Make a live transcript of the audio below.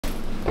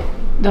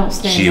Don't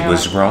stand She out.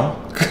 was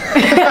wrong.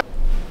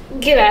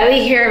 Get out of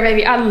here,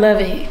 baby. I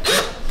love it.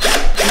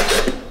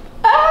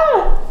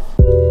 Oh!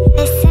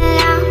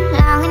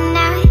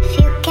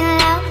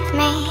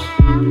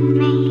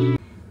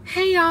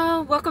 Hey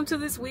y'all, welcome to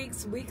this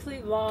week's weekly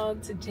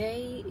vlog.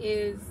 Today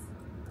is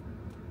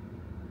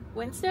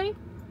Wednesday.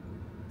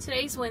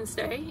 Today's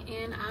Wednesday,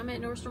 and I'm at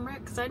Nordstrom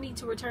Rack because I need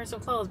to return some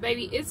clothes.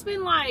 Baby, it's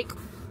been like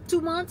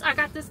 2 months. I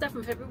got this stuff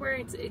in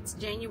February. It's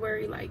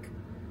January like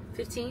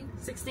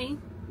 15th, 16th,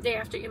 day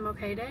after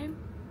MLK Day.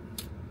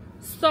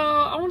 So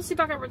I want to see if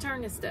I can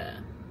return this stuff.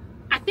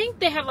 I think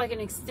they have like an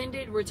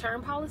extended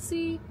return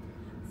policy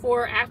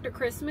for after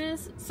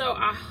Christmas. So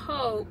I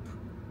hope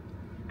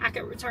I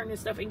can return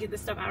this stuff and get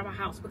this stuff out of my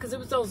house, because it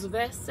was those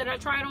vests that I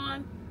tried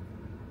on.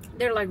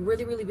 They're like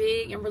really, really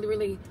big and really,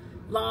 really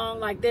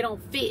long. Like they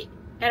don't fit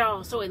at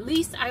all. So at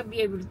least I'll be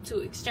able to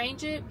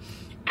exchange it.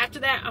 After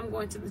that, I'm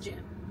going to the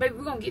gym. Baby,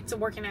 we're going to get to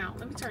working out.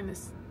 Let me turn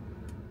this.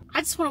 I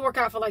just want to work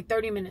out for like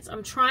 30 minutes.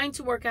 I'm trying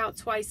to work out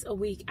twice a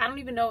week. I don't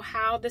even know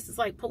how this is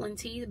like pulling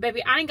teeth.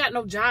 Baby, I ain't got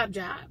no job.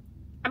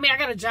 I mean, I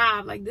got a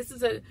job. Like, this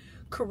is a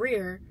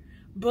career.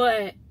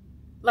 But,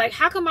 like,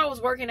 how come I was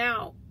working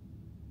out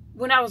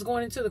when I was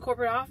going into the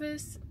corporate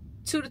office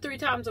 2 to 3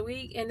 times a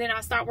week, and then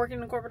I stopped working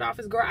in the corporate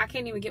office? Girl, I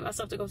can't even get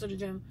myself to go to the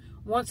gym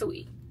once a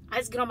week. I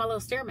just get on my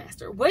little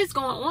Stairmaster. What is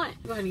going on?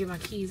 Go ahead and get my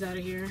keys out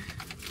of here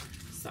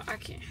so I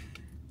can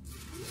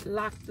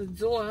lock the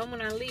door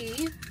when I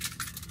leave.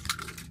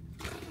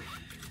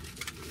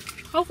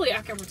 Hopefully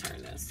I can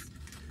return this.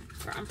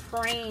 I'm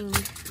praying.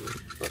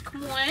 But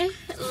come on,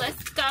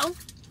 let's go.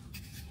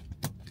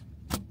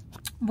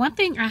 One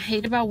thing I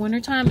hate about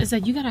wintertime is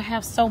that you gotta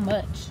have so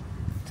much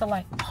to,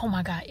 like, oh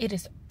my God, it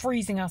is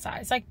freezing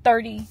outside. It's like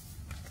 30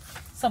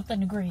 something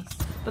degrees.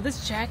 But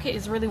this jacket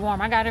is really warm.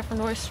 I got it from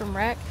Nordstrom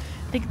Rack.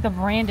 I think the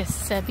brand is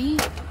Sebby.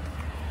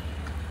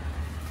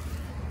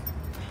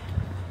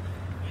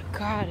 My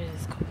God, it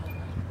is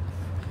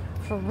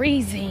cold.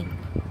 Freezing.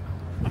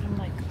 I'm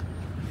like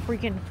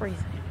freaking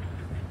freezing.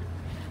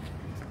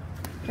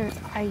 There's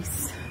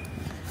ice.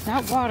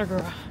 Not water,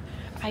 girl.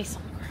 Ice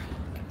on the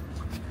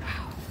ground.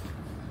 Wow.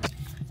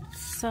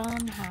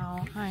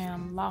 Somehow I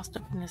am lost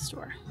up in this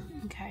store.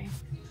 Okay.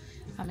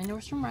 I'm in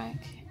Nordstrom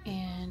Rack,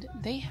 and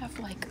they have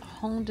like a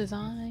home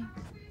design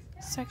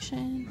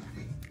section.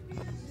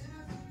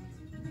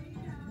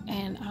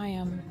 And I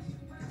am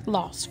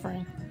lost,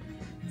 friend.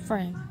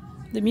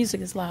 The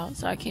music is loud,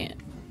 so I can't.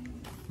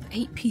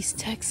 8-piece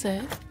tech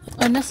set.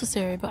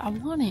 Unnecessary, but I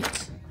want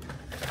it.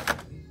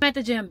 I'm at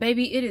the gym,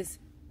 baby. It is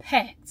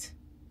packed.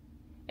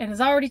 And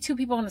there's already 2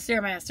 people on the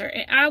Stairmaster.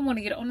 And I want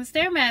to get on the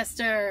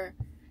Stairmaster.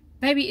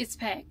 Baby, it's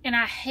packed. And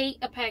I hate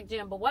a packed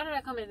gym. But why did I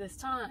come in this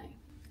time?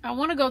 I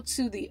want to go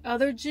to the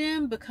other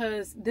gym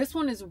because this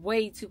one is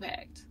way too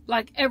packed.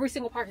 Like, every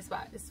single parking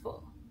spot is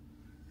full.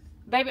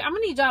 Baby, I'm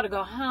going to need y'all to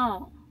go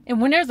home. And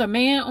when there's a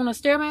man on a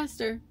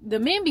Stairmaster, the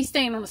men be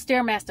staying on the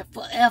Stairmaster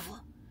forever.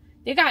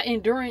 They got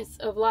endurance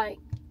of like,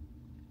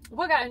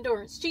 what got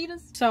endurance?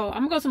 Cheetahs? So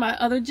I'm going to go to my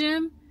other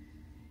gym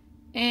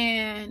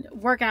and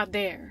work out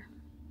there.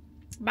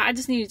 But I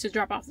just needed to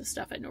drop off the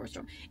stuff at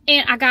Nordstrom.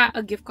 And I got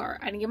a gift card.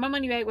 I didn't get my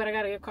money back, but I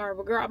got a gift card.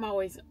 But girl, I'm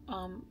always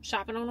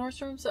shopping on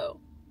Nordstrom, so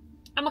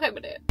I'm okay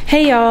with that.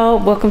 Hey y'all,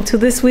 welcome to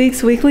this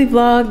week's weekly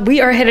vlog.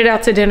 We are headed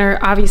out to dinner.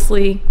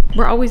 Obviously,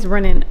 we're always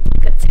running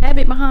like a tad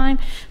bit behind,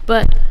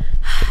 but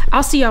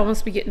I'll see y'all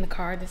once we get in the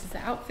car. This is the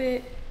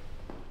outfit.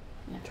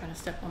 I'm trying to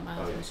step on my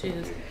husband's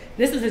shoes.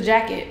 This is a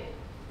jacket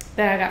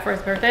that I got for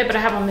his birthday, but I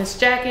have on this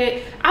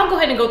jacket. I'll go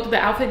ahead and go through the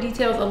outfit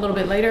details a little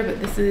bit later,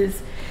 but this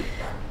is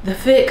the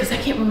fit because I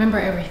can't remember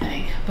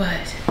everything.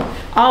 But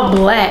all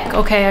black,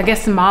 okay, I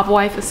guess mob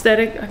wife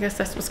aesthetic. I guess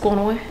that's what's going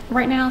on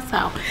right now.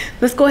 So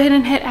let's go ahead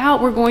and head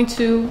out. We're going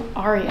to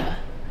Aria.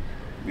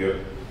 Yep.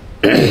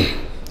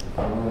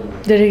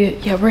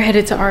 Yeah, we're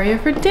headed to Aria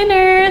for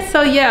dinner.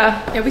 So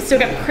yeah, we still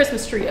got the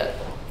Christmas tree up.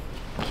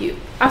 Cute.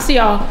 I'll see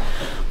y'all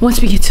once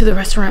we get to the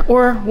restaurant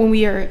or when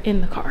we are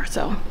in the car.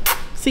 So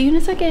see you in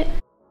a second.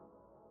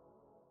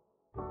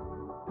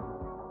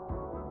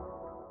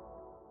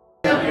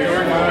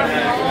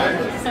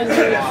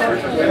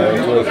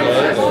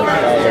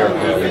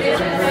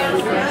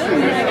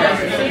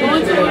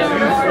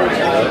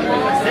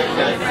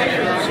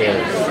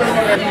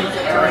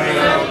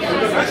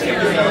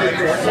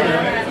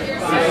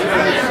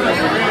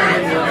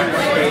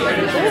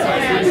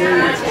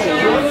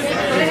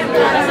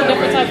 That's a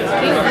different type of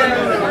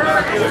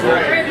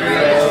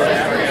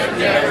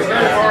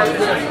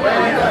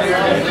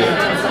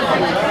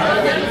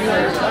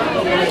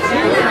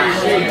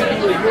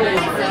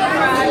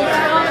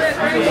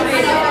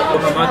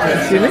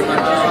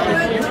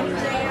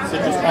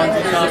Citrus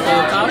ponzu sauce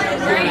on top,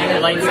 and a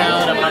light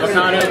salad of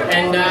avocado,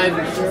 and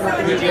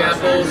Fuji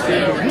apples,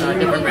 and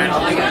different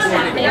random, I guess.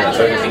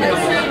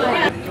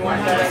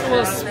 a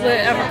little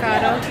split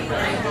avocado.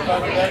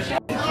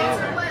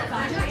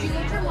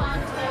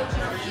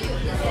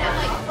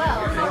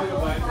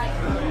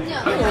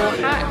 Oh,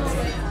 hot.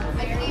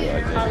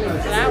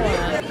 Cauliflower.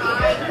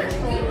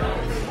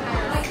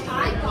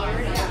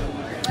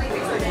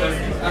 You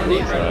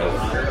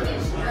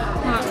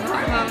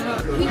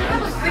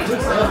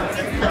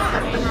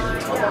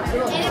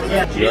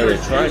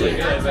already tried it.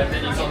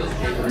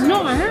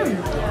 No, I haven't.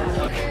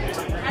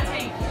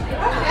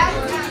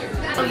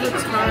 I'm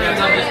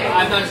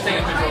not just taking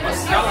a picture of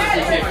myself.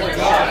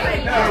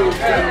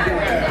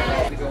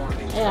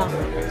 Yeah.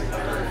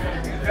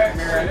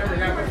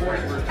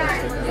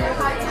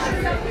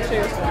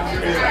 Cheers.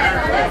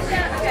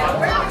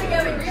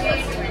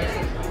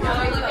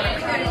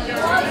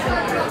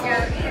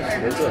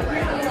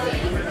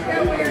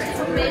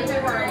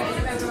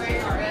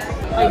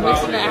 Are you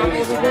mixing the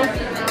apples with this?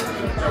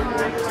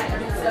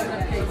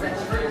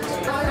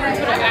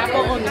 Put an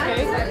apple on the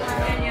cake.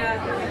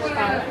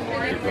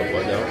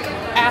 What now?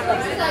 Apple.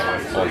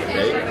 On the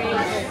cake?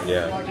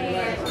 Yeah.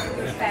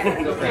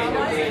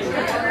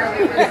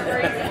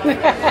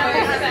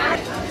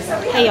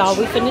 Hey y'all,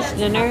 we finished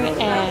dinner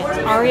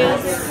at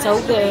Aria's. So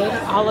good.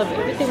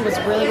 Everything was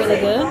really, really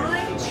good.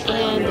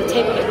 And the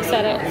table that we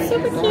sat at,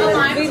 super cute.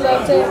 We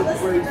loved it.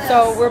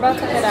 So we're about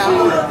to head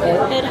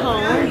out, head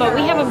home. But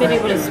we haven't been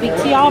able to speak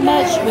to y'all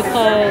much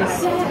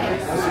because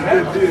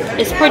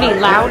it's pretty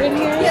loud in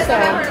here. So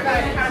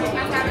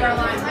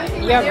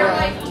yeah, girl.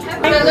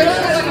 Do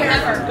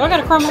I got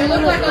a crumb on the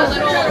lip?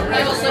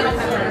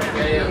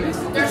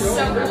 They're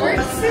so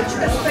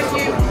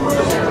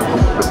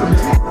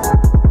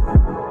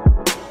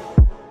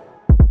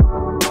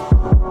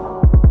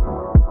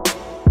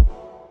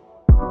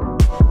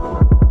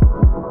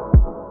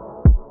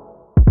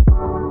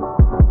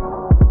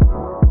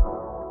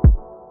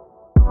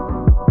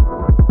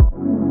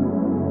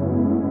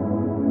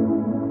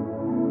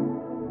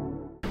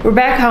We're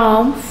back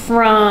home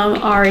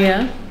from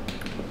Aria.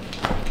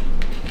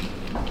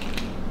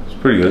 It's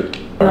pretty good.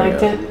 You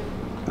liked it?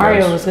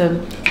 Aria was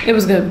good. It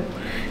was good.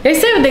 They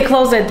said they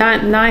closed at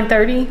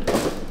 9:30,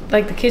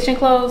 like the kitchen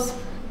closed.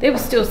 They were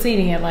still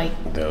seating at like.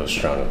 They was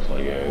trying to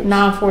play games.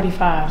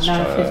 9:45,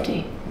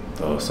 9:50.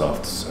 Throw us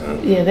off the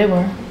scent. Yeah, they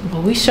were.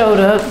 But we showed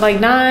up like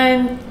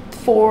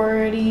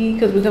 9:40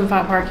 because we couldn't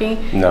find parking.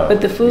 No. But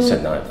the food. You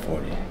said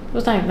 9:40. It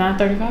was like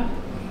 9:35.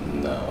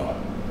 No.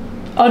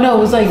 Oh no,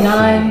 it was like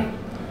 9.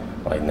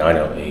 Like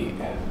 9:08.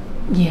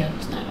 Yeah, it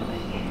was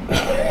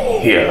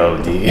 9:08. Yeah,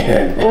 OD.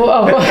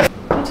 Oh,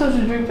 I told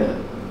you to drink that.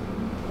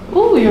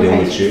 Ooh, you're Then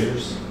right. with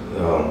cheers.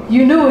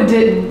 You knew it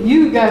didn't.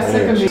 You got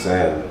sick of me.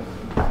 Saying.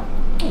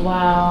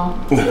 Wow.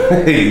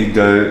 You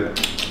done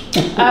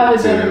it. I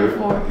was done it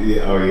before.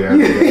 Yeah. Oh yeah.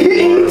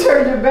 You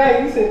turned your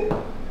back. You said.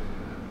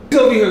 He's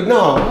over here.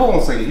 No, hold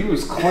on a second. He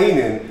was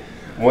cleaning.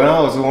 When I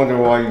was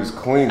wondering why he was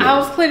cleaning. I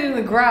was cleaning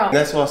the ground.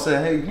 That's why I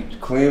said, hey, you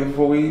clean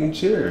before we eating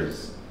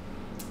cheers.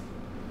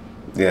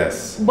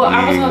 Yes. But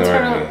I was gonna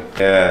turn on.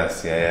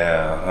 Yes,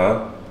 yeah,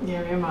 huh?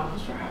 Yeah, your mom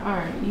was right. All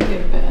right, you get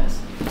it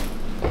fast.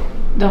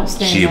 Don't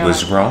stand She out.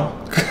 was wrong.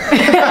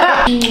 I'll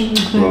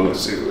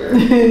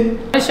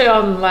show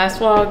y'all in the last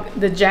vlog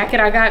the jacket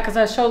I got because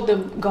I showed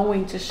them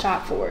going to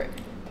shop for it.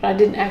 But I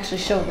didn't actually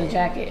show the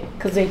jacket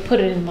because they put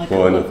it in like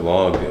well, a in the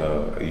vlog,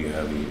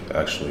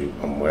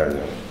 I'm wearing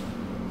it.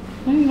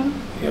 No, you know.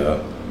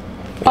 Yeah.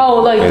 Oh,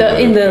 like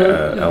in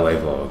the LA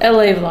vlog.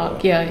 LA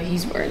vlog, yeah,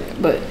 he's wearing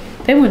it, but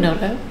they wouldn't know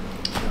that.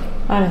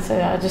 I didn't say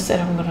that. I just said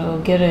I'm gonna go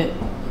get it.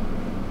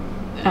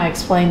 I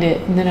explained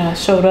it, and then I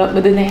showed up,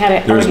 but then they had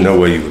it. There was no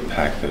way you would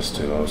pack this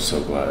too. I was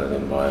so glad I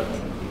didn't buy it.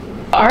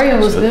 Aria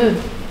was good.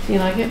 You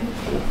like it?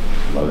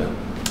 Love it.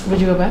 Would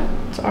you go back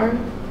to Aria?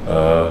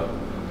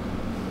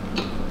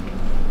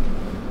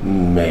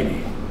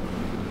 Maybe.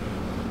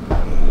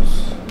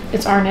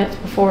 It's Arnett's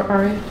before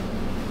Aria.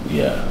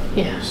 Yeah.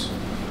 Yes.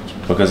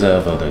 Because they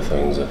have other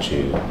things that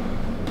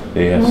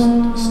they have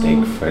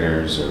steak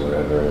fritters or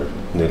whatever.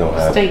 They don't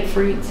have steak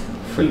frites.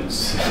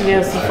 Frites.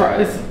 Yes,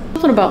 fries.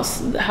 Something about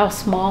how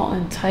small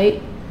and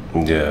tight.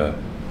 Yeah.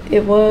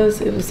 It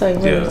was like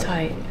really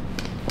tight.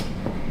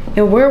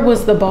 And where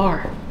was the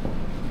bar?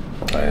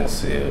 I didn't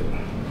see it.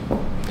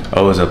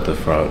 I was up the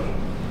front,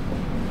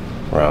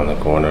 around the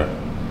corner.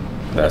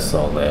 That's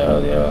all they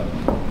had, yeah.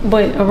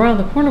 But around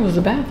the corner was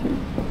the bathroom.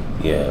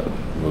 Yeah,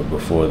 but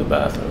before the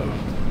bathroom,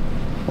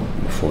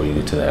 before you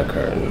get to that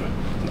curtain,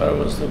 that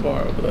was the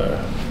bar over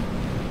there.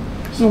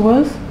 It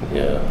was?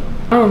 Yeah.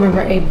 I don't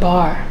remember a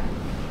bar.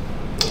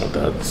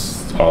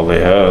 That's all they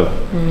have.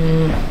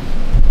 You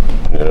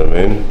know what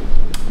I mean?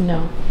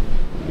 No.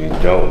 You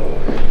don't.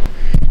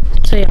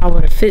 I'll tell y'all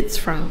where the fit's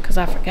from, because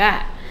I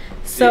forgot.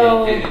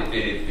 So,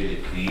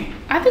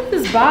 I think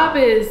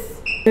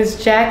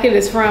this jacket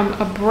is from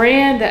a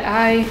brand that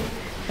I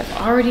have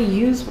already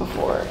used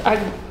before.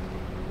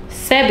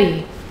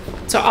 Sebi.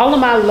 So all of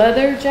my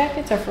leather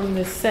jackets are from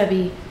this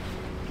Sebi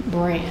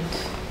brand.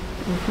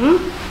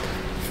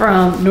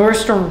 From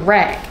NORDSTROM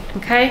Rack,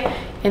 okay?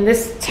 And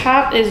this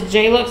top is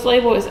J-Lux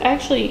label. It's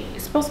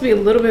supposed to be a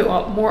little bit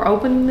more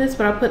open than this,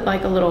 but I put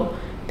like a little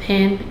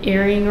pin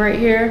earring right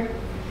here.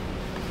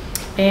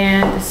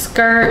 And the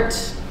skirt,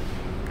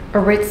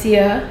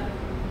 Aritzia,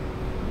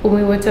 when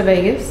we went to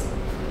Vegas.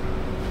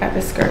 Got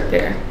the skirt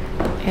there.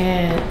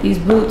 And these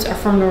boots are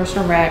from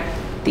NORDSTROM Rack,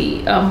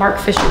 the Mark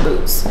Fisher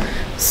boots.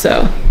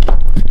 So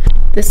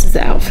This is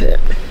the outfit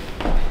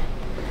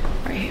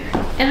right here.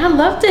 And I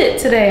loved it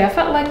today. I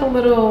felt like a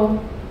little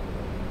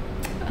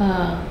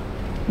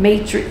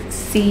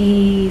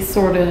matrixy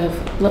sort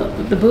of look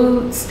with the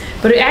boots,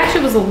 but it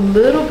actually was a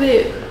little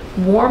bit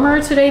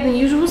warmer today than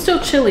usual. Still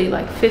chilly,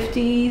 like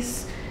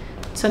 50s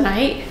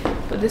tonight,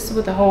 but this is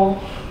what the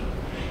whole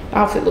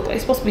outfit looked like.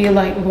 It's supposed to be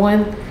like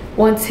one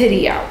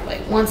titty out, like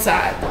one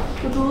side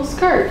with a little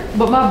skirt,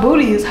 but my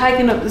booty is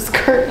hiking up the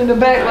skirt in the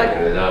back like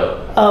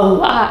a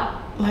lot.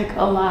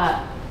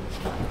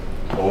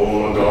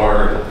 On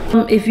guard.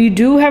 If you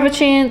do have a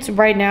chance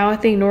right now, I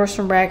think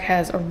Nordstrom Rack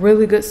has a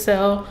really good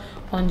sale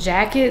on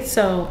jackets.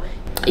 So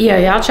yeah,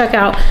 y'all check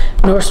out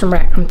Nordstrom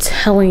Rack. I'm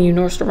telling you,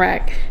 Nordstrom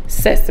Rack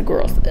sets the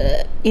girls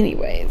up.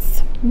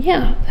 Anyways,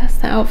 yeah, that's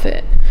the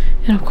outfit.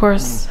 And of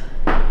course,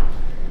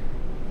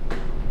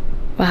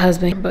 my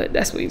husband, but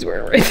that's what he's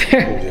wearing right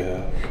there.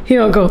 Yeah. He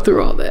don't go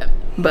through all that,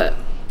 but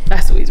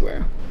that's what he's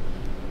wearing.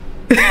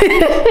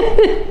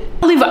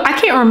 I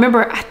can't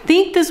remember. I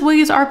think this wig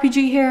is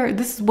RPG hair.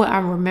 This is what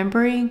I'm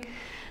remembering,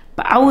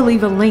 but I will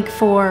leave a link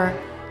for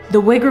the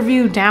wig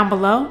review down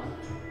below,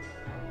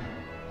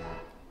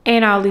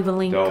 and I'll leave a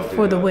link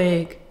for the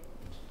wig.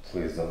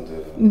 Please don't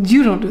do that.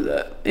 You don't do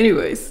that.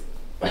 Anyways,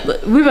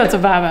 we about to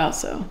vibe out,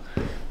 so.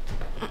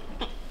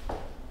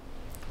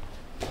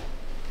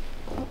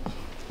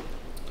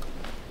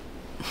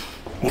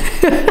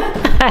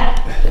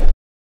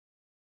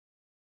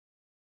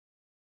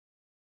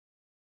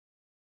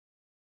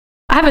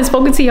 I haven't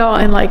spoken to y'all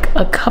in like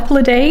a couple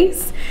of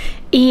days,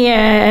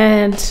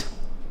 and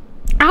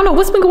I don't know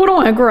what's been going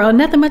on, girl.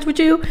 Nothing much with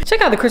you. Check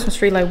out the Christmas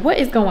tree. Like, what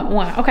is going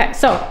on? Okay,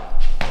 so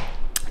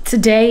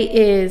today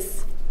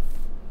is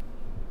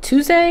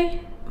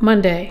Tuesday,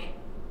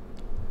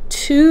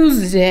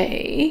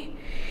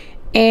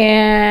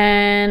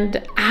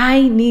 and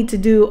I need to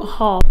do a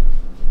haul.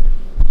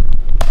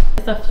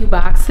 There's a few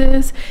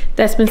boxes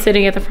that's been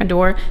sitting at the front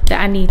door that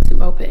I need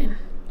to open.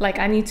 Like,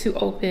 I need to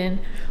open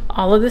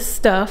all of this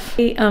stuff.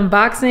 A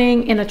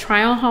unboxing and a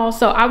try on haul.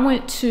 So I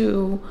went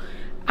to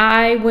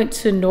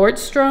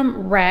Nordstrom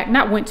Rack.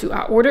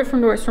 I ordered from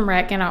Nordstrom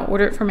Rack and I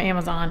ordered from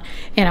Amazon,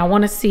 and I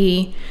want to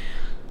see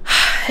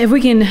if we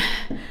can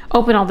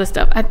open all this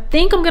stuff. I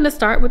think I'm gonna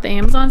start with the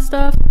Amazon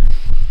stuff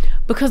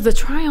because the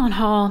try on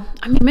haul,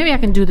 I mean, maybe I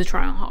can do the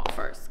try on haul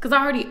first because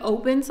I already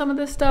opened some of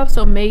this stuff,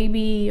 so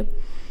maybe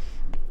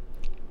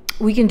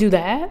we can do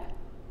that.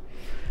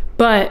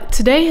 But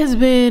today has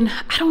been,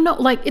 I don't know,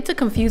 like, it's a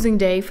confusing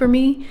day for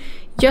me.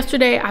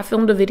 Yesterday I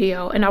filmed a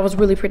video and I was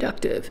really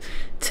productive.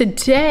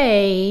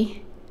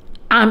 Today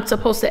I'm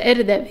supposed to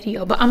edit that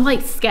video, but I'm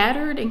like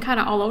scattered and kind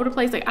of all over the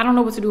place. Like, I don't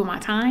know what to do with my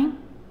time.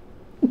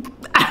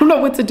 I don't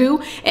know what to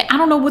do, and I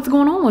don't know what's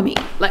going on with me.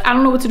 Like, I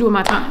don't know what to do with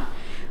my time.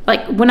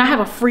 Like, when I have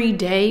a free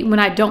day, when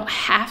I don't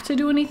have to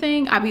do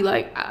anything, I'd be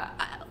like,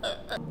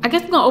 I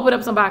guess I'm gonna open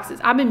up some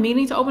boxes. I've been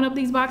meaning to open up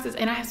these boxes,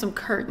 and I have some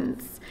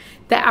curtains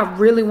that I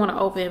really want to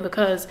open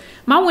because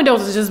my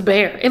windows is just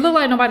bare. It look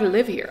like nobody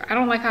live here. I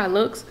don't like how it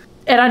looks.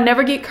 And I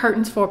never get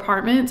curtains for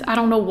apartments. I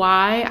don't know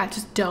why, I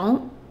just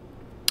don't.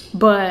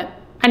 But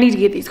I need to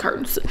get these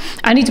curtains.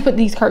 I need to put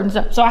these curtains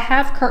up. So I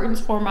have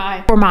curtains for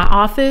my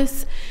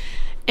office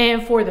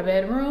and for the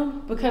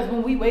bedroom, because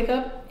when we wake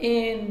up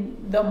in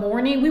the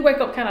morning, we wake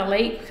up kind of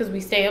late because we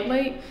stay up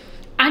late.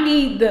 I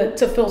need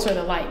to filter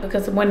the light,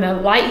 because when the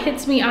light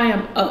hits me, I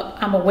am up,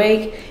 I'm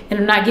awake, and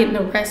I'm not getting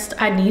the rest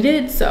I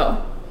needed.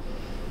 So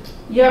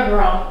yeah,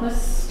 girl,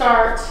 let's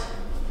start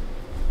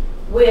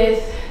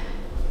with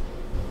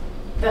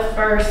the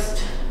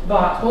first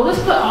box. Well, let's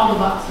put all the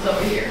boxes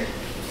over here.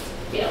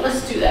 Yeah,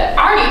 let's do that.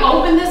 I already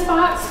opened this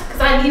box because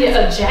I needed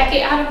a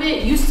jacket out of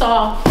it. You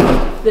saw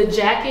the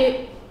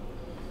jacket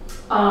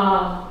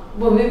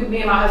when me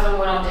and my husband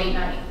went on date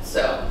night.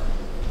 So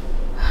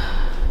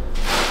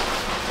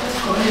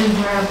let's go ahead and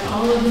grab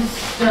all of this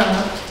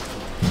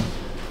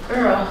stuff.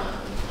 Girl,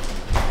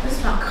 this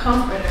is my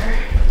comforter.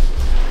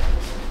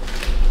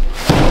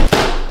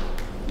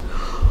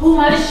 Oh,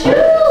 my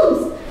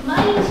shoes!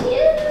 My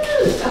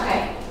shoes!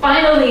 Okay,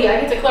 finally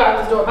I get to clear out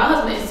this door. My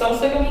husband is so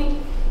sick of me.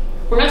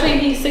 When I tell you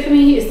he's sick of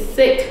me, he is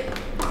sick.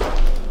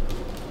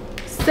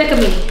 Sick of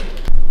me.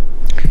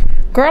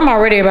 Girl, I'm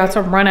already about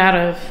to run out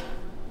of,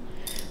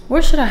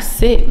 where should I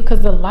sit?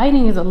 Because the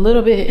lighting is a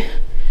little bit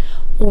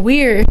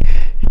weird.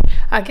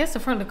 I guess the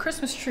front of the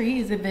Christmas tree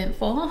is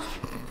eventful.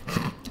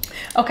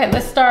 Okay,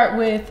 let's start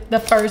with the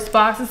first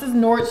box. This is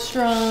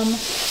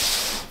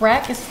Nordstrom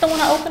Rack. Is this the one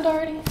I opened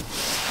already?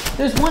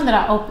 There's one that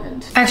I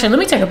opened. Actually, let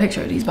me take a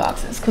picture of these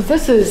boxes because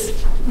this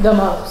is the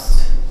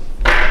most.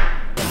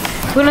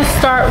 We're gonna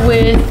start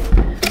with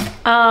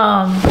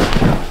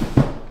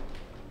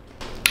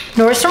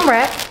Nordstrom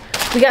Rack.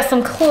 We got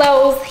some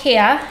clothes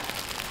here.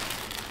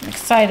 I'm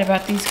excited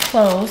about these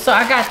clothes. So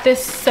I got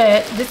this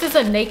set. This is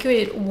a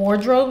naked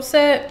wardrobe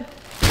set.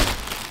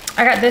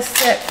 I got this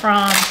set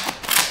from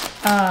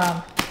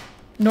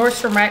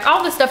Nordstrom Rack.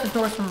 All this stuff is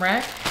Nordstrom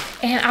Rack.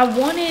 And I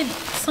wanted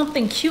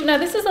something cute. Now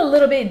this is a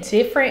little bit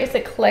different. It's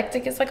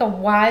eclectic. It's like a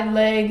wide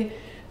leg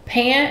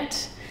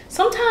pant.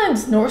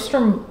 Sometimes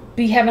Nordstrom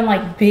be having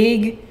like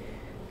big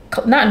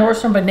not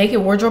Nordstrom, but Naked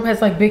Wardrobe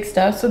has like big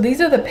stuff. So these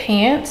are the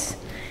pants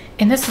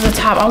and this is the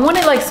top. I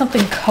wanted like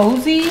something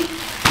cozy.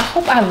 I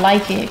hope I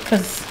like it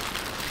because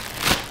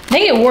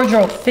Naked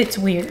Wardrobe fits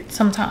weird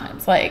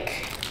sometimes.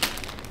 Like,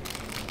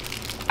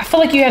 I feel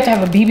like you have to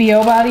have a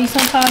BBO body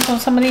sometimes on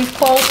some of these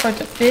clothes for it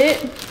to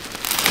fit.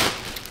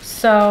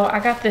 So I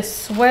got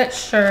this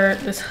sweatshirt,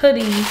 this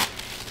hoodie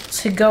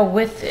to go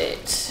with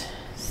it.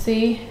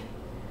 See?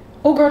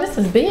 Oh girl, this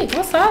is big.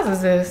 What size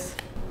is this?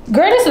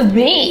 Girl, this is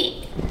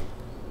big.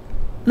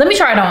 Let me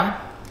try it on.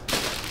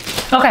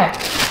 Okay.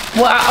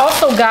 Well, I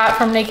also got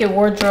from Naked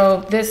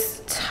Wardrobe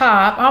this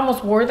top. I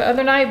almost wore it the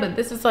other night, but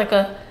this is like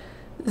a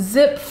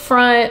zip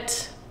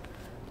front,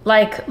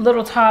 like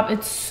little top.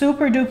 It's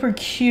super duper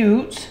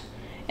cute.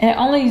 And it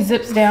only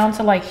zips down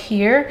to like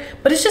here,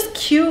 but it's just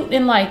cute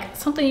and like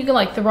something you can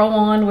like throw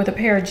on with a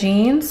pair of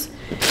jeans.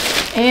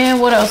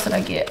 And what else did I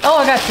get? Oh,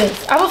 I got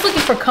this. I was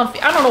looking for comfy.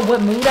 I don't know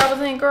what mood I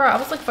was in, girl. I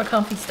was looking for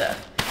comfy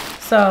stuff.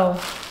 So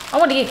I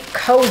want to get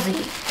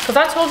cozy because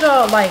I told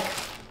y'all like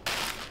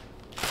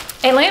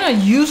Atlanta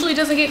usually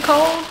doesn't get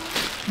cold,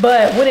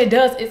 but when it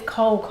does, it's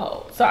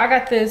cold. So I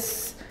got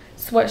this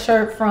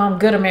sweatshirt from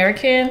Good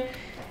American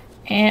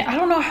and I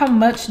don't know how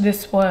much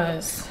this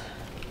was.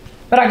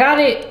 But I got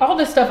it, all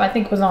this stuff I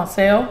think was on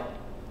sale.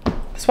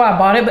 That's why I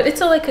bought it. But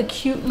it's like a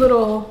cute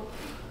little,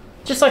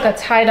 just like a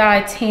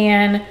tie-dye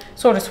tan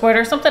sort of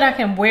sweater. Something I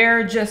can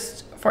wear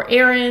just for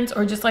errands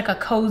or just like a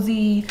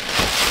cozy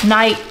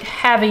night,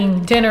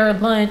 having dinner,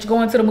 lunch,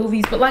 going to the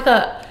movies. But like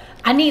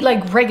I need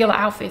like regular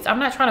outfits. I'm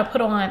not trying to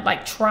put on,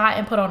 like try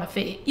and put on a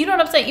fit. You know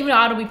what I'm saying? Even though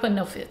I don't be putting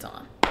no fits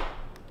on.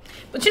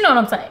 But you know what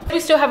I'm saying.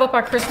 We still have up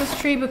our Christmas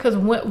tree because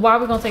why are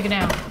we gonna take it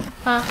down?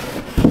 Huh?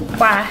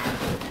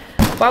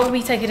 Why would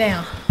we take it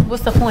down?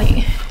 What's the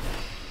point?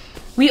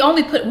 We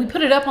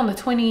put it up on the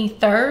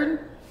 23rd.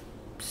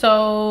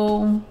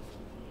 So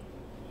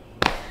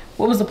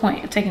what was the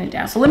point of taking it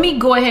down? So let me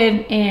go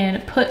ahead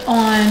and put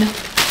on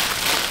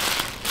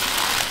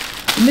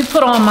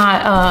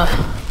my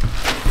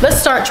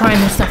let's start trying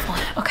this stuff on.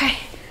 Okay,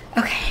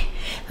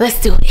 let's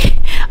do it.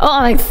 Oh,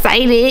 I'm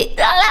excited.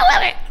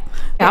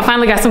 I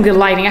finally got some good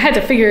lighting. I had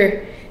to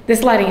figure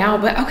this lighting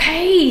out, but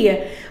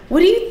okay. What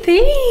do you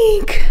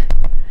think?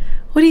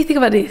 What do you think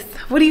about this?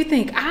 What do you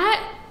think?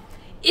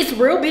 It's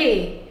real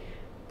big,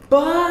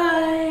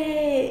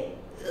 but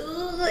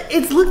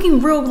it's looking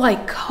real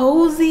like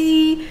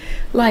cozy.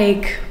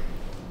 Like,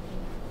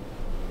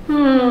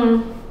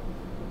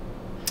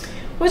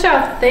 what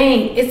y'all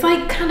think? It's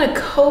like kind of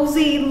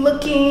cozy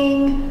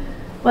looking.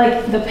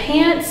 Like the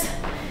pants,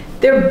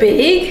 they're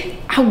big.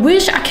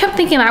 I kept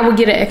thinking I would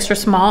get an extra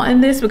small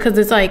in this because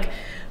it's like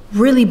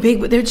really big,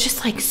 but they're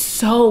just like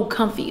so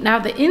comfy. Now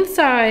the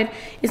inside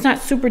is not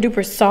super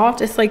duper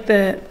soft. It's like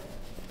it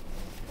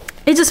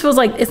just feels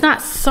like it's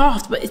not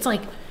soft, but it's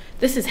like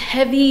this is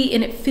heavy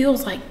and it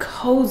feels like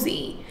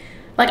cozy.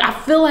 Like I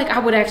feel like I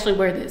would actually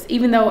wear this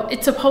even though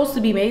it's supposed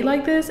to be made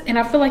like this, and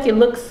I feel like it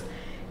looks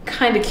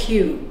kind of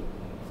cute.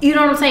 You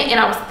know what I'm saying? And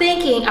I was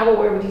thinking I would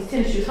wear with these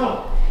tennis shoes. Hold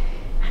on.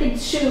 I think the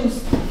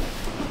shoes,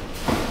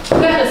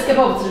 we got to skip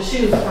over to the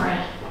shoes,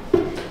 friend.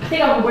 I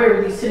think I would wear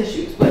with these tennis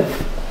shoes, but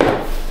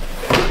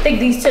I think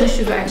these tennis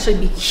shoes will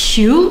actually be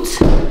cute,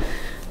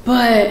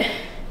 but I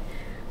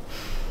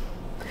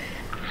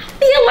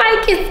feel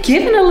like it's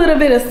giving a little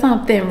bit of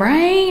something,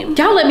 right?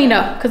 Y'all let me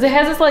know, because it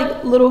has this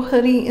like little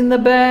hoodie in the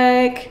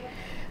back,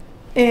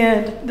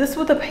 and this is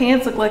what the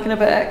pants look like in the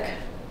back.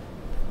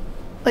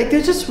 Like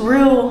they're just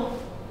real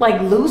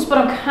like loose, but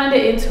I'm kind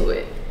of into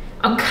it.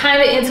 I'm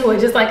kind of into it,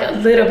 just like a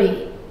little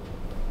bit.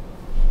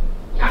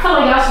 I feel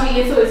like y'all should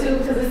be into it too,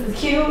 because this is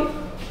cute.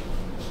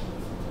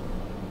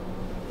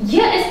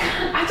 Yeah, it's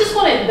kind of, I just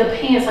wanted the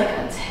pants like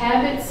a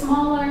tad bit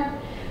smaller.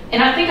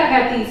 And I think I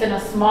got these in a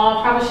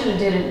small. Probably should have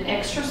did an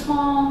extra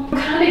small. I'm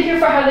kind of here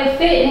for how they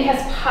fit. And it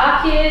has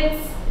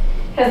pockets.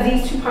 It has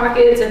these 2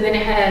 pockets. And then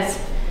it has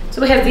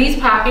these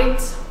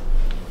pockets.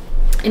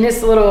 And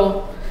this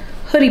little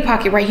hoodie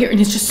pocket right here. And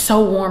it's just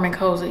so warm and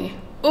cozy.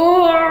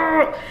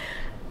 Oh,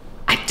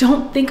 I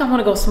don't think I want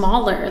to go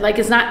smaller. Like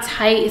it's not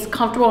tight. It's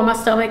comfortable on my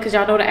stomach. Because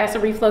y'all know the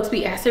acid reflux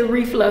be acid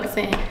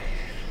refluxing.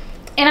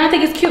 And I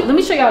think it's cute. Let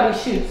me show y'all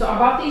these shoes. So I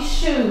bought these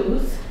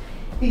shoes,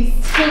 these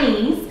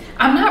tennies.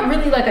 I'm not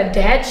really like a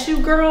dad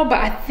shoe girl, but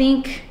I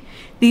think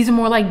these are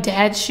more like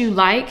dad shoe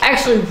like. I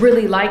actually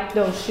really like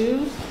those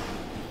shoes.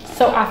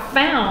 So I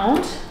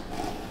found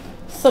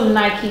some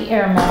Nike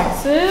Air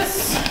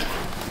Maxes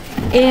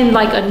in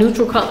like a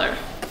neutral color.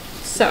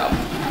 So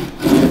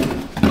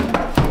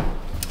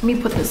let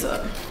me put this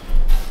up.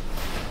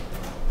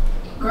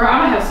 Girl,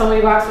 I'm gonna have so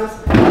many boxes.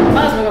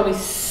 My husband's gonna be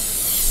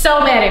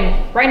so mad at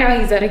me. Right now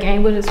he's at a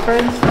game with his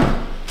friends.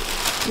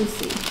 Let's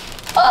see.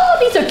 Oh,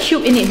 these are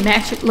cute and it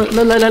matches. Look,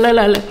 look, look, look,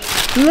 look,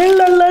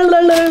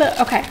 look.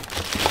 Okay.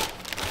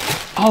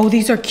 Oh,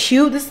 these are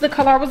cute. This is the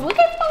color I was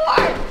looking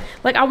for.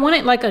 Like I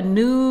wanted like a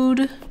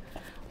nude,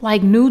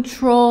 like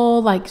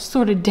neutral, like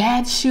sort of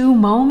dad shoe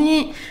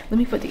moment. Let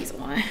me put these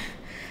on.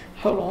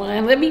 Hold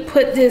on, let me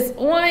put this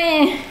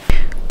on.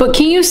 But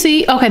can you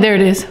see? Okay, there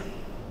it is.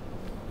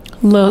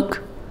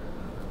 Look.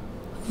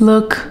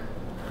 Look,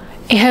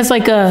 it has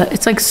like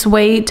it's like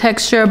suede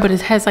texture, but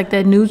it has like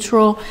that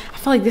neutral. I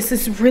feel like this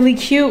is really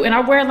cute, and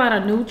I wear a lot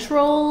of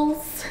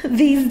neutrals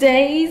these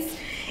days,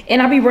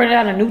 and I'll be running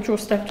out of neutral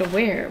stuff to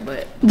wear,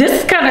 but this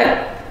is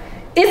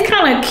it's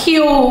kind of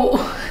cute.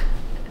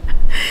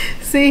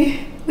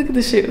 See, look at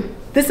the shoe.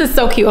 This is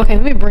so cute. Okay,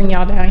 let me bring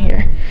y'all down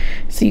here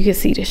so you can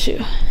see the shoe.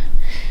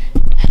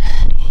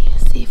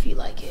 See if you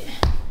like it.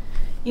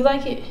 You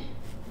like it?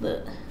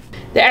 Look,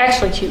 they're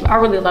actually cute. I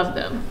really love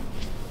them.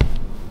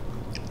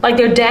 Like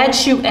they're dad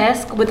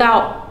shoe-esque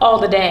without all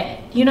the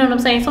dad. You know what I'm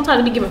saying?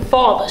 Sometimes they be giving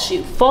father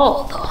shoe.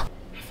 Father.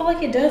 I feel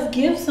like it does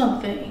give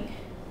something.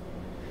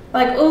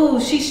 Like, oh,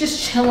 she's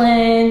just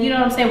chilling. You know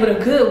what I'm saying?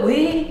 With a good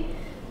wig.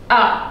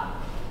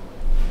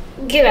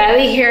 Get out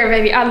of here,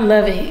 baby. I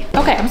love it.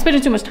 Okay, I'm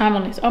spending too much time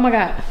on this. Oh my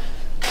God.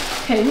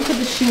 Okay, let me put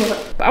the shoe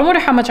up. I wonder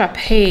how much I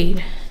paid.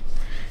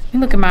 Let me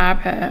look at my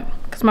iPad.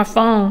 Because my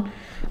phone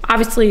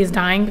obviously is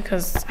dying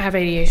because I have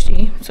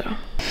ADHD. So,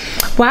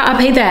 wow, I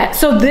paid that.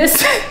 So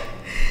this...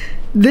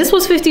 This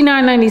was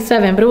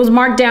 $59.97, but it was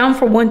marked down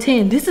for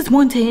 $110. This is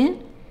 $110.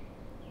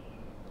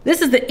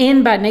 This is the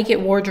N by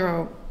Naked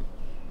Wardrobe.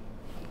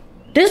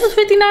 This was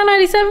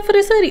 $59.97 for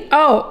this hoodie.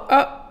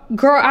 Oh,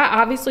 girl,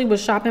 I obviously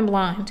was shopping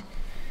blind.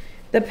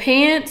 The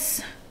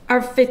pants are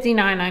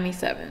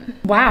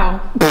 $59.97. Wow.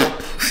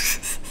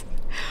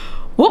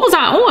 What was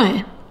I on?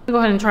 Let me go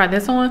ahead and try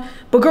this on.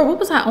 But girl, what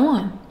was I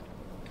on?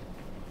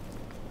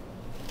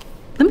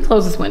 Let me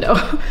close this window.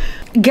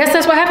 Guess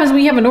that's what happens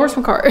when you have a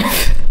Nordstrom card.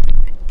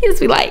 You just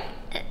be like,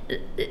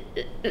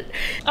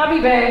 I'll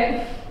be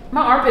back.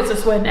 My armpits are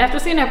sweating after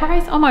seeing that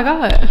price. Oh my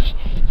God. Okay,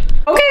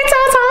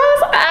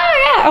 Tatas. Ah,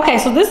 yeah. Okay,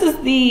 so this is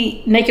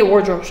the Naked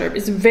Wardrobe shirt.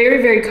 It's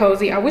very, very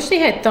cozy. I wish they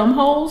had thumb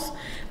holes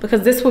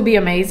because this would be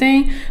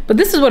amazing. But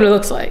this is what it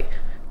looks like.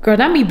 Girl,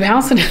 not me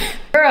bouncing.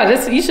 Girl,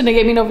 you shouldn't have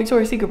gave me no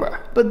Victoria's Secret bra.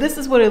 But this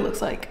is what it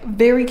looks like.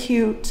 Very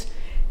cute,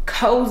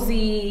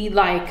 cozy,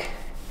 like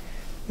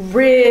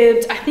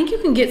ribbed. I think you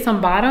can get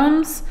some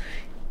bottoms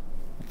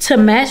to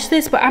match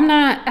this, but I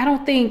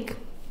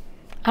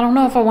don't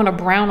know if I want a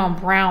brown on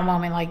brown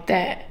moment like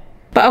that.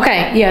 But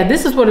okay, yeah,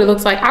 this is what it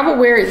looks like. I would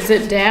wear it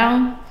zipped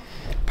down,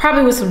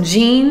 probably with some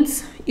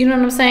jeans, you know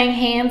what I'm saying?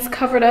 Hands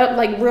covered up,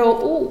 like real,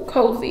 ooh,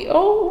 cozy.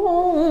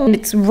 Oh, and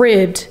it's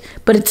ribbed,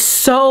 but it's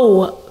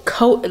so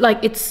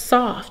like it's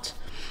soft.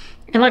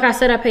 And like I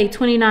said, I paid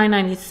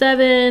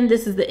 $29.97.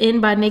 This is the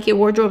N by Naked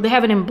Wardrobe. They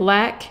have it in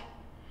black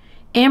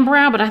and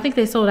brown, but I think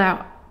they sold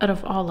out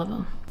of all of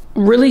them.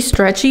 Really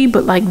stretchy,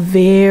 but like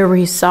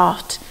very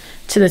soft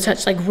to the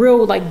touch, like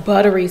real like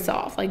buttery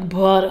soft, like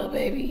butter,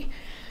 baby.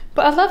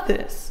 But I love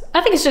this. I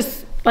think it's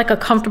just like a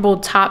comfortable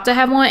top to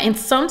have on. And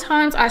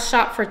sometimes I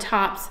shop for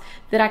tops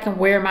that I can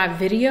wear in my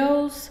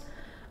videos,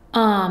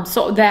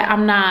 so that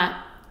I'm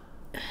not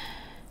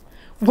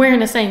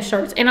wearing the same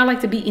shirts. And I like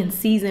to be in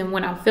season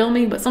when I'm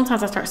filming, but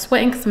sometimes I start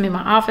sweating because I'm in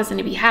my office and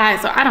it be hot,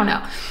 so I don't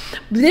know.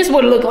 This is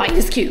what it look like.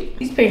 It's cute.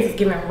 These pants is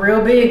getting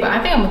real big, but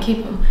I think I'm gonna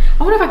keep them.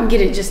 I wonder if I can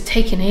get it just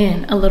taken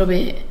in a little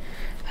bit.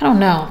 I don't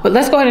know, but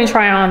let's go ahead and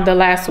try on the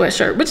last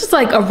sweatshirt, which is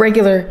like a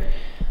regular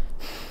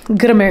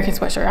good American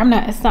sweatshirt. I'm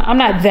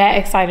not that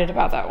excited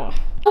about that one.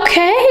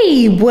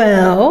 Okay,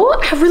 well,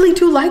 I really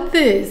do like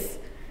this.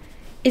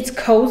 It's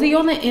cozy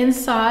on the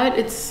inside.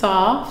 It's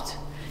soft.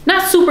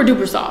 Not super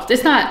duper soft.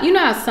 It's not, you know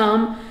how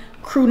some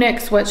crew neck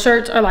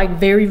sweatshirts are like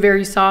very,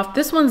 very soft.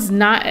 This one's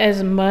not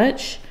as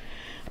much,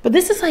 but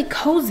this is like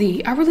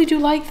cozy. I really do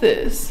like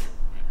this.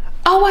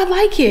 Oh, I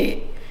like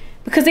it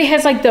because it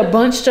has like the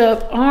bunched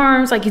up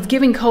arms. Like it's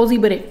giving cozy,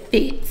 but it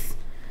fits.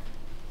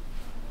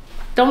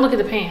 Don't look at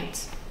the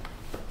pants.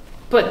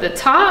 But the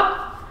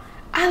top,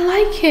 I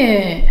like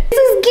it. This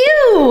is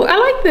cute. I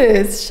like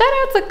this. Shout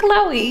out to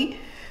Khloe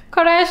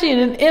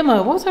Kardashian and Emma.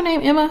 What was her name?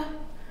 Emma,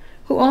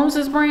 who owns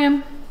this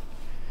brand.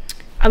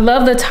 I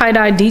love the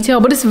tie-dye detail,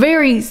 but it's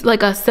very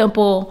like a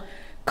simple,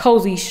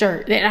 cozy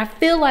shirt. And I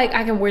feel like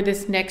I can wear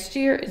this next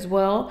year as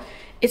well.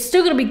 It's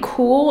still gonna be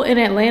cool in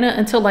Atlanta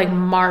until like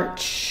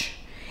March.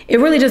 It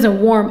really doesn't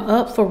warm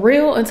up for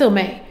real until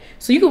May.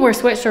 So you can wear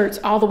sweatshirts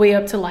all the way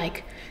up to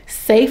like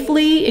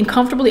safely and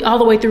comfortably all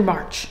the way through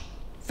March.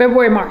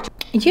 February, March.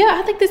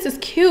 Yeah, I think this is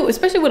cute,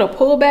 especially with a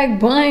pullback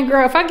bun,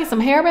 girl. If I get some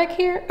hair back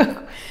here,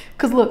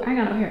 cause look, I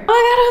got no hair. Oh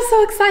my God, I'm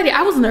so excited.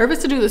 I was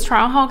nervous to do this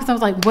trial haul cause I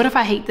was like, what if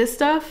I hate this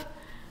stuff?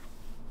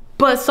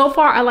 But so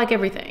far, I like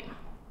everything.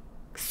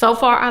 So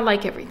far, I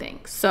like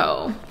everything.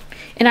 So,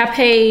 and I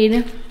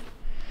paid,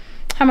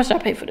 how much did I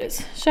pay for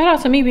this? Shout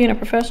out to me being a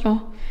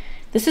professional.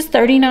 This is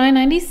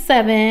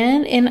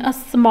 $39.97 in a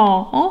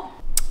small,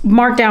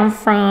 marked down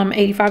from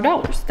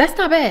 $85. That's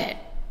not bad.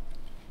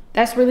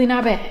 That's really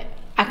not bad.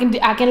 I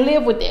can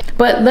live with it.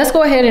 But let's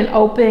go ahead and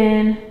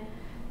open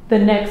the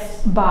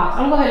next box.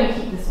 I'm gonna go ahead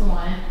and keep this one.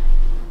 I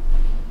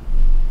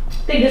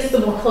think this is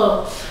the more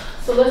close.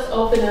 So let's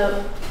open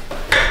up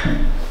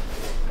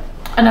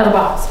another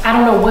box. I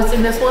don't know what's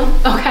in this one,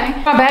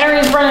 okay? My battery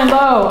is running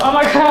low, oh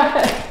my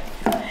God.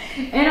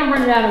 And I'm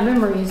running out of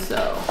memories,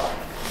 so.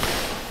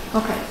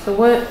 Okay, so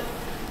what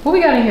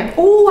we got in here?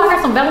 Oh, I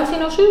got some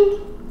Valentino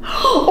shoes.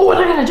 Oh, and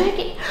I got a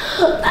jacket.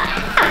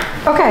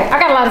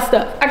 lot of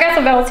stuff. I got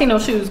some Valentino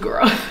shoes,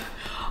 girl.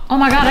 Oh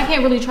my God, I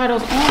can't really try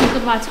those on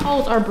because my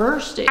toes are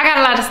bursting. I got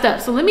a lot of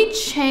stuff. So let me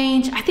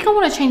change. I think I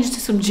want to change it to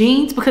some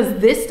jeans because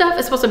this stuff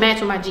is supposed to match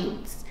with my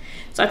jeans.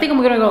 So I think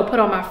I'm gonna go put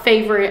on my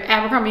favorite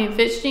Abercrombie &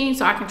 Fitch jeans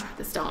so I can try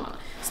this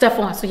stuff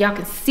on so y'all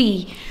can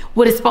see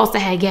what it's supposed to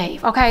have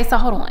gave. Okay, so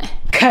hold on.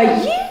 Cute.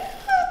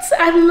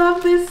 I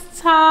love this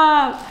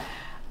top.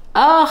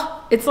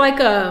 Oh, it's like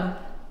a,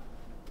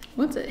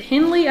 what's it,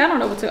 Henley? I don't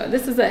know what's it.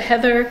 This is a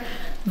Heather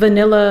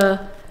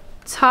vanilla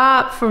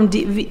top from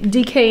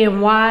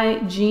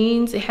DKNY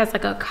jeans. It has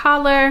like a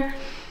collar.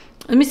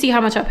 Let me see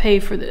how much I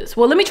paid for this.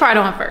 Well, let me try it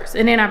on first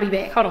and then I'll be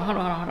back. Hold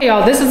on. Hey,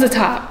 y'all, this is a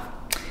top.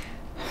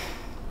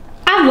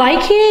 I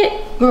like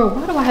it. Girl,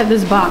 why do I have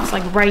this box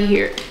like right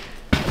here?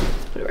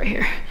 Let's put it right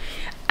here.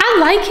 I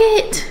like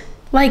it.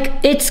 Like,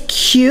 it's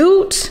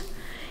cute.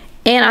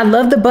 And I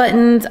love the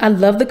buttons. I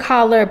love the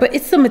collar, but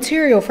it's the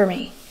material for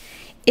me.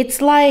 It's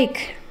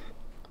like,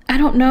 I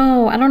don't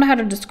know how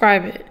to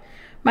describe it.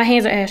 My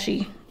hands are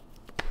ashy,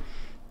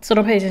 so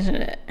don't pay attention to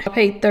that. I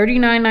paid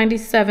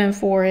 $39.97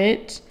 for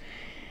it.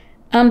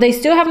 They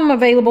still have them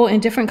available in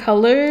different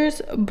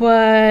colors,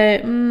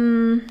 but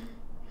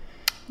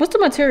what's the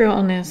material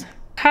on this?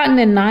 Cotton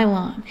and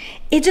nylon.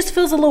 It just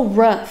feels a little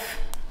rough.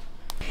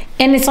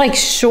 And it's like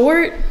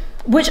short,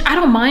 which I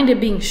don't mind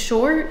it being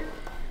short,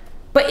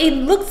 but it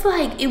looks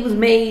like it was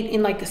made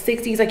in like the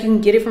 60s. Like you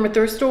can get it from a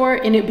thrift store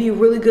and it'd be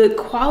really good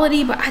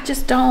quality, but I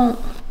just don't.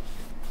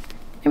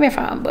 Maybe if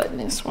I unbutton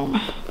this one.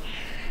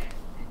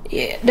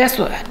 Yeah, that's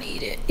what I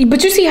needed.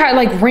 But you see how it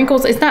like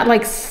wrinkles? It's not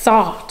like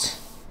soft.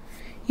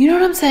 You know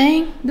what I'm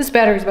saying? This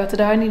battery's about to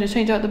die. I need to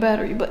change out the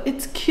battery, but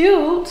it's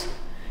cute.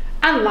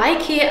 I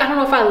like it. I don't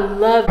know if I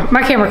love it.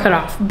 My camera cut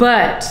off,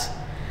 but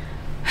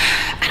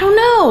I don't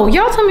know.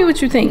 Y'all tell me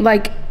what you think.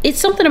 Like, it's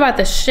something about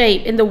the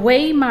shape and the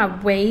way my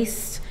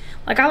waist,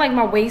 like I like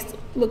my waist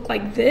look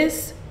like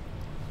this,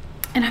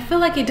 and I feel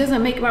like it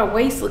doesn't make my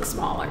waist look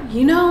smaller,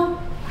 you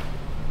know?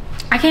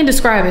 I can't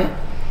describe it,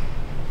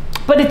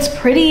 but it's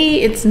pretty,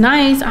 it's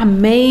nice. I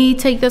may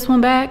take this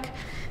one back.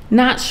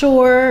 Not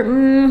sure,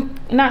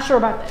 not sure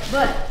about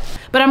that,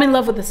 but I'm in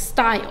love with the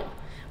style.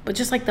 But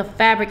just like the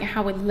fabric and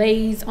how it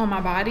lays on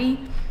my body,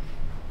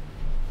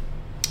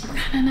 I'm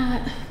kind of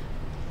not,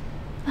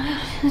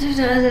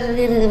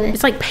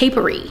 it's like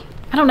papery.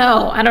 I don't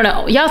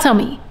know. Y'all tell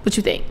me what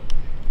you think.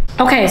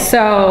 Okay,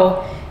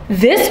 so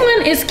this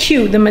one is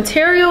cute. The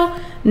material,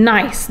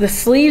 nice. The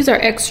sleeves are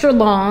extra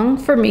long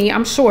for me.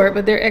 I'm short,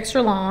 but they're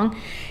extra long.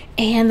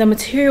 And the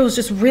material is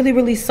just really,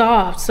 really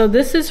soft. So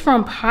this is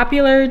from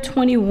Popular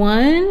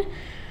 21.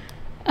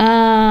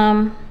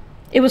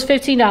 It was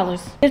 $15.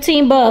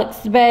 15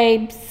 bucks,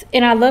 babes.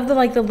 And I love the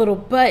like the little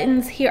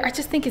buttons here. I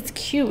just think it's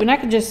cute. And I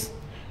could just,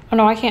 oh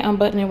no, I can't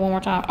unbutton it one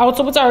more time. Oh,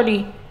 so it's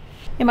already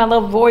in my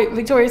little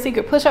Victoria's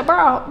Secret push-up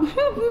bra.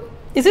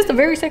 Is this a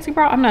very sexy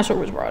bra? I'm not sure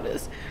which bra it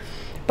is.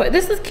 But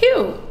this is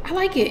cute. I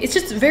like it. It's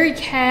just very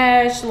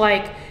cash.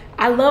 Like,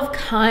 I love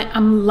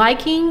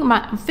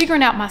I'm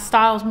figuring out my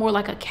styles more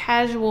like a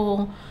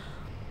casual,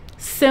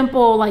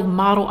 simple, like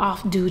model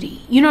off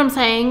duty. You know what I'm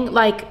saying?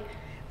 Like,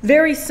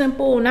 very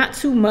simple, not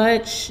too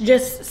much,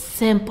 just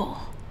simple.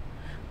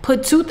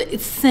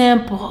 It's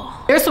simple.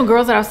 There's some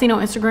girls that I've seen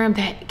on Instagram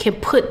that can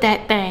put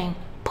that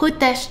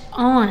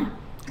on.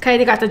 Okay,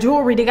 they got the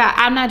jewelry,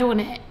 I'm not doing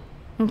that.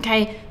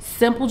 Okay,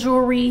 simple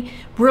jewelry,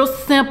 real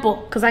simple,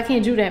 because I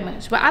can't do that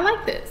much. But I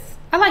like this.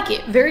 I like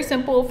it. Very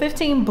simple,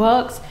 15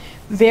 bucks,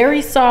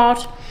 very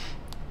soft.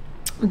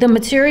 The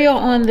material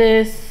on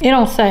this, it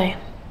don't say.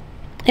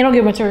 It don't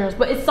give materials,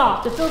 but it's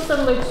soft. It feels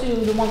similar to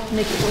the one from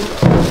Nikki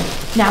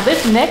Williams. Now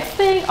this next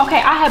thing,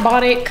 okay, I had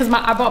bought it because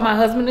I bought my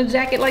husband a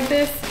jacket like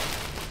this.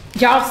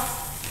 Y'all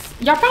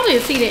probably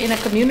have seen it in a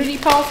community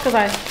post because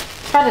I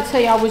tried to tell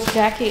y'all which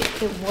jacket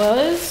it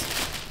was.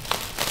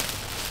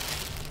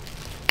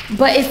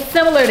 But it's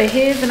similar to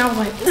his, and I was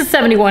like, this is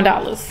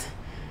 $71.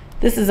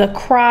 This is a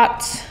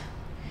cropped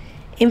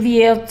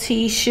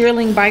MVLT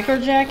shearling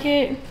biker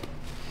jacket.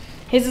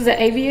 His is an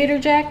aviator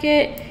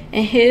jacket,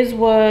 and his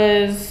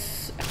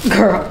was,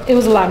 girl, it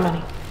was a lot of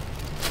money.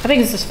 I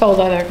think it's just faux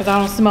leather because I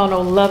don't smell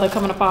no leather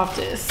coming up off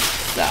this.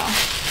 So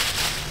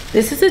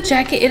this is a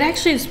jacket. It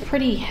actually is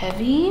pretty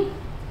heavy.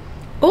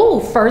 Oh,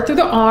 fur through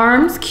the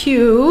arms,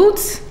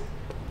 cute.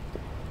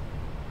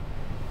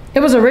 It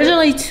was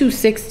originally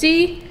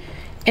 $260,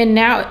 and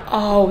now,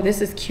 oh, this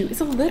is cute.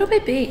 It's a little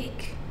bit big.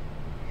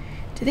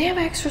 Do they have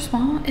extra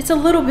small? It's a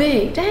little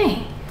big,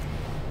 dang.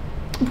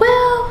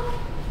 Well,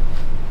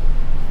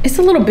 it's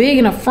a little big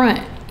in the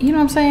front. You know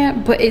what I'm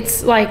saying? But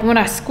it's like when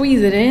I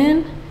squeeze it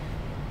in,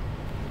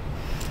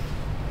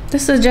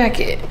 this is a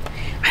jacket.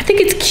 I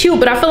think it's cute,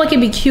 but I feel like it'd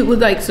be cute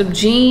with like some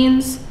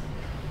jeans.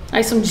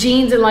 Like some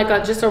jeans and like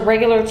just a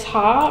regular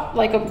top,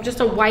 like just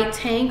a white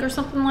tank or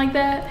something like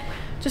that.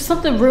 Just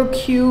something real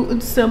cute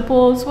and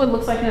simple. This is what it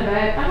looks like in the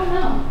back. I don't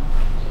know.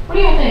 What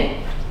do y'all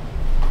think?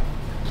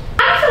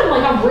 I feel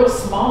like I'm real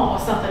small or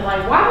something.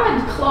 Like, why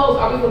my clothes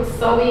always look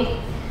so big?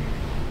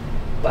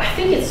 But I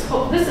think this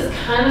is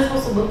kind of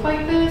supposed to look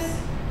like this.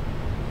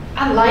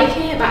 I like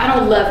it, but I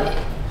don't love it.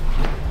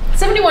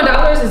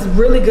 $71 is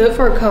really good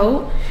for a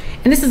coat.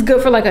 And this is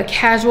good for like a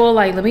casual,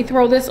 like let me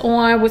throw this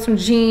on with some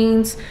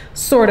jeans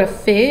sort of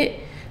fit.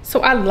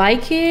 So I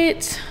like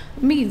it.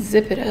 Let me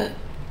zip it up.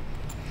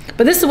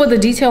 But this is what the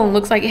detailing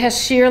looks like. It has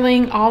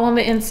shearling all on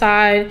the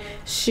inside.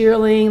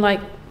 Shearling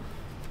like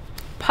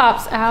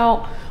pops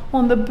out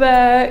on the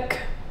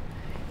back.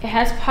 It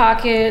has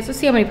pockets. Let's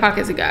see how many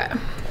pockets it got.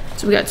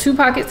 So we got 2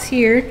 pockets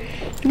here.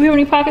 Do we have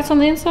any pockets on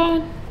the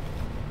inside?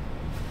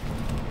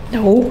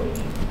 No.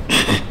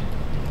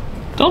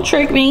 Don't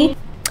trick me.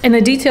 And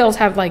the details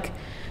have like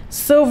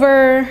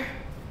silver,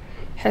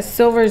 has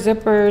silver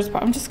zippers,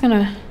 but I'm just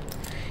gonna,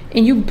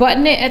 and you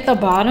button it at the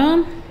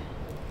bottom.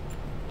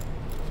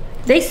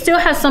 They still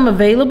have some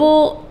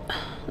available.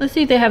 Let's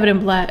see if they have it in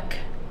black.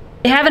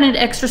 They have it in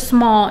extra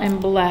small in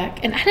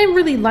black. And I didn't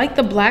really like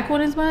the black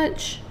one as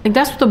much. Like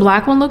that's what the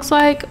black one looks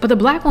like, but the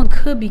black one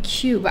could be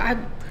cute, but I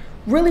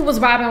really was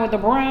vibing with the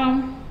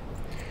brown.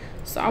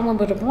 So I went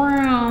with the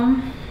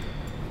brown.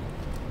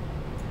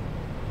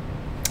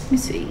 Let me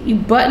see, you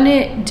button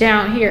it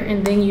down here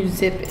and then you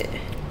zip it.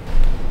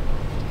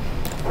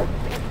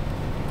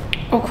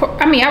 Of course,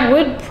 I mean, I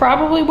would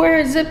probably wear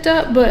it zipped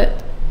up,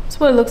 but that's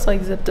what it looks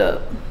like zipped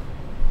up.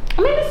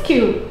 I mean, it's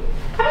cute.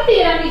 How do you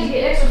think I need to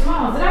get extra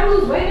small? Did I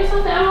lose weight or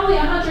something? I'm only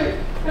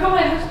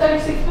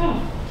 136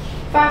 pounds.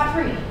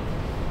 5'3".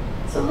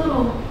 It's a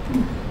little,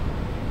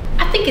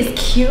 I think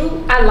it's cute.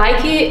 I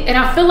like it, and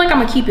I feel like I'm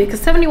gonna keep it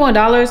because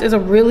 $71 is a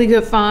really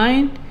good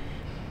find.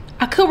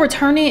 I could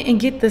return it and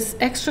get this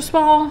extra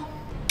small.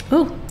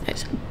 Ooh,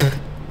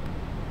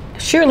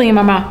 surely in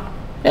my mouth.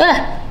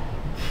 Ugh.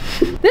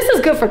 This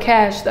is good for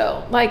cash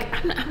though. Like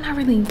I'm not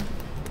really,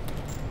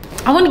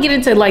 I want to get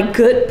into like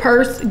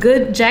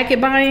good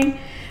jacket buying,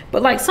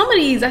 but like some of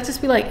these I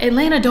just be like,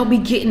 Atlanta don't be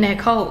getting that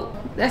cold.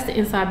 That's the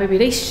inside, baby.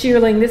 They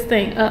shearling this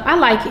thing up. I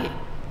like it.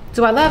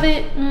 Do I love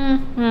it?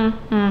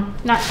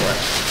 Not sure.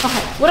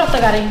 Okay, what else I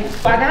got in here?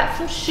 So I got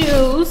some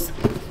shoes.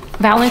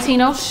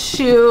 Valentino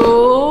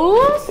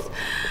shoes.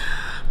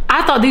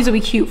 I thought these would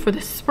be cute for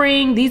the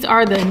spring. These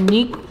are the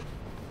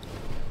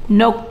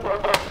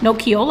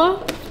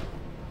Nokiola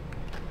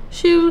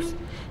shoes.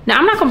 Now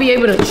I'm not gonna be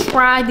able to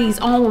try these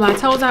on with my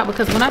toes out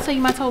because when I tell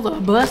you my toes are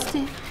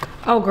busted,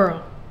 oh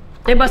girl,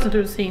 they busting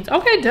through the seams.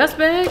 Okay, dust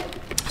bag.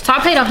 So I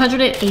paid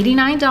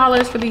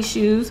 $189 for these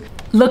shoes.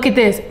 Look at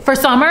this, for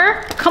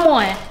summer, come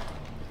on.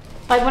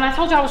 Like when I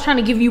told you I was trying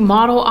to give you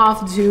model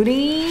off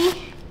duty,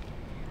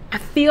 I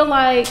feel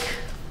like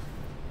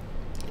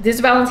this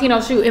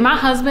Valentino shoe, and my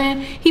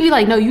husband, he'd be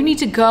like, no, you need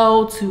to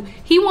go to,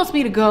 he wants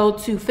me to go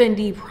to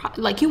Fendi,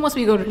 like he wants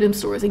me to go to them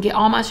stores and get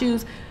all my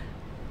shoes.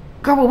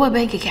 Girl, with what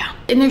bank account?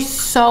 And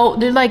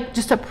they're like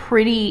just a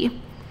pretty,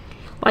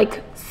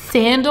 like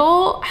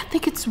sandal. I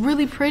think it's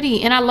really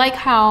pretty. And I like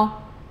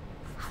how,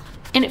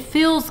 and it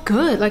feels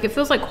good. Like it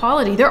feels like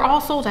quality. They're all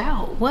sold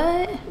out.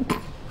 What?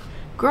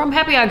 Girl, I'm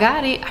happy I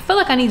got it. I feel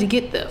like I need to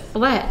get the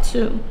flat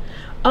too.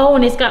 Oh,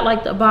 and it's got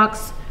like the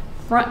box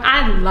front.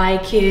 I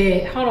like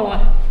it. Hold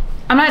on.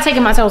 I'm not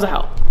taking my toes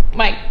out.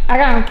 Like I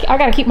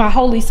gotta keep my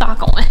holy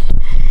sock on.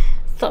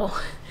 So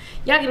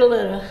y'all get a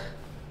little,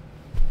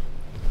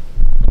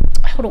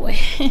 hold on.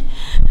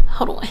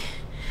 Hold on.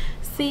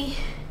 See,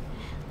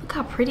 look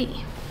how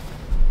pretty.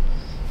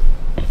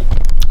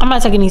 I'm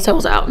not taking these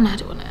toes out. I'm not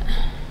doing that.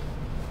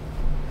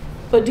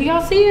 But do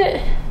y'all see it?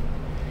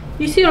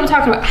 You see what I'm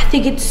talking about? I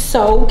think it's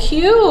so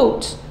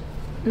cute.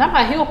 Not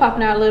my heel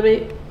popping out a little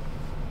bit.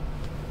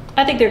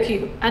 I think they're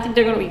cute. I think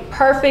they're gonna be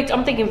perfect.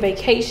 I'm thinking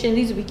vacation.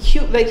 These would be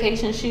cute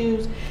vacation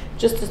shoes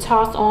just to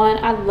toss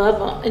on. I love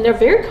them. And they're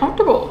very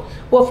comfortable.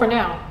 Well, for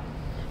now.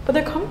 But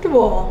they're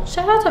comfortable.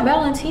 Shout out to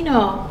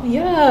Valentino.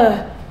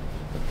 Yeah.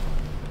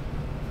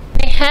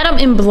 They had them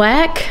in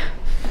black.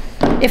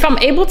 If I'm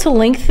able to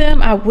link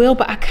them, I will.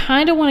 But I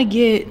kind of want to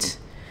get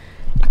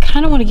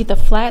the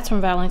flats from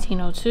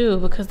Valentino too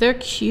because they're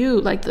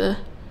cute. Like the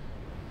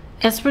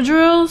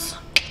espadrilles.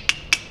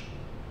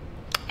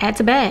 Add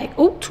to bag.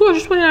 Oh,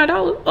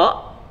 $229.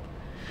 Oh,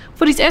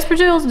 for these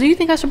espadrilles, do you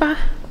think I should buy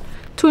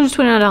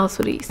 $229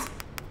 for these?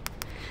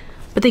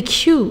 But they're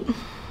cute.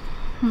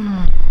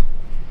 I'm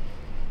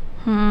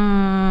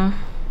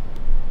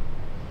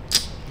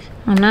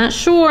not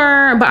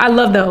sure, but I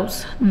love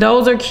those.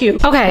 Those are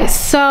cute. Okay,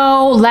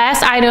 so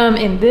last item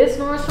in this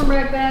NORDSTROM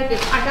rack bag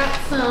is I got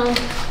some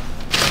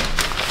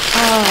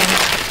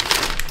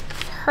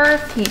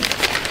perfume.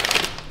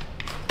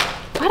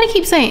 Why do they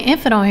keep saying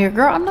infant on here,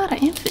 girl? I'm not an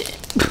infant.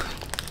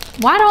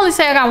 Why do I only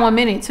say I got 1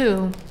 minute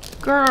too?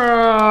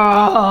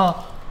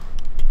 Girl.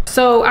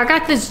 So I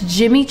got this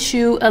Jimmy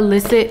Choo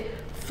Illicit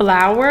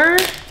Flower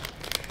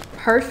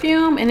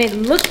perfume, and it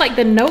looks like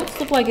the notes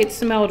look like it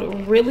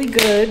smelled really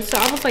good. So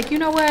I was like, you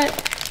know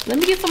what? Let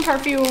me get some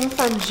perfume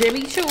from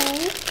Jimmy Choo.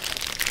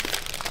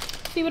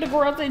 See what the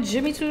girls at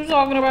Jimmy Choo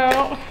talking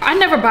about. I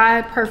never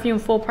buy perfume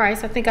full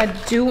price. I think I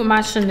do with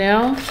my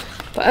Chanel.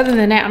 But other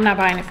than that, I'm not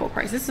buying it full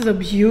price. This is a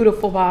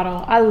beautiful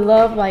bottle. I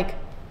love, like,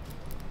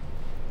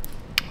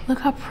 look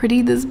how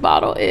pretty this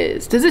bottle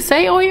is. Does it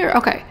say on here?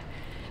 Okay.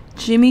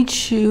 Jimmy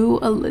Choo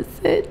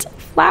Illicit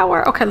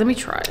Flower. Okay, let me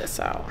try this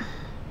out.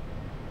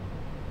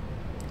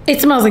 It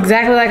smells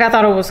exactly like I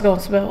thought it was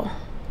gonna smell.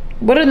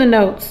 What are the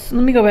notes?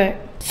 Let me go back.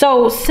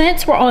 So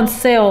scents were on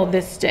sale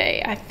this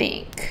day, I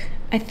think.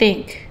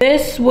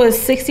 This was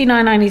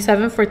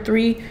 $69.97 for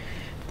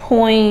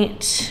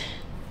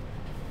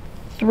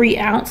 3.3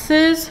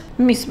 ounces. Let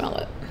me smell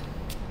it.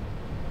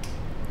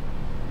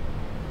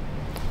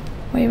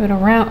 Wave it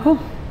around. Oh.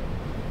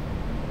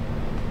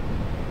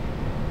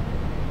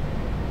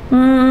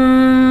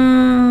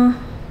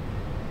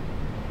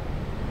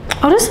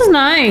 Oh, this is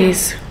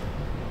nice.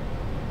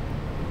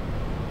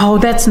 Oh,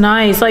 that's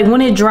nice. Like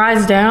when it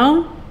dries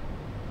down.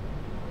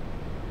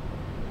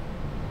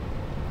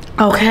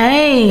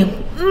 Okay.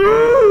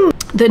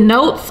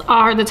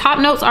 The top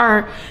notes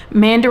are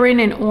mandarin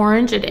and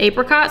orange and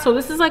apricot. So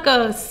this is like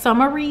a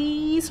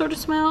summery sort of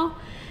smell.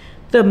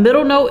 The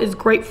middle note is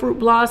grapefruit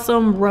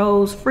blossom,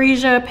 rose,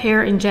 freesia,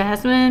 pear, and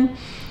jasmine.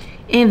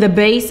 And the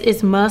base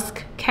is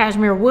musk,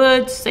 cashmere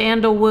wood,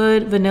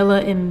 sandalwood,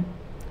 vanilla, and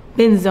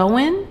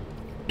benzoin.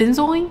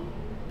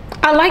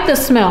 I like the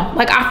smell.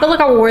 Like I feel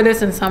like I would wear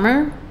this in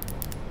summer.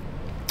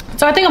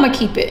 So I think I'm gonna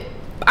keep it.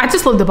 I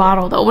just love the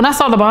bottle though. When I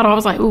saw the bottle, I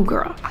was like, ooh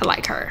girl, I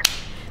like her.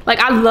 Like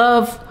I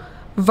love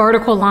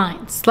vertical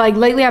lines. Like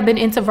lately I've been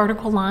into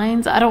vertical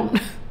lines. So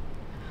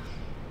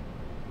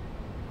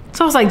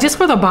I was like, just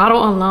for the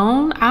bottle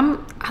alone,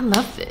 I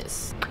love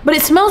this. But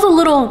it smells a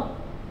little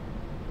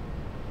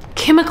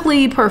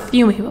chemically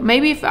perfumey. But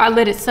maybe if I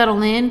let it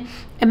settle in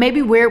and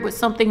maybe wear it with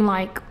something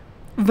like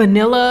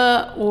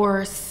vanilla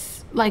or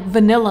like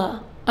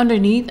vanilla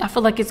underneath, I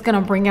feel like it's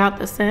gonna bring out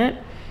the scent.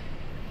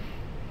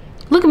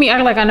 Look at me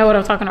acting like I know what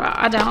I'm talking about.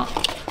 I don't.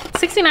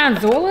 69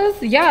 Zolas?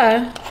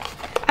 Yeah.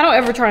 I don't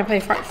ever try and pay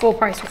full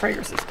price for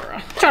fragrances, girl.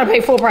 I'm trying to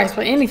pay full price for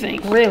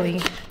anything,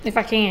 really, if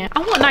I can. I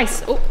want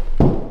nice. Oh,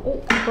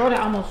 girl, that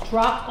almost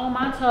dropped on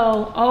my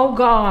toe. Oh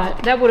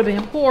God, that would have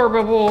been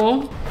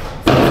horrible.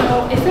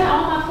 So, is that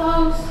all my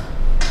clothes?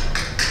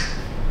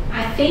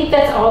 I think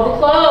that's all the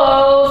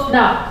clothes.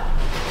 No.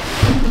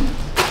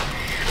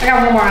 I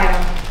got one more item. I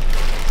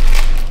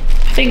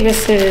think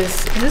this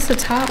is this a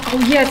top? Oh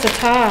yeah, it's a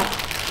top.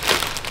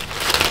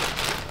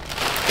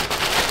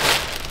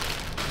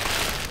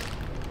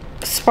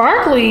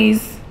 Sparklies.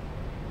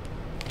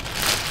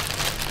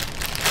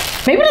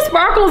 Maybe the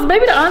sparkles,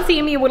 maybe the auntie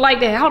in me would like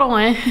that. Hold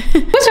on.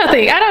 What y'all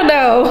think? I don't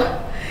know.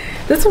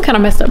 This one kind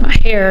of messed up my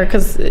hair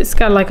because it's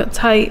got like a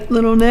tight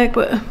little neck,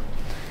 but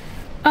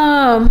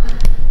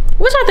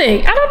what y'all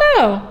think? I don't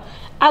know.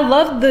 I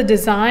love the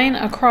design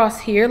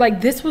across here.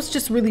 Like this was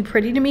just really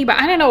pretty to me, but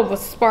I didn't know it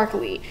was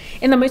sparkly.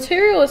 And the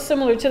material is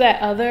similar to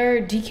that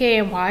other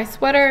DKNY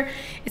sweater.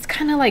 It's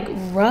kind of like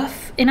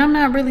rough and I'm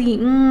not really,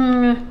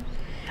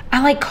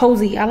 I like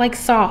cozy, I like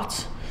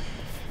soft.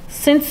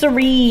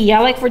 Sensory, I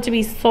like for it to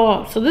be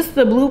soft. So this is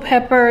the blue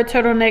pepper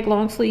turtleneck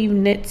long sleeve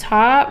knit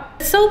top.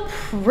 It's so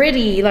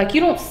pretty. Like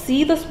you don't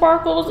see the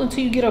sparkles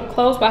until you get up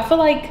close, but I feel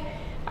like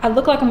I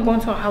look like I'm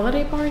going to a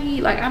holiday party.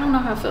 Like I don't know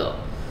how I feel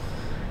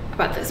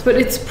about this, but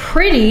it's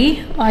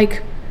pretty.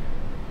 Like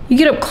you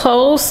get up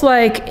close,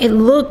 like it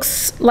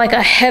looks like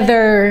a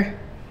heather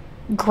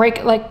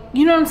gray, like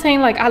you know what I'm saying?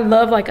 Like I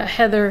love like a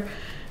heather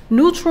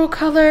neutral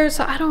color.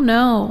 So I don't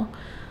know.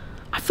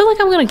 I feel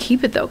like I'm gonna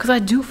keep it though, because I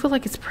do feel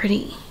like it's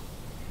pretty.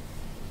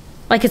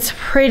 Like it's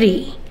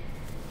pretty,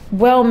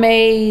 well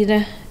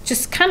made,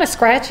 just kind of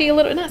scratchy a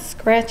little, not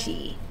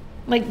scratchy.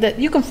 Like that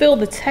you can feel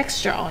the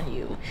texture on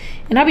you.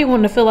 And I be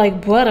wanting to feel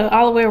like butter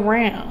all the way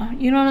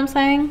around. You know what I'm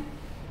saying?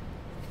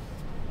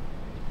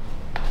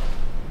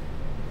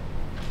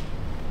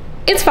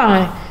 It's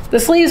fine. The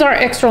sleeves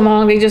aren't extra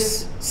long, they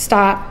just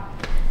stop.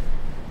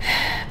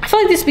 I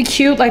feel like this would be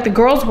cute, like the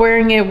girl's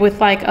wearing it with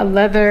like a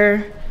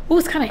leather. Oh,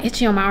 it's kind of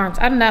itchy on my arms.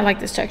 I do not like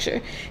this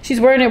texture. She's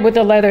wearing it with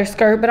a leather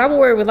skirt, but I would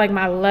wear it with like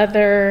my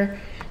leather,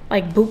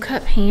 like boot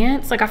cut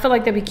pants. Like I feel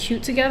like that'd be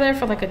cute together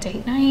for like a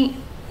date night.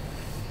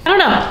 I don't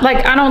know,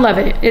 like I don't love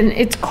it. And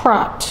it's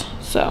cropped,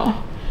 so.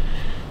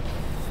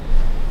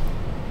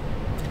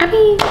 I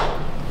mean,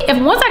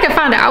 if once I can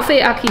find an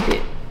outfit, I'll keep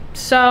it.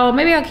 So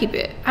maybe I'll keep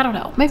it. I don't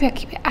know, maybe I'll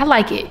keep it. I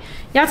like it.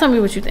 Y'all tell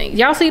me what you think.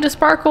 Y'all see the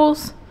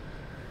sparkles?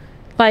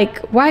 Like,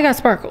 why I got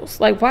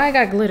sparkles? Like, why I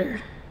got glitter?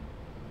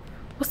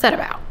 What's that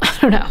about? I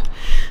don't know.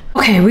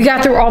 Okay, we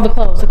got through all the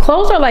clothes. The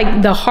clothes are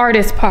like the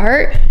hardest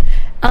part.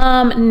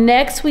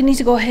 Next, we need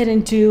to go ahead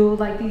and do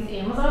like these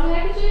Amazon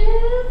packages.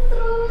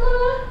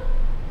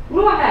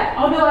 What do I have?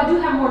 Oh no, I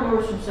do have more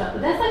NORDSTROM stuff,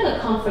 but that's like a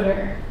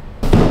comforter.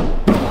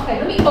 Okay,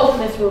 let me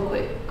open this real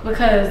quick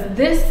because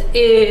this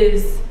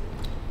is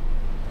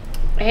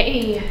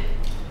a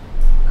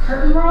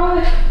curtain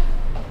rod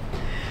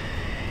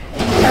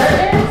and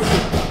curtains.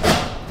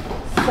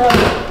 So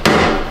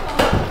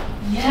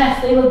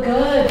yes, they look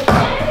good.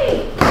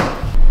 Hey!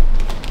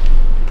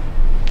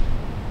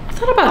 I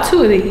thought about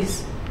 2 of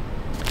these.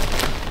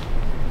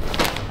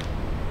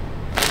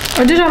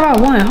 Or did I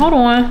buy 1? Hold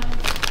on.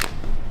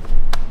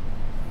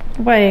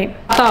 Wait,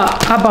 I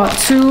thought I bought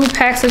 2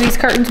 packs of these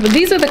curtains, but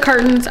these are the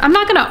curtains. I'm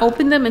not gonna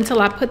open them until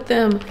I put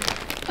them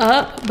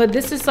up, but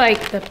this is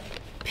like the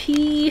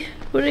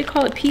what do they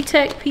call it?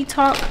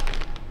 P-Talk?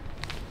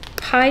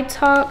 Pie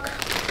Talk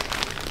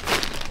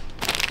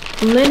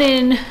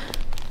linen,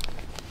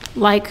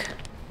 like,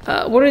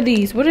 what are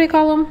these? What do they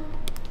call them?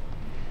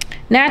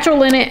 Natural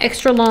linen,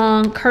 extra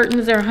long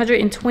curtains. They're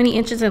 120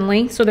 inches in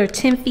length, so they're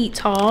 10 feet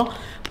tall.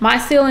 My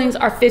ceilings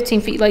are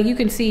 15 feet. Like, you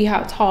can see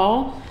how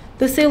tall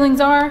the ceilings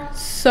are.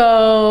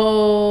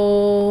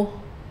 So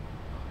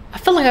I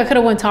feel like I could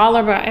have went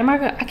taller, but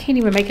I can't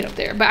even make it up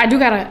there. But I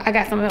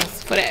got something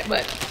else for that.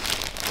 But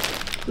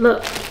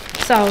look,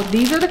 so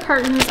these are the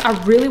curtains. I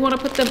really want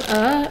to put them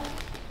up.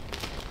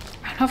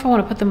 I don't know if I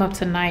want to put them up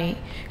tonight,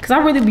 because I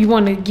really be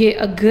wanting to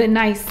get a good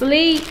night's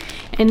sleep.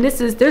 And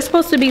they're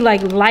supposed to be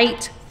like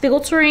light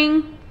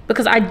filtering,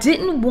 because I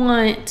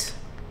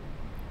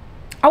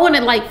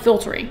wanted light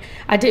filtering.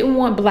 I didn't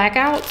want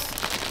blackouts,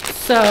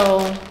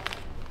 so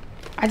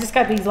I just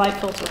got these light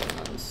filtering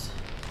ones.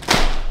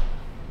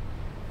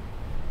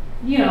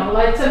 You know,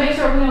 like to make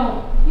sure we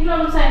don't, you know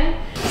what I'm saying?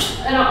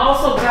 And I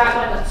also got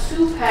like a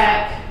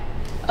 2-pack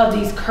of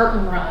these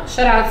curtain rods.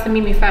 Shout out to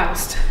Mimi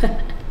Faust.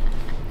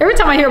 Every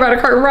time I hear about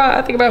a curtain rod,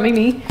 I think about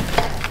Mimi.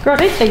 Girl,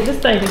 they take this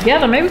thing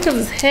together, maybe because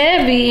it's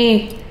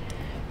heavy.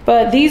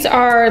 But these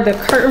are the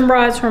curtain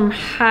rods from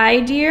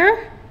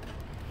HUBBY.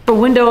 For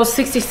windows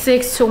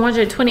 66 to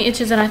 120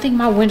 inches, and I think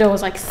my window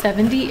was like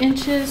 70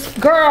 inches.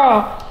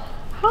 Girl,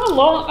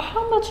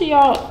 how much of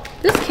y'all,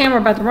 this camera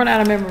about to run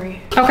out of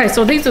memory. Okay,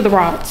 so these are the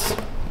rods.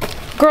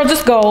 Girl,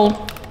 just gold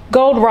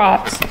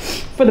rods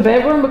for the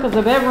bedroom, because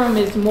the bedroom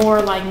is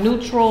more like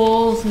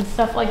neutrals and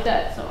stuff like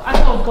that. So I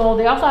chose gold.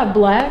 They also have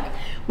black,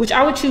 which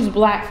I would choose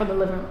black for the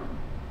living room,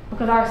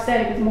 because our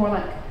aesthetic is more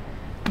like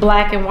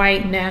black and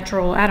white,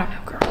 natural. I don't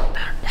know, girl.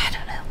 I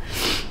don't know.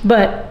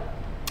 But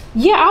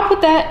yeah, I'll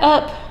put that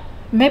up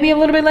maybe a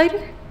little bit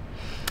later.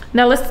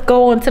 Now let's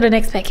go on to the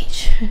next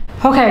package.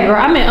 Okay, girl,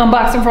 I've been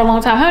unboxing for a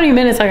long time. How many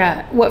minutes I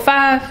got? What,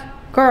 5?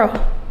 Girl,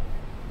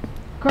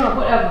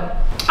 whatever.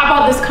 I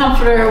bought this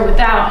comforter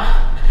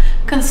without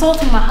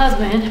consulting my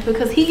husband,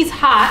 because he's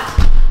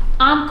hot,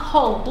 I'm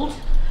cold,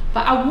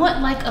 but I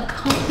want like a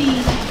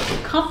comfy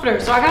comforter.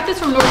 So I got this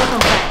from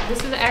NORDSTROM.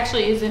 This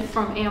isn't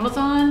from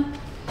Amazon.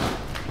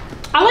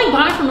 I like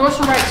buying from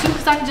NORDSTROM too,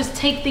 because I can just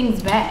take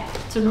things back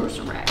to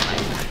NORDSTROM. Like,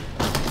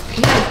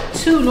 we have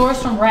 2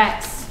 NORDSTROM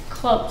racks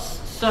close,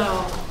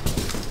 so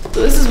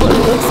this is what it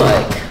looks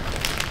like.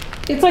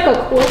 It's like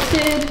a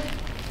quilted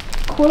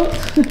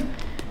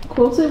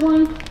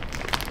one,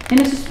 and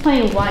it's just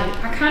plain white.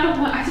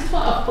 I just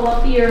want a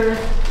fluffier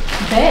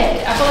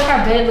bed. I feel like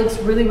our bed looks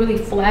really, really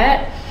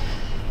flat,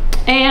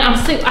 and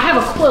I have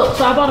a quilt,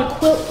 so I bought a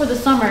quilt for the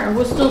summer, and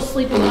we're still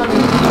sleeping under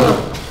the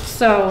quilt.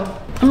 So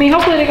I mean,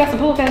 hopefully they got some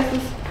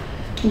pillowcases,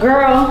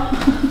 girl.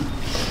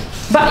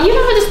 But you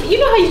know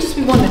how you just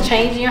be wanting to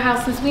change in your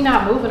house, since we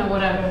not moving or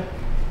whatever,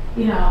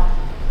 you know.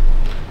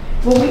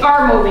 Well, we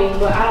are moving,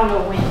 but I don't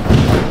know when.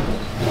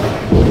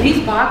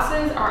 These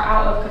boxes are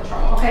out of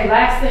control. Okay,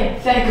 last thing,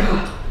 thank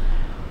God.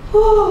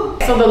 Whew.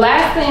 So the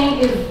last thing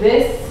is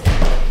this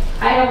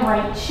item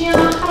right here.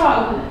 How do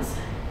I open this?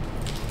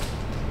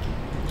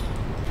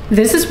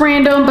 This is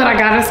random, but I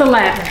got us a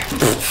ladder.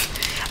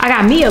 I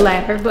got me a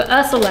ladder, but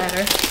us a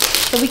ladder,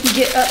 so we can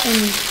get up in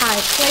these high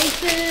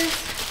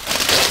places.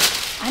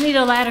 I need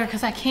a ladder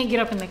because I can't get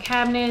up in the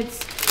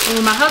cabinets. And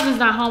when my husband's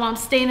not home, I'm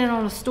standing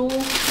on a stool.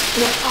 And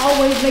it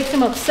always makes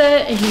him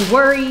upset, and he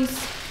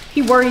worries.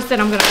 He worries that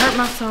I'm gonna hurt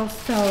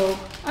myself. So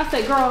I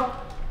said, girl,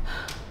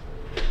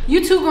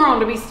 you too grown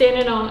to be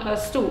standing on a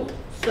stool.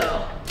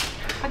 So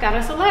I got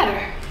us a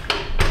ladder.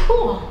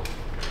 Cool.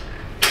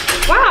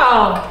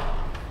 Wow.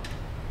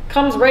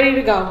 Comes ready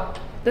to go.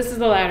 This is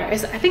the ladder. I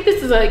think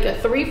this is like a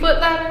 3-foot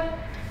ladder,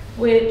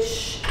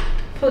 which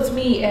puts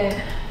me at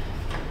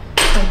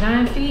like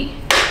 9 feet.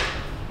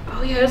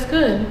 Oh yeah, that's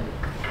good.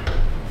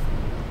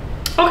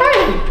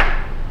 Okay.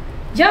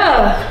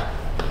 Yeah.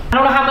 I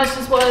don't know how much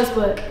this was,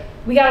 but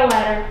we got a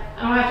ladder.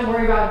 I don't have to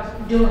worry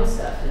about doing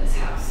stuff in this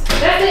house.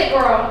 That's it,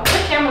 girl.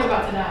 The camera's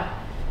about to die.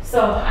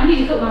 So I need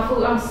to cook my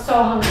food. I'm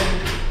so hungry.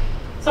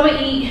 So I'm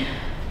gonna eat,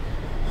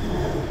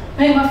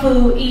 make my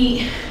food,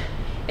 eat,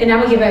 and then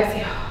I'm gonna get back to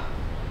y'all.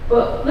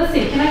 But let's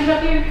see, can I get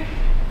up here?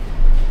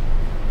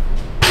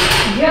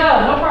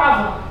 Yeah, no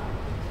problem.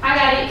 I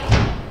got it.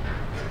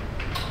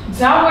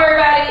 Don't worry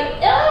about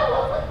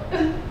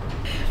it.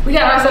 We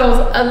got ourselves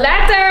a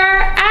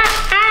ladder.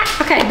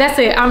 Okay, that's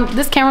it.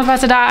 This camera's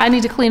about to die. I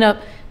need to clean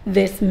up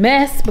this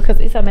mess because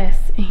it's a mess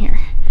in here.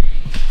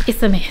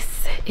 It's a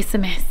mess. It's a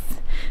mess.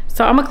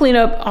 So I'm gonna clean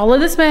up all of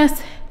this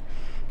mess,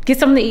 get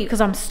something to eat because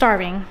I'm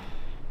starving,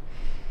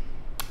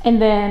 and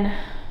then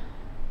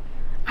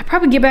I'll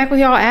probably get back with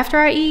y'all after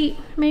I eat,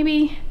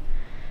 maybe.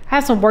 I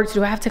have some work to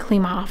do. I have to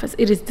clean my office.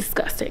 It is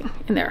disgusting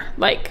in there,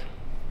 like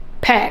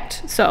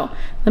packed. So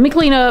let me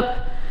clean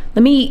up,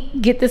 let me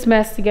get this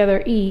mess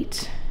together,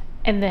 eat,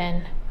 and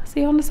then I'll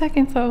see you in a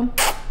second. So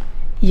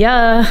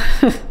yeah.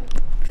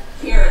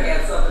 Karen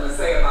had something to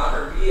say about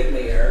her being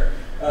there.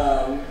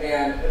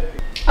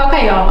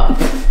 Okay, y'all.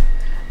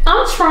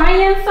 I'm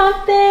trying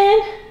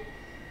something.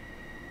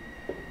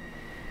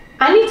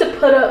 I need to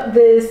put up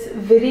this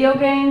video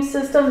game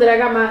system that I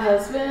got my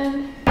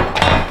husband.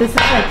 This is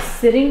like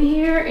sitting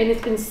here, and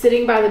it's been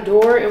sitting by the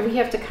door, and we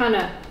have to kind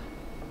of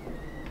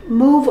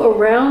move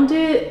around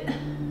it.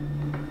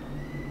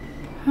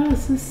 How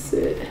does this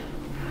sit?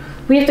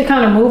 We have to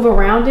kind of move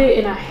around it,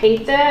 and I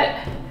hate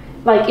that.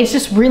 Like, it's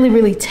just really,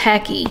 really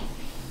tacky.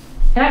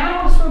 And I kind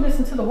of want to screw this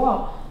into the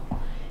wall.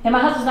 And my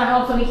husband's not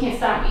home, so he can't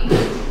stop me.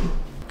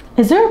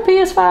 Is there a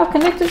PS5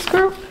 connected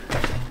screw?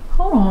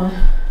 Hold on.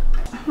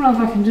 I don't know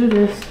if I can do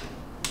this.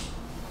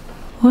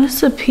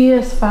 What's a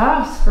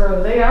PS5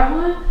 screw? They got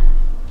one?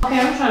 Okay,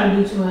 I'm trying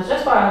to do too much.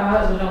 That's why my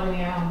husband don't really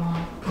have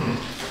one.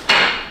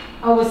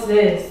 Oh, what's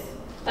this?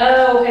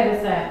 Oh, okay,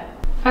 that's that.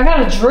 I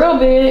got a drill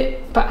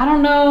bit, but I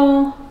don't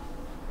know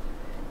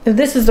if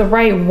this is the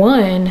right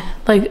one.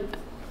 Like,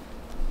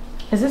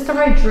 is this the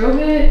right drill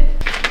bit?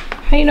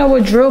 How you know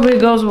what drill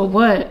bit goes with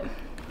what?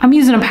 I'm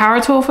using a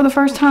power tool for the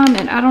first time,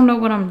 and I don't know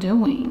what I'm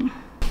doing.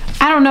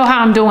 I don't know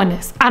how I'm doing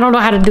this. I don't know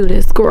how to do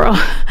this, girl.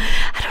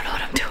 I don't know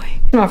what I'm doing.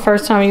 This is my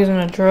first time using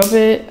a drill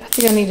bit. I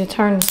think I need to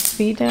turn the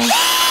speed down.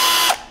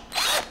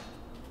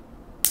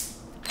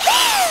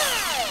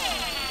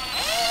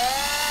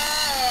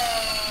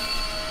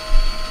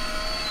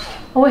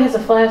 Oh, it has a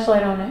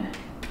flashlight on it.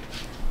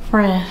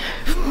 Friend.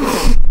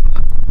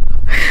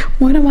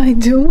 What am I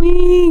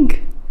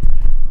doing?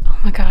 Oh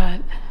my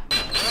God.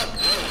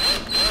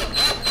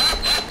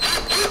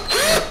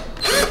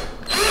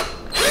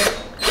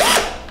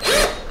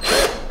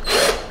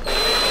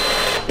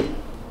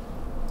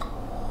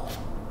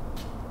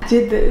 I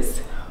did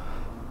this.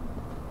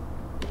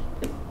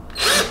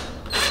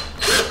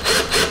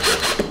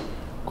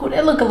 Oh,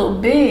 that look a little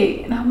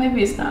big. No,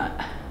 maybe it's not.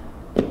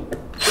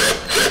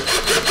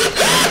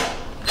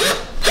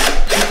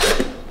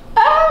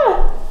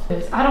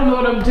 I don't know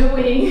what I'm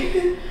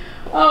doing.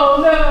 Oh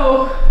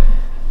no.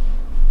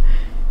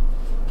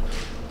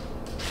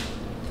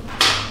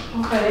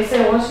 Okay, they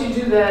said once you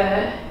do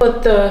that,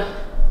 put the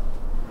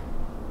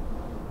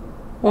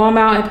wall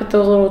mount and put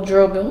those little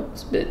drill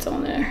bits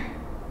on there.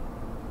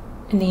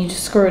 And then you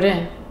just screw it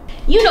in.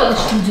 You know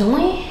what you're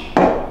doing.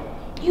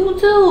 You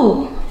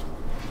do.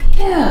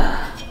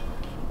 Yeah.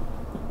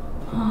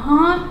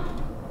 Uh-huh.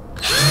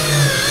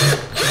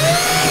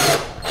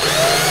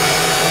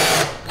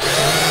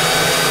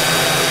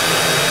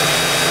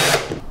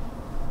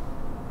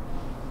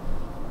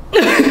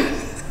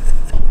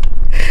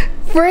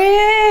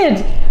 Fred!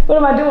 What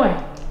am I doing?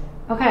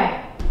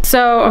 Okay.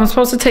 So I'm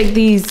supposed to take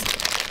these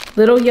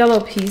little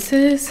yellow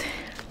pieces.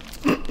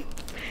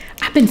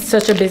 I've been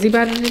such a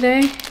busybody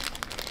today.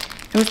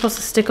 And we're supposed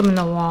to stick them in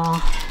the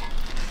wall.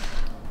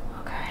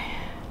 Okay.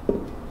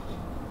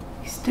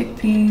 You stick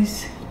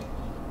these.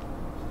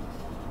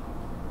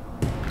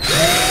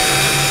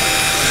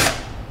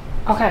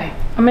 Okay,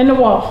 I'm in the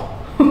wall.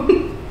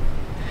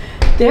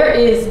 There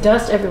is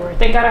dust everywhere.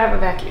 Thank God I have a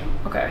vacuum.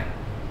 Okay.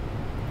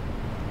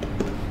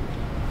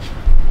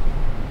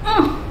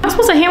 I'm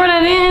supposed to hammer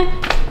that in.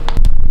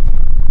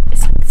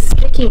 It's like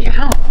sticking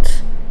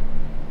out.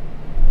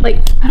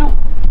 Like, I don't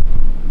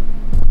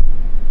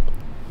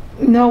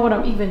know what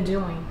I'm even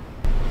doing.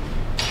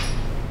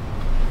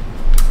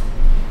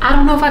 I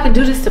don't know if I can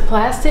do this to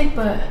plastic,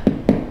 but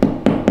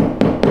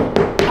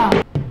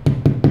oh.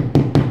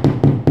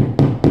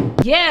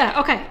 Yeah,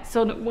 okay.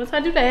 So once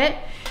I do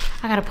that,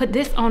 I gotta put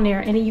this on there,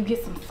 and then you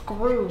get some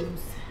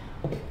screws.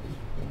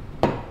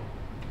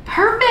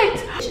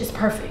 Perfect. It's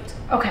perfect.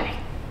 Okay.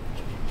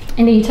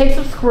 And then you take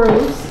some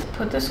screws,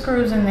 put the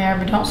screws in there,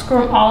 but don't screw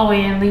them all the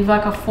way in. Leave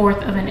like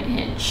 1/4 of an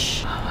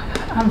inch. Oh my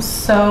God, I'm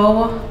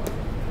so,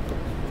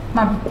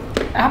 my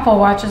Apple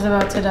Watch is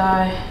about to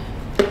die.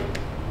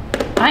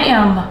 I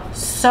am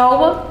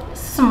so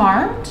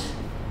smart.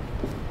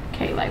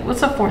 Okay, like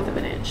what's 1/4 of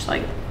an inch?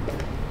 Like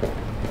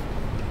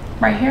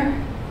right here?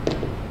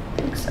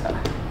 I think so.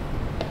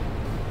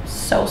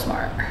 So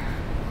smart.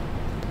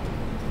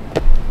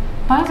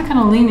 Why is it kind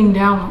of leaning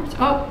downwards?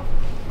 Oh.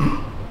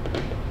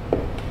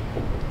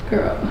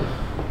 Girl.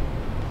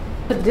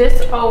 Put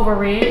this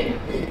over it.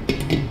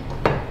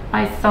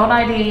 I thought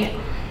I did.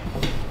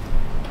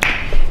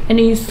 And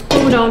then you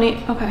screw it on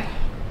it. Okay.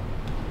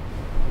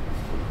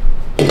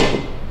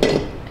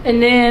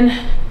 And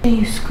then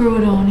you screw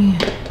it on in.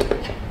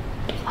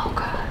 Oh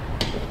God.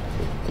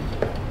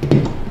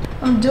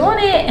 I'm doing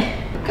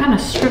it. Kind of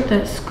strip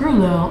that screw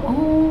though.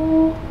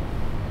 Oh.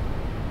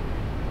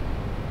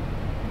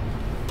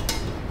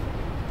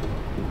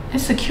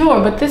 It's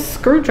secure, but this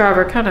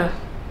screwdriver kind of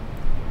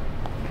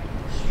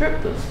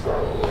strip the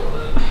screw.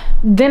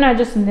 Then I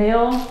just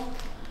nail,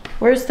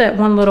 where's that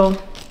one little,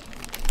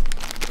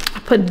 I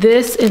put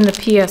this in the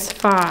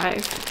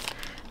PS5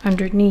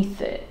 underneath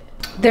it.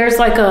 There's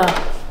like a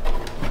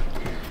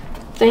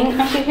thing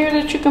under here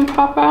that you can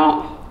pop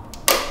out.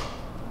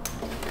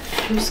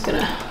 I'm just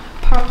gonna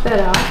pop that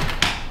out.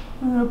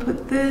 I'm gonna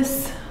put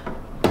this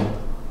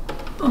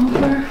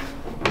over.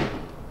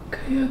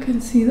 Okay, you can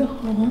see the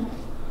hole.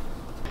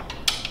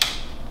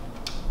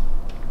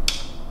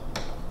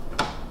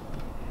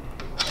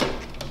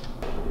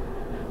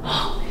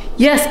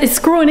 Yes, it's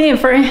screwing in,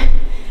 friend.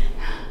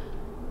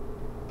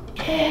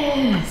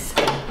 Yes,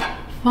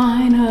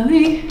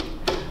 finally,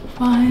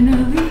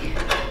 Finally.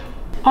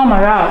 Oh my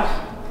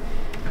gosh.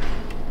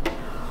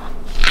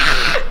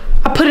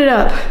 I put it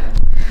up.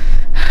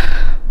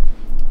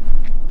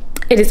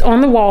 It is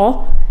on the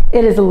wall.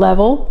 It is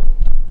level.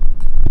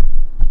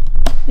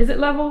 Is it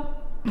level?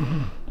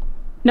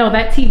 No,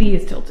 that TV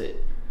is tilted.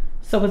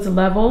 So it's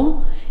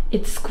level.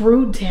 It's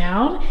screwed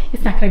down.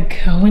 It's not gonna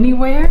go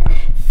anywhere.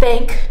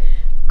 Thank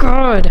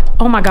God.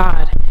 Oh my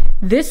God.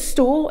 This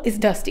stool is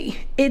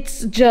dusty.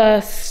 It's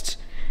just,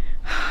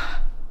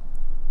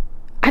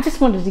 I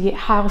just wanted to get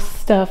house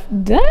stuff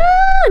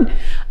done.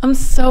 I'm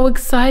so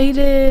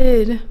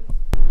excited.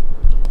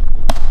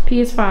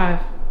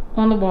 PS5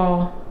 on the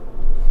wall,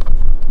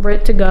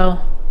 ready to go.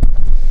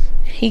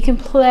 He can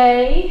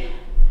play.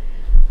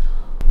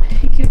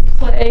 He can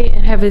play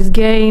and have his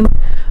game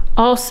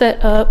all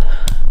set up.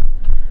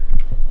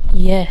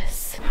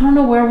 Yes. I don't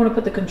know where I want to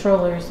put the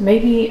controllers.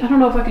 Maybe, I don't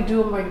know if I could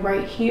do them like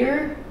right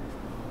here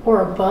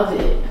or above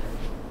it.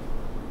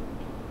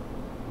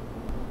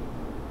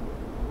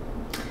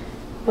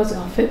 What's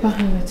gonna fit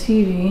behind the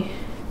TV?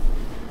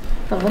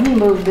 But let me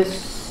move this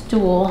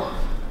stool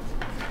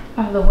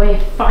out of the way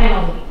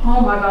finally. Oh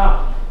my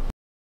God.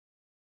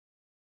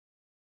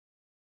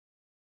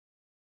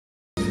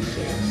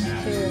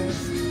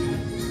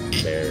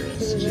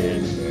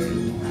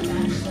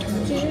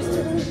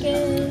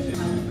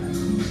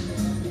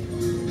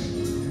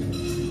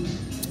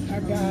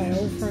 Our guy,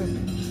 old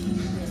friend.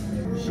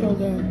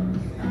 Shoulder.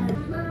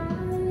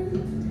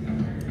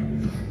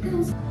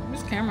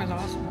 This camera's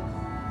awesome.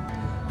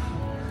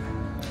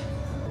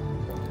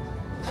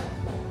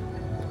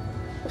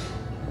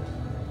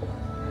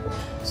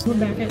 So we're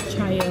back at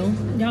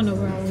Chayo. Y'all know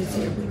we're always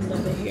here. We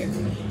love it here.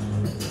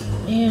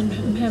 And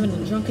I'm having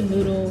a drunken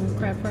noodle,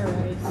 crab fried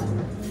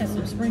rice, had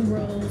some spring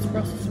rolls,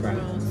 Brussels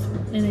sprouts,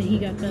 and then he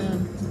got the,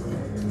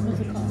 what's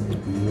it called?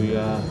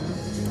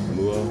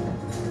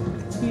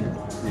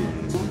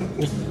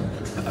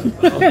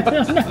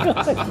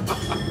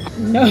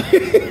 No.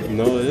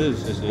 No, it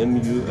is. It's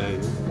M-U-A,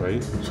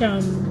 right?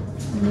 Chow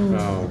Moon.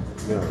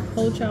 Yeah.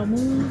 Ho Chow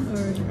Moon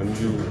or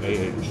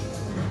M-U-A-H.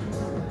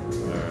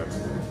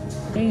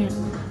 damn.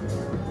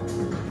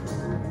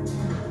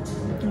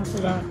 I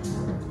forgot.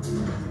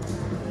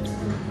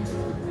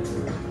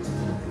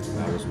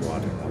 That was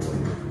water. That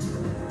wasn't.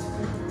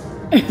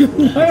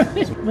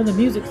 When the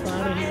music's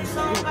loud in here.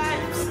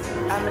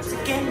 I'm a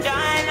chicken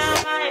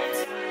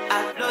dynamite.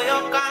 I know you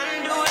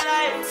can do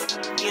lights.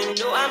 You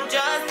know I'm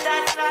just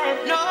that type.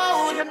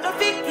 No, them no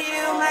fit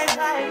kill my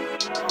vibe.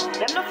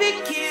 Them no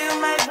fit kill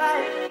my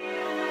vibe.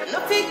 No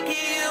fit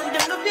kill.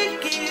 Them no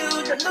fit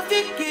kill. Them no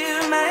fit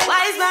kill my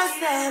wise man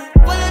said,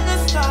 follow the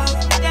star.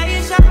 Yeah,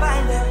 you shall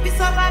find them. Be so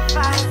bad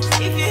fight.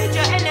 If you hate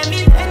your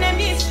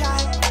enemies try.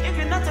 If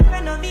you're not a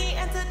friend of me,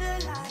 enter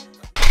the light.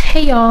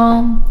 Hey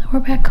y'all, we're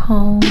back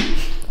home.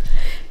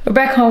 We're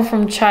back home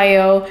from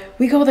Chayo.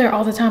 We go there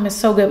all the time. It's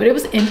so good, but it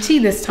was empty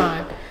this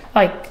time.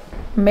 Like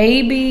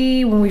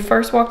maybe when we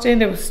first walked in,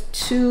 there was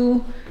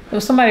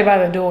somebody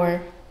by the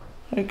door,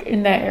 like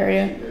in that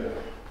area.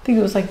 I think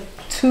it was like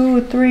 2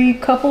 or 3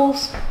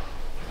 couples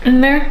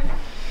in there.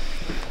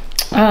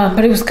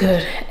 But it was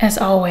good as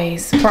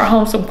always. Brought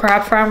home some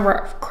crab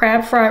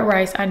fried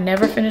rice. I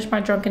never finished my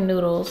drunken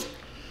noodles.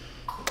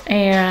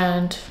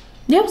 And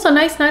yeah, it was a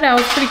nice night out.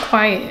 It was pretty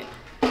quiet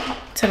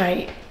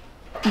tonight,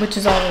 which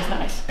is always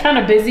nice. Kind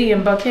of busy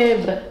in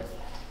Buckhead, but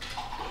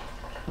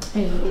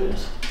it is what it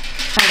is.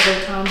 Had a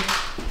good time.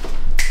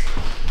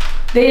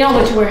 They don't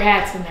let you wear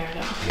hats in there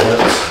though. Yep,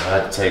 I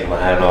had to take my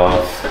hat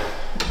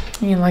off.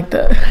 You like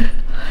that?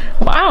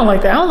 Well, I don't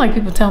like that. I don't like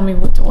people telling me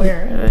what to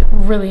wear. It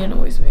really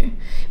annoys me.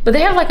 But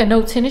they have like a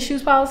no tennis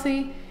shoes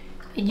policy.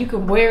 You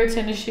can wear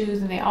tennis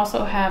shoes, and they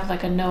also have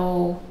like a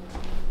no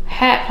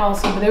hat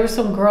policy. But there was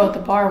some girl at the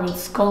bar with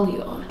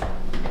Scully on.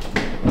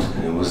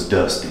 It was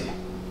dusty.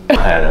 I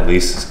had at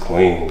least as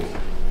clean.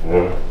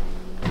 Yeah.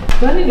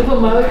 Do I need to put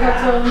my other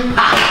cups on?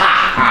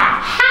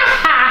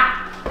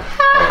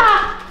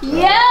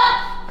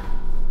 Yeah.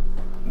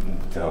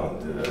 Don't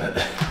do that.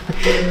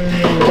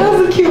 That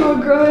was a cute little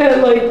girl that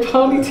had like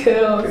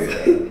ponytails.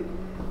 Yeah.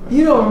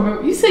 You don't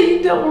remember? You say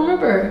you don't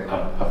remember?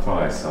 I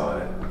probably saw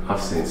it.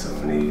 I've seen so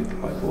many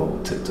like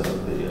little TikTok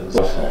videos.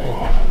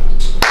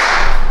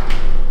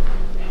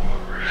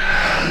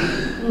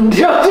 Don't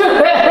do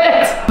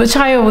that. But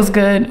Chayo was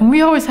good. And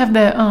we always have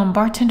that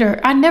bartender.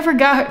 I never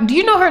got her. Do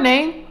you know her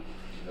name?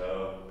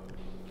 No.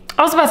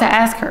 I was about to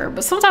ask her,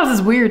 but sometimes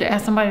it's weird to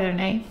ask somebody their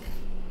name.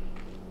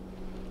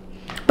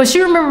 But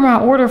she remembered my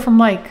order from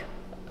like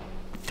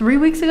 3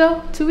 weeks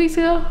ago, 2 weeks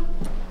ago.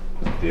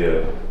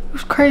 Yeah. It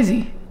was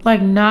crazy.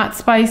 Like not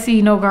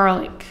spicy, no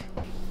garlic.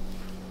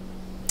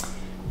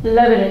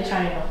 Love it at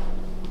Chayo,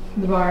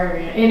 the bar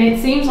area. And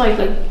it seems like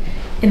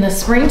in the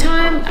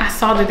springtime, I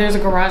saw that there's a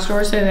garage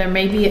door, so there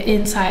may be an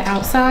inside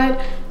outside.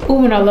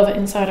 Ooh, and I love an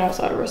inside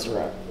outside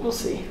restaurant. We'll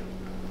see.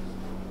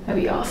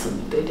 That'd be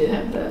awesome if they did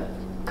have that,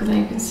 because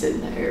then you can sit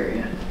in the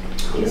area,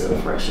 get some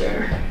fresh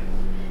air,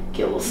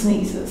 get little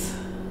sneezes.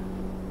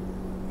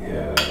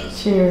 Yeah.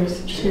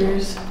 Cheers.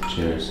 Cheers.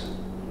 Cheers.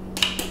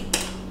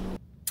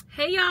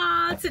 Hey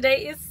y'all,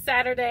 today is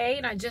Saturday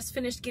and I just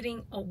finished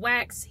getting a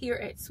wax here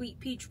at Sweet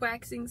Peach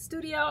Waxing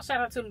Studio. Shout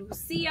out to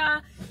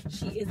Lucia.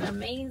 She is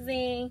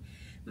amazing.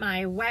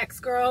 My wax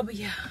girl. But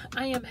yeah,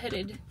 I am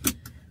headed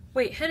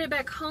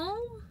back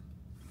home.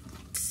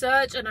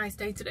 Such a nice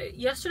day today.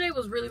 Yesterday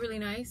was really, really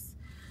nice.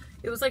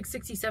 It was like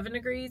 67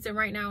 degrees and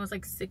right now it's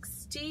like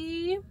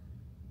 60,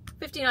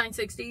 59,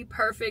 60.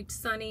 Perfect,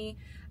 sunny,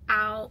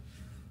 out.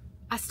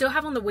 I still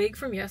have on the wig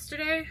from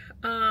yesterday.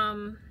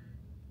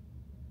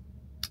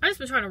 I just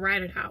been trying to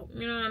ride it out.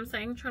 You know what I'm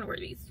saying? I'm trying to wear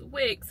these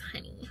wigs,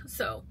 honey.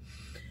 So,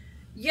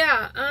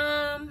 yeah.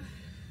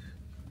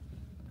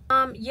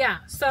 Yeah.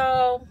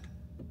 So,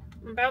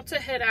 I'm about to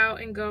head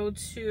out and go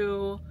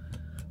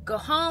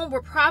home.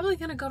 We're probably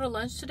going to go to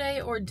lunch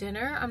today or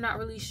dinner. I'm not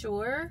really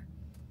sure.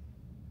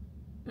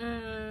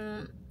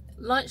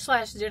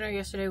 Lunch/dinner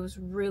yesterday was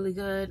really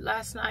good.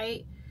 Last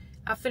night,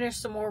 I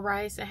finished some more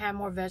rice and had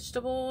more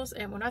vegetables.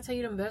 And when I tell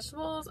you them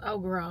vegetables, oh,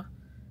 girl.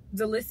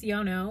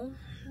 Delicioso.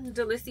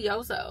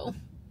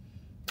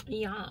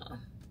 Yeah.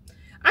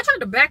 I tried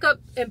to back up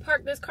and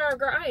park this car,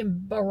 girl. I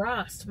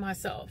embarrassed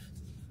myself.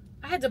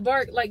 I had to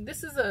bark. Like,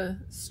 this is a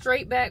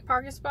straight back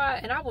parking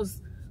spot and I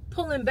was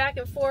pulling back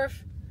and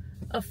forth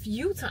a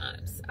few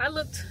times. I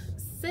looked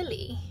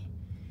silly,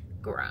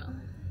 girl.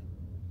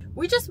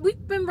 We've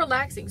been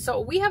relaxing. So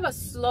we have a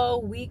slow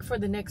week for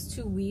the next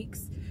 2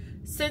 weeks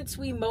since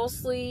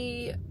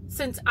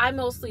I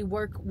mostly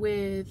work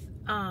with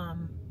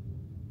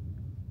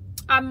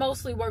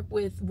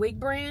wig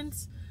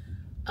brands.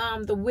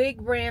 The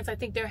wig brands, I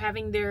think they're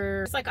having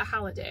it's like a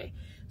holiday.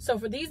 So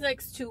for these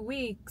next 2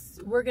 weeks,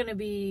 we're going to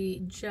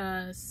be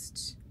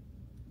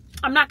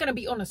I'm not going to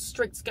be on a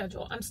strict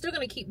schedule. I'm still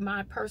going to keep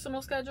my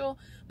personal schedule,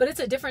 but it's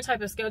a different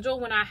type of schedule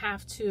when I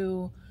have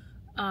to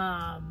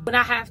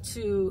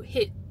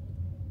hit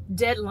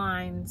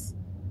deadlines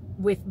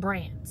with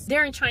brands.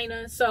 They're in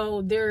China,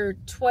 so they're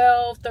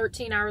 12,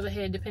 13 hours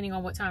ahead depending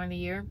on what time of the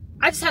year.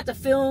 I just have to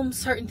film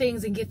certain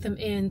things and get them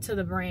into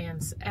the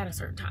brands at a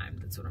certain time.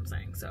 That's what I'm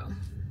saying. So,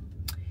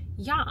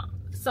 yeah.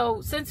 So,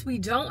 since we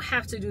don't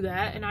have to do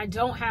that and I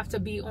don't have to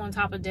be on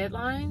top of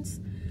deadlines,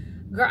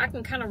 girl, I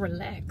can kind of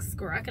relax.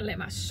 Girl, I can let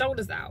my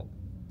shoulders out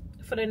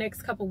for the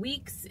next couple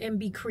weeks and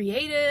be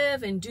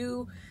creative and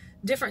do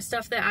different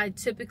stuff that I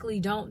typically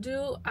don't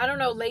do. I don't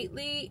know,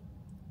 lately,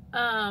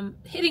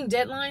 hitting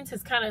deadlines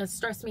has kind of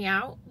stressed me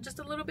out just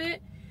a little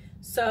bit.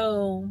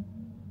 So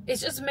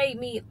it's just made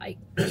me like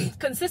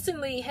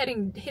consistently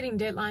hitting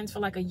deadlines for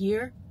like a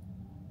year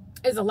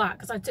is a lot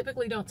because I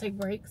typically don't take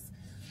breaks.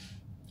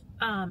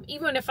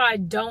 Even if I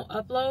don't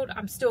upload,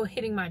 I'm still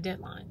hitting my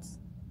deadlines,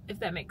 if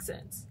that makes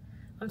sense.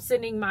 I'm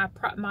sending my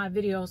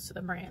videos to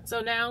the brand.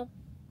 So now,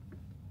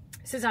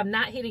 since I'm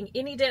not hitting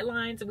any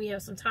deadlines and we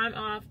have some time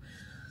off,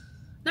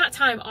 not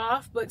time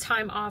off, but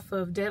time off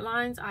of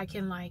deadlines, I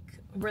can like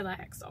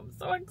relax. So I'm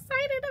so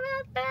excited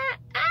about that.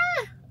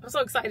 I'm so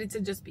excited to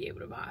just be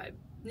able to vibe.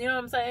 You know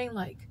what I'm saying?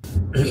 Like,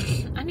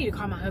 I need to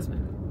call my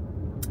husband.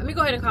 Let me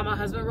go ahead and call my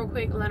husband real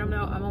quick and let him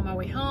know I'm on my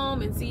way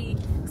home and see,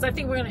 because I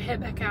think we're gonna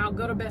head back out,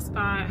 go to Best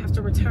Buy. I have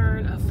to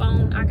return a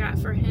phone I got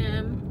for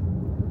him.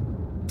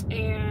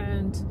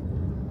 And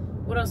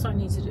what else do I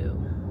need to do?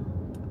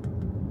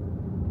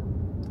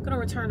 I'm gonna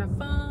return a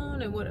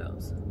phone, and what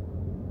else?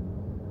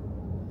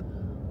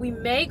 We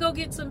may go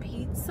get some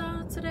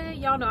pizza today.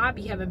 Y'all know I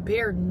be having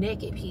bare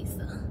naked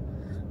pizza.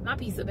 My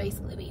pizza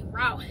basically be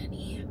raw,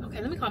 honey.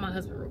 Okay, let me call my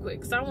husband real quick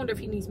because I wonder if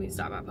he needs me to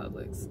stop by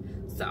Publix.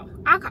 So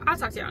I'll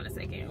talk to y'all in a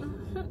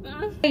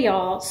second. Hey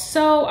y'all,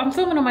 so I'm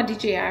filming on my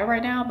DJI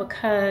right now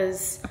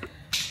because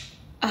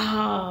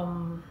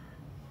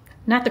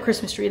not the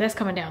Christmas tree, that's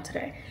coming down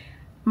today.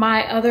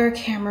 My other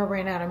camera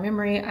ran out of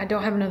memory. I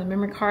don't have another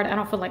memory card. I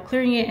don't feel like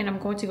clearing it, and I'm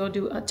going to go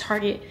do a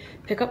Target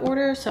pickup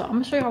order. So I'm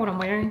gonna show y'all what I'm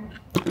wearing.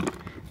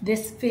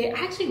 This fit,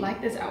 I actually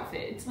like this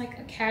outfit. It's like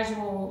a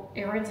casual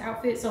errands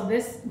outfit. So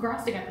this, girl,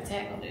 I still got the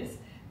tag on this.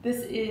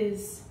 This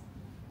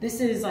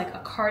is like a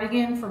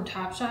cardigan from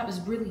Topshop. It's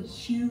really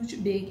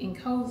huge, big, and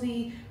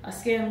cozy. A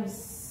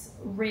Skims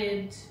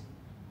ribbed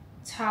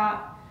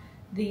top.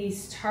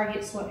 These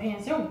Target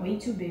sweatpants, they're way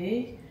too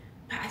big.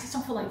 I just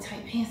don't feel like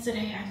tight pants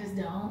today. I just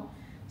don't.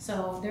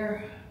 So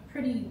they're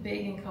pretty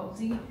big and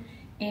cozy.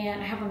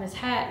 And I have on this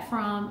hat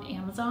from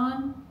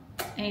Amazon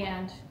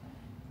and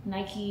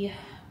Nike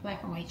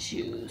black and white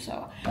shoes.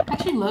 So I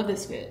actually love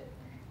this fit.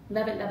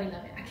 Love it, love it,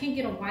 love it. I can't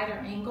get a wider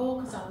angle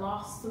because I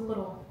lost a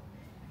little,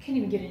 I can't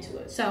even get into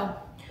it. So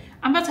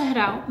I'm about to head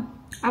out.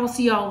 I will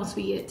see y'all once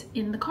we get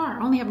in the car.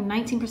 I only have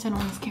 19%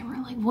 on this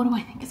camera. Like, what do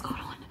I think is going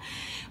on?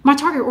 My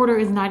Target order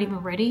is not even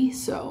ready,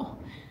 so.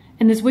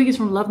 And this wig is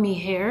from Love Me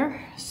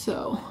Hair,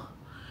 so.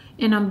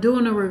 And I'm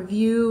doing a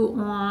review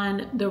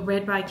on the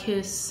Red by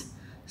Kiss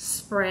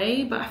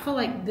spray, but I feel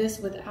like this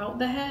without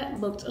the hat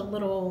looked a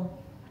little,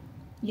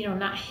 you know,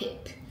 not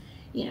hip.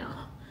 You know,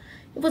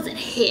 it wasn't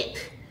hip.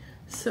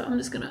 So I'm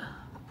just gonna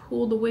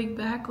pull the wig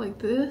back like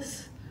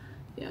this.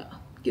 Yeah,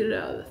 get it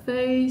out of the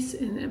face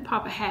and then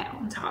pop a hat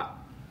on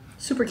top.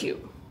 Super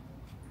cute.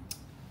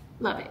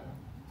 Love it.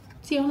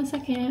 See you in a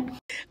second.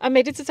 I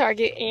made it to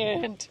Target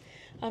and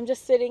I'm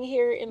just sitting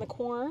here in the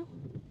corner.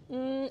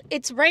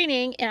 It's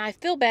raining and I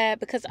feel bad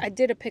because I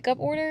did a pickup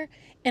order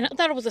and I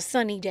thought it was a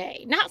sunny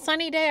day. Not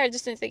sunny day, I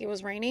just didn't think it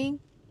was raining.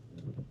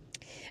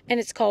 And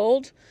it's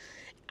cold.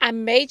 I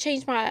may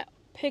change my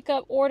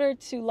pickup order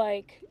to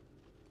like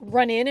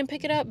run in and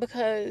pick it up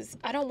because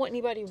I don't want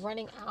anybody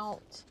running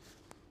out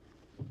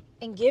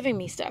and giving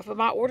me stuff. But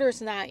my order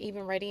is not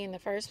even ready in the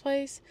first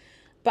place.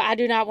 But I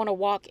do not want to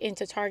walk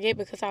into Target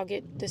because I'll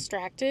get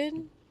distracted.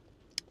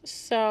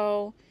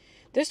 So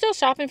they're still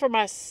shopping for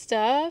my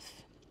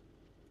stuff.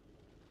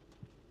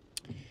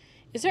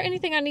 Is there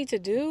anything I need to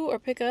do or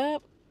pick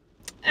up?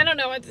 I don't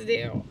know what to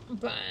do,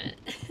 but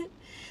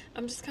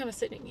I'm just kind of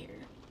sitting here.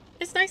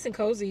 It's nice and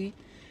cozy.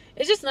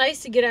 It's just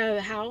nice to get out of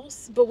the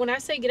house. But when I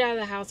say get out of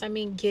the house, I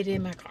mean get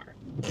in my car.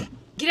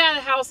 Get out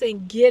of the house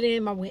and get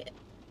in my whip.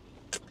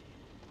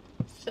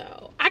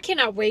 So I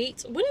cannot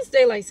wait. When is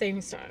daylight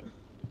savings time?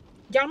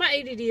 Y'all, my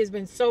ADD has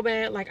been so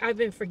bad. Like, I've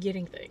been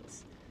forgetting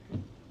things.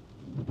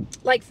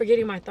 Like,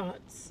 forgetting my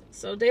thoughts.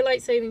 So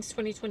daylight savings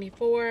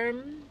 2024.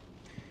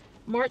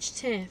 March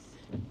 10th.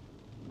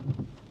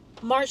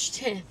 March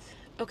 10th.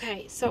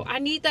 Okay, so I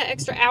need that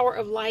extra hour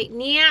of light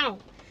now.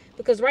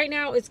 Because right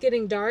now it's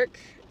getting dark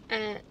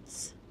at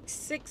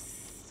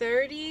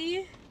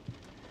 6:30.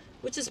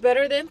 Which is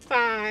better than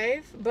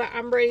 5. But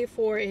I'm ready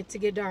for it to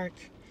get dark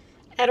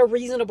at a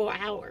reasonable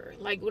hour.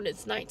 Like when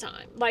it's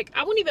nighttime. Like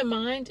I wouldn't even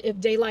mind if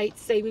daylight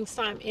savings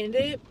time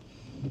ended.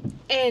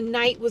 And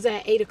night was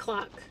at 8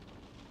 o'clock.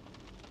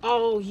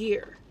 All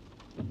year.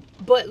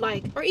 But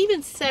like, or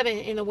even 7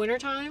 in the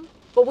wintertime.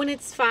 But when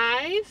it's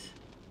 5...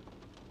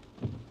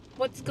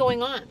 What's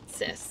going on,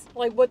 sis?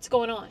 Like, what's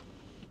going on?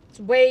 It's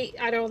way,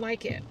 I don't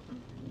like it.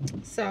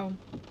 So,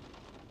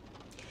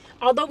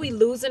 although we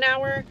lose an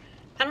hour,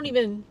 I don't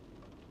even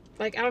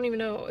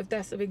know if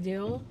that's a big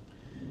deal.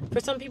 For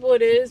some people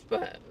it is,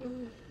 but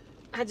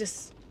I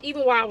just,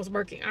 even while I was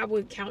working, I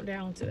would count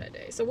down to that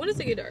day. So, when does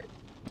it get dark?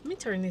 Let me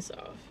turn this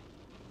off.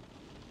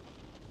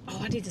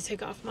 Oh, I need to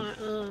take off my,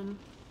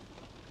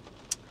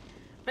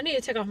 I need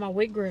to take off my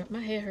wig grip.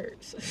 My head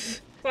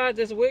hurts. Slide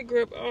this wig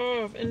grip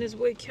off and this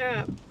wig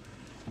cap.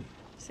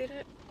 See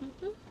that?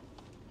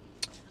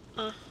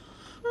 Now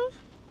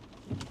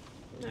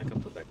I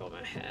can put back on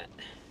my hat.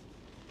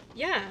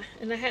 Yeah,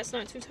 and the hat's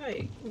not too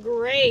tight.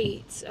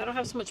 Great. I don't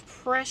have so much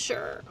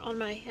pressure on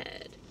my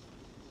head.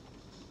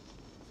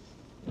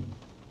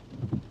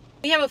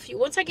 We have a few,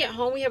 once I get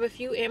home, we have a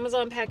few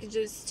Amazon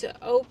packages to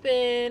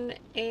open.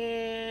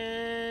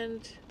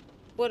 And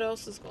what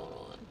else is going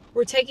on?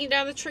 We're taking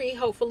down the tree,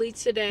 hopefully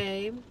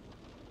today.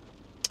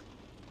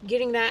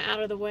 Getting that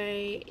out of the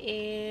way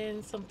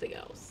and something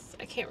else.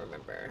 I can't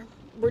remember.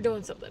 We're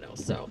doing something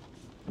else, so.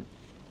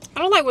 I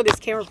don't like where this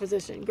camera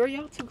position. Girl,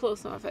 y'all too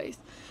close to my face.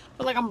 I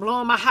feel like I'm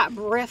blowing my hot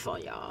breath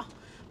on y'all.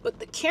 But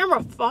the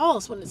camera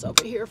falls when it's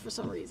over here for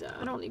some reason.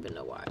 I don't even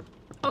know why.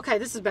 Okay,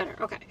 this is better.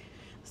 Okay.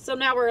 So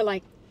now we're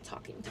like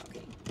talking.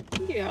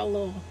 Yeah, a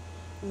little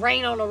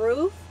rain on the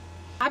roof.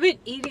 I've been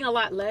eating a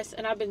lot less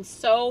and I've been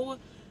so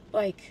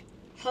like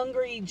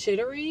hungry,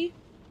 jittery.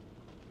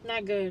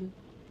 Not good.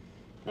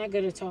 Not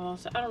good at all.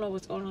 So I don't know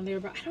what's going on there,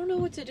 but I don't know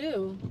what to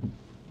do.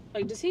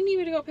 Like, does he need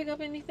me to go pick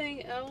up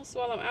anything else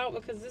while I'm out?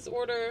 Because this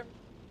order,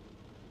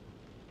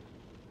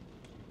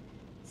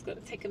 it's going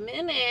to take a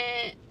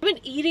minute. I've been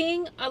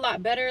eating a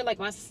lot better. Like,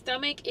 my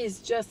stomach is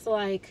just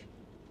like,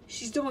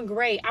 she's doing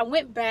great. I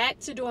went back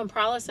to doing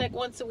Prilosec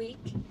once a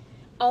week.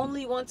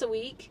 Only once a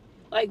week.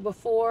 Like,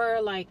 before,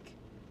 like,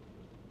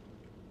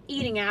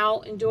 eating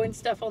out and doing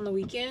stuff on the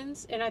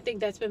weekends. And I think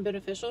that's been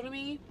beneficial to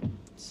me.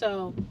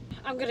 So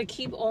I'm gonna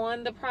keep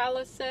on the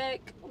Prilosec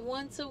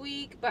once a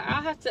week, but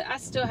I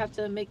still have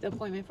to make the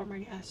appointment for my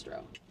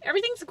gastro.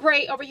 Everything's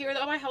great over here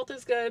though. My health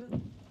is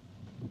good.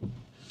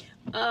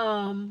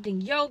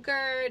 Eating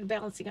yogurt,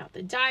 balancing out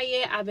the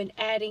diet. I've been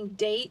adding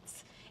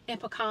dates and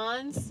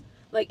pecans,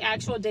 like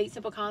actual dates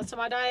and pecans to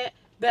my diet.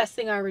 Best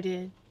thing I ever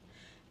did.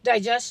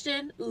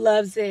 Digestion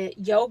loves it.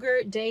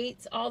 Yogurt,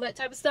 dates, all that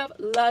type of stuff,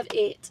 love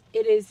it.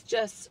 It is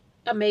just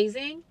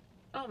amazing.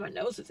 Oh, my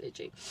nose is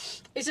itchy.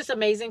 It's just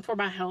amazing for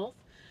my health.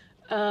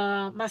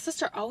 My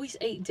sister always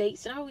ate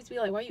dates, and I always be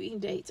like, why are you eating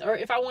dates? Or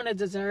if I want a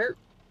dessert,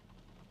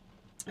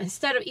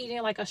 instead of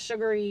eating like a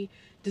sugary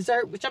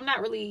dessert, which I'm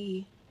not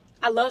really,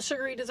 I love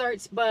sugary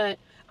desserts, but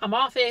I'm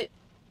off it.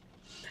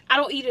 I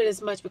don't eat it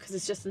as much because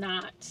it's just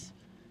not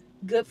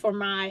good for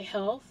my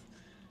health.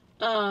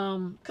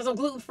 Because I'm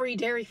gluten-free,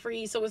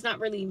 dairy-free, so it's not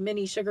really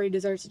many sugary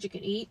desserts that you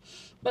can eat.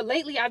 But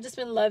lately, I've just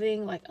been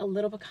loving like a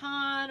little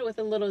pecan with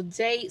a little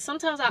date.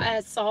 Sometimes I'll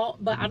add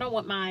salt, but I don't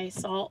want my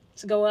salt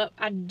to go up.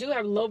 I do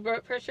have low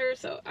blood pressure,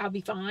 so I'll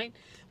be fine.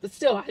 But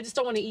still, I just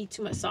don't want to eat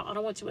too much salt. I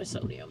don't want too much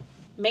sodium.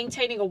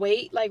 Maintaining a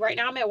weight, like right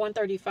now I'm at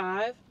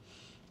 135.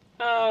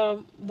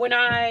 When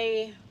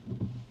I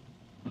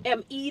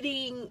am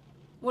eating,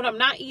 when I'm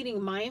not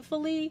eating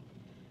mindfully,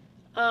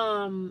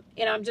 and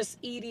I'm just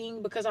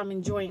eating because I'm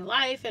enjoying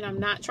life and I'm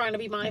not trying to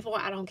be mindful,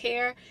 I don't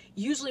care,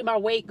 usually my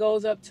weight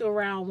goes up to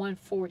around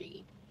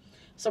 140.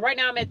 So right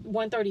now I'm at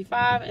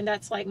 135, and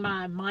that's like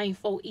my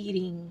mindful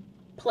eating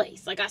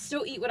place. Like, I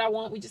still eat what I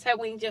want. We just had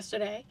wings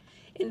yesterday,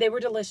 and they were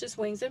delicious,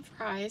 wings and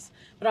fries.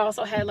 But I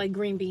also had like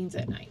green beans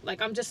at night.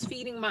 Like, I'm just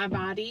feeding my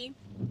body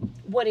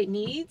what it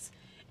needs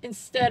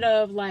instead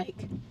of like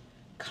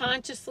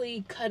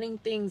consciously cutting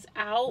things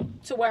out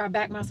to where I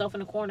back myself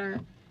in a corner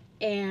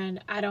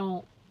and I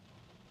don't,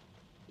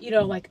 you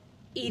know, like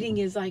eating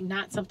is like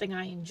not something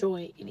I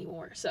enjoy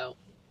anymore. So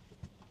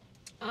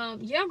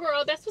yeah,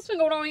 girl, that's what's been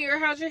going on here.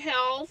 How's your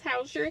health?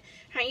 How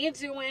you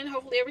doing?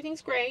 Hopefully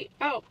everything's great.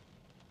 Oh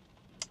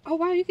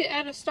wow, you could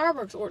add a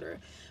Starbucks order.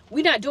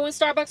 We're not doing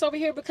Starbucks over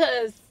here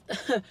because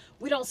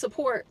we don't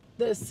support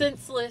the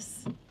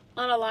senseless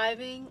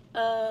unaliving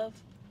of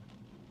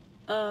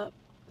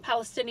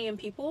Palestinian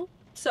people.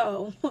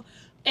 So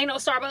ain't no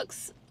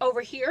Starbucks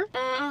over here.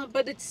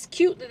 But it's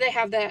cute that they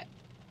have that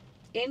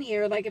in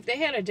here. Like, if they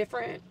had a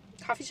different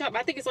coffee shop,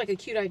 I think it's like a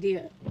cute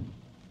idea.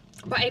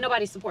 But ain't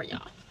nobody support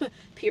y'all.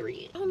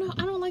 Period. Oh no,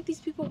 I don't like these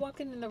people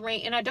walking in the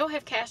rain. And I don't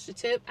have cash to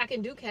tip. I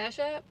can do Cash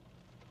App.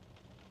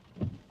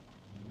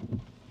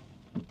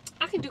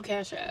 I can do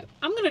Cash App.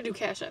 I'm gonna do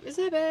Cash App. Is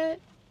that bad?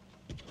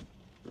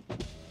 Hi.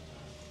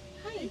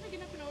 Are you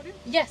picking up an order?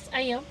 Yes,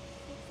 I am.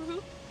 For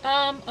who?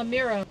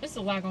 Amira. There's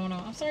a lot going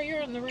on. I'm sorry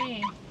you're in the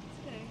rain.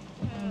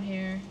 Okay. I'm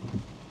here.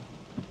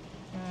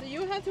 So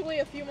you have to wait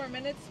a few more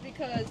minutes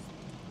because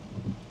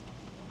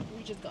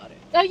we just got it.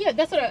 Oh yeah,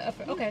 that's what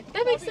okay.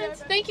 That makes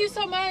sense. Thank you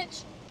so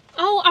much.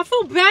 Oh, I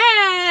feel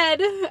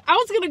bad. I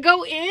was gonna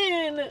go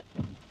in,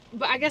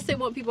 but I guess they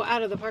want people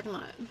out of the parking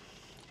lot.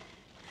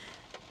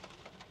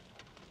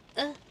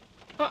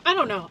 I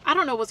don't know. I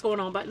don't know what's going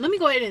on, but let me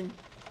go ahead and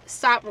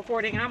stop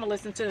recording. I'm gonna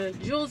listen to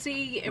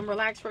Julesy and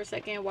relax for a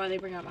second while they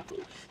bring out my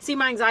food. See,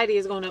 my anxiety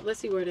is going up. Let's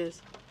see where it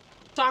is.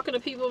 Talking to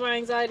people, my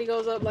anxiety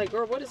goes up. Like,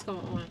 girl, what is going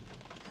on?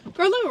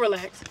 Girl, let me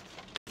relax.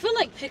 I feel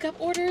like pickup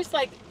orders,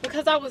 like,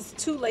 because I was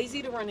too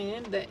lazy to run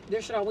in, that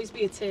there should always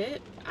be a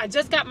tip. I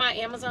just got my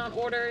Amazon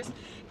orders.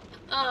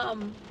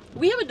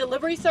 We have a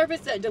delivery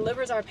service that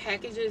delivers our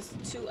packages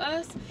to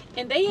us,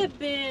 and they have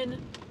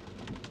been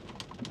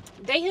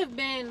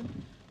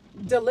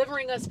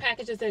delivering us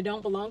packages that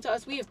don't belong to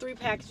us. We have 3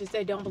 packages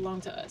that don't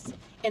belong to us,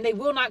 and they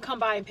will not come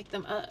by and pick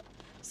them up.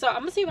 So I'm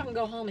gonna see if I can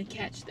go home and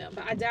catch them,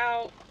 but I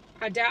doubt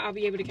I'll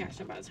be able to catch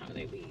them by the time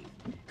they leave,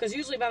 because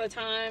usually by the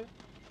time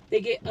they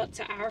get up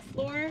to our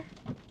floor,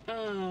 you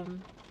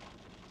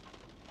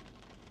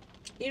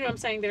know what I'm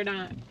saying, they're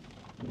not,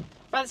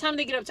 by the time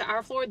they get up to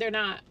our floor, they're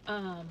not,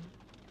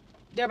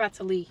 they're about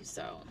to leave.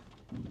 So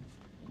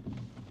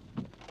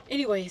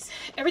anyways,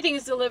 everything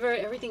is delivered,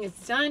 everything is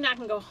done. I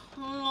can go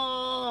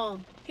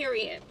home,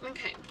 period.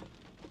 Okay,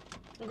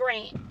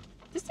 great.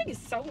 This thing is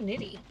so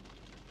nitty.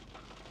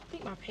 I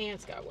think my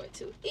pants got wet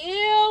too.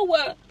 Ew.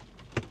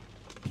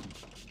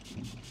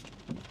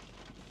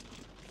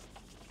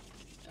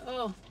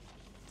 Oh,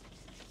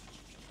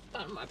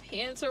 my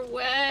pants are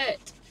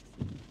wet.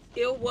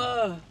 Ew.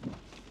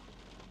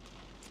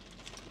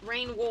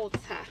 Rain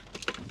water.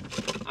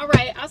 All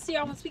right, I'll see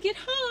y'all once we get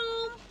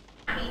home.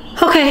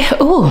 Okay.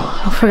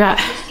 Oh, I forgot.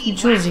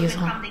 Julesy is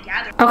home.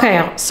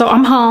 Okay, so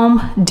I'm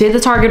home. Did the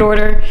Target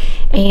order,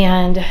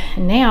 and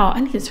now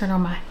I need to turn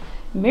on my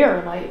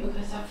mirror light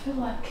because I feel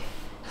like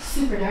it's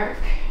super dark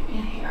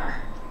in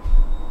here.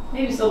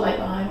 Maybe it's the light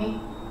behind me.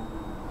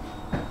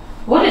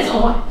 What is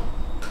on?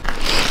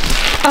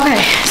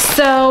 Okay,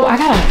 so I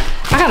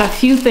got a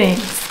few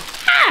things.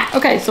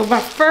 Okay, so my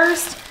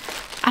first,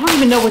 I don't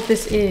even know what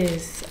this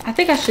is. I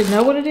think I should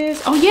know what it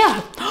is. Oh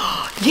yeah.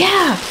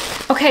 Yeah.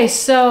 Okay,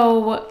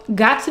 so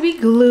Got to Be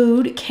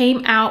Glued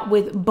came out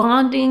with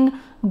bonding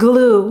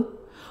glue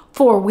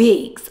for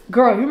wigs.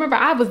 Girl, you remember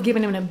I was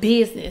giving them a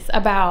business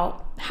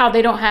about how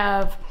they don't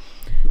have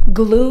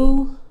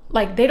glue,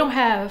 like they don't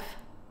have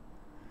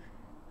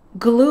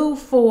glue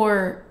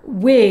for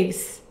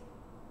wigs.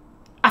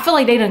 I feel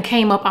like they done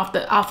came up off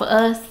of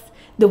us,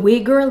 the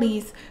wig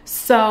girlies.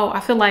 So I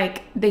feel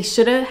like they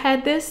should have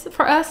had this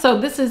for us. So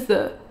this is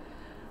the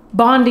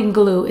bonding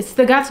glue. It's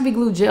the Got to Be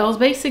Glue gels,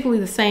 basically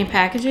the same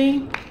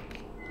packaging.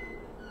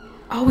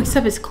 Oh,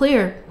 except it's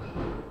clear.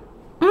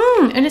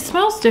 And it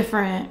smells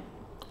different.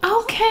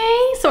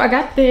 Okay, so I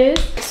got this.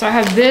 So I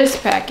have this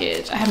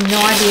package. I have no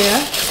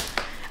idea.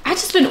 I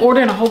just been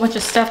ordering a whole bunch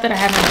of stuff that I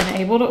haven't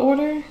been able to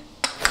order.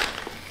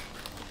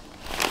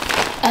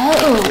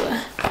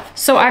 Oh,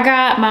 so I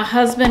got my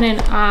husband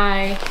and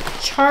I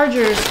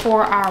chargers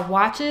for our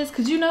watches,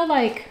 because you know,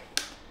 like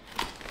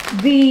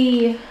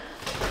the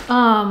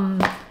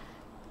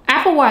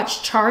Apple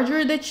Watch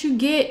charger that you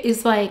get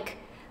is like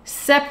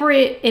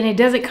separate, and it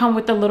doesn't come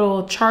with the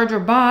little charger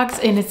box,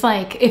 and it's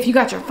like if you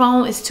got your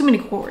phone, it's too many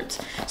cords.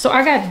 So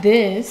I got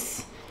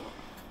this.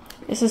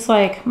 It's just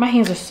like, my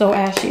hands are so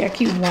ashy, I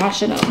keep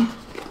washing them.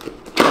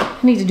 I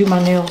need to do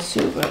my nails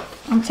too, but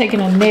I'm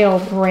taking a nail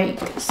break.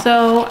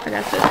 So I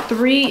got the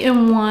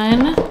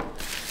 3-in-1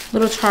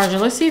 little charger.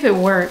 Let's see if it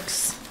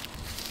works.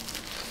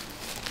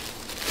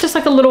 Just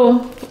like a little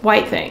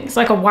white thing. It's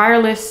like a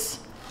wireless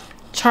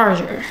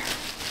charger.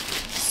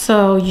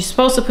 So you're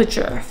supposed to put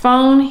your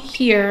phone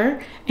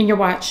here and your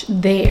watch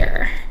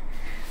there.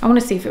 I want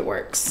to see if it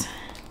works.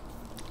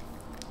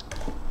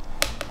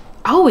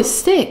 Oh, it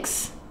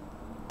sticks.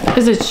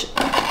 Is it?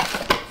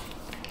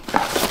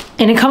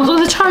 And it comes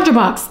with a charger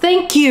box.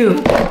 Thank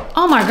you.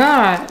 Oh my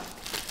God.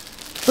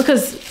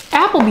 Because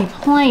Apple be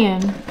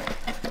playing.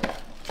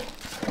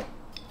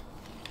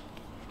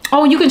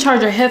 Oh, you can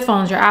charge your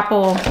headphones, your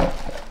Apple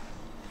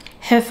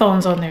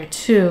headphones on there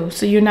too.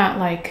 So you're not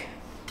like,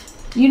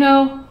 you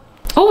know.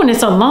 Oh, and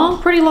it's a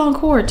long, pretty long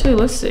cord too.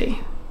 Let's see.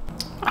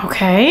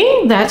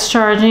 Okay, that's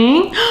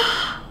charging.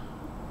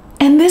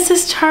 And this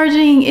is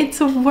charging.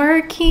 It's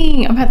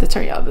working. I'm gonna have to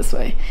turn y'all this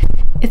way.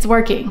 It's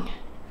working.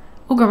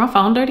 Oh girl, my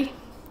phone dirty.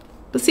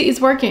 But see,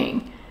 it's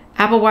working.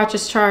 Apple Watch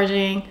is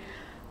charging.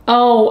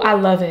 Oh, I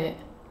love it.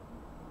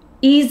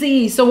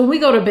 Easy. So when we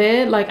go to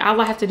bed, like all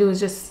I have to do is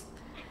just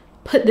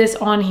put this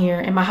on here,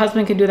 and my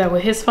husband can do that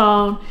with his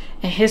phone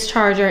and his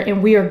charger,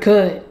 and we are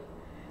good.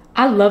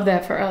 I love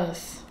that for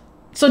us.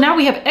 So now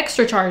we have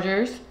extra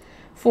chargers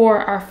for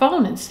our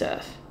phone and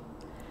stuff.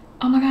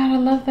 Oh my God, I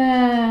love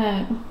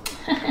that.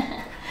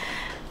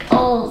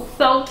 Oh,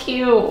 so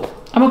cute.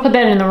 I'm gonna put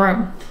that in the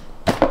room.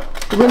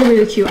 Really,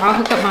 really cute. I'll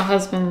hook up my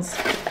husband's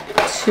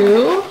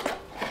too.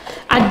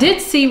 I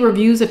did see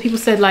reviews that people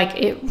said like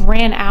it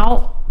ran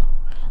out,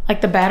 like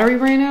the battery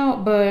ran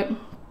out, but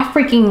I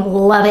freaking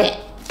love it.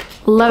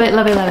 Love it,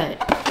 love it, love it.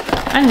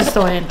 I just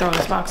throw it and throw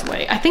this box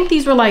away. I think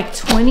these were like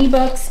 20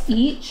 bucks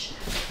each.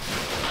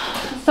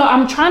 So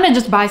I'm trying to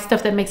just buy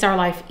stuff that makes our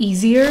life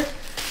easier.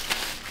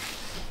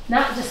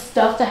 Not just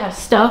stuff to have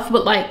stuff,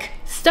 but like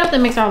stuff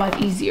that makes our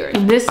life easier.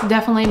 And this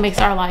definitely makes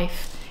our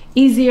life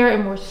easier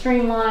and more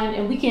streamlined.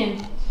 And we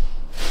can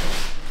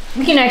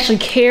actually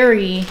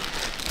carry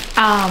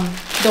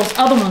those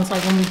other ones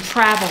like when we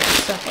travel and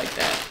stuff like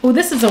that. Oh,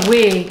 this is a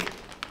wig.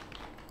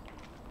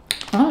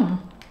 Oh.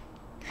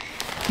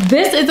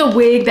 This is a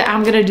wig that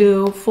I'm gonna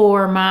do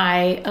for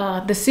my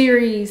the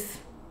series.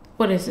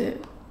 What is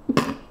it?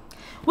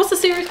 What's the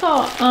series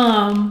called?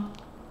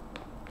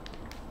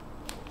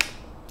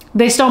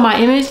 They Stole My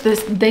Image.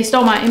 This They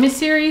Stole My Image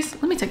series.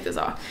 Let me take this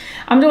off.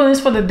 I'm doing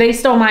this for the They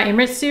Stole My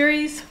Image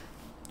series.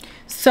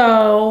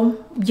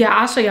 So yeah,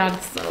 I'll show y'all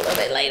this a little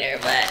bit later.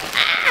 But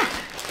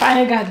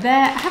finally got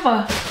that. I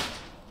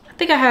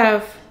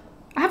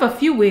have a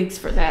few wigs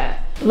for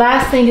that.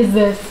 Last thing is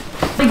this.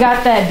 We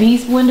got that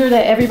beast blender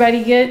that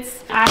everybody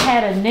gets. I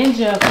had a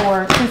Ninja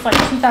since like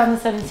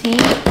 2017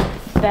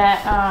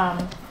 that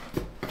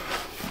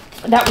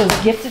was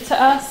gifted to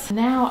us.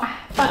 Now I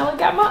finally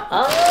got my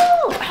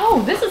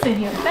oh, this is in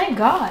here. Thank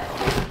God.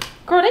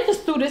 Girl, they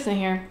just threw this in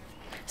here.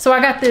 So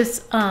I got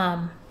this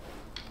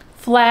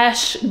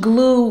flash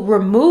glue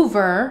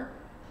remover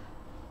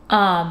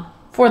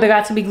for the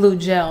Got To Be Glue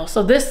gel.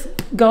 So this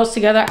goes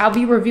together. I'll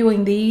be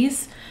reviewing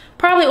these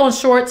probably on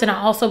shorts, and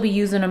I'll also be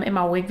using them in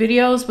my wig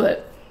videos,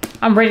 but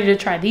I'm ready to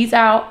try these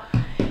out.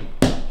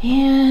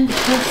 And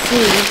let's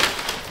see.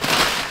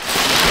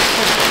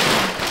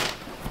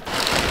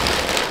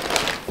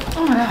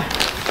 Oh my God.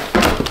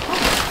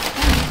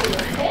 Oh,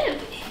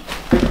 heavy.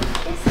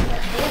 It's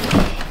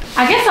heavy.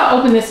 I guess I'll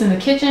open this in the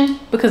kitchen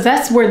because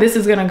that's where this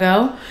is gonna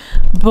go.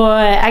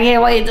 But I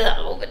can't wait to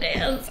open it.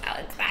 I'm so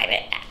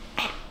excited.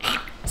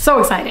 So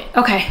excited.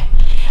 Okay.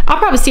 I'll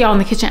probably see y'all in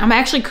the kitchen. I'm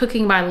actually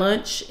cooking my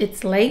lunch.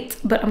 It's late,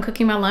 but I'm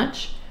cooking my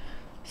lunch.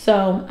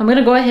 So I'm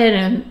gonna go ahead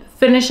and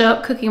finish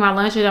up cooking my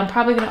lunch, and I'm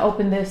probably gonna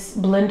open this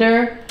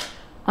blender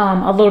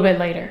a little bit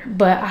later.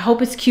 But I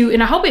hope it's cute,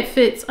 and I hope it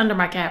fits under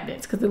my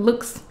cabinets because it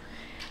looks,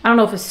 I don't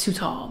know if it's too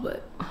tall,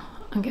 but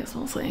I guess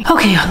we'll see.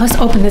 Okay, y'all, let's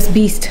open this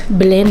beast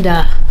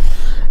blender.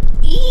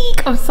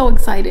 Eek, I'm so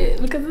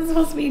excited because it's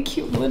supposed to be a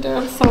cute blender.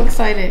 I'm so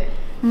excited.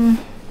 Where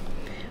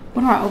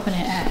do I open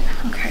it at?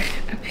 Okay,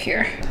 up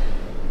here.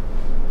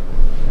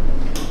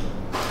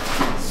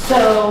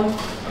 So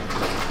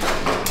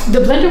the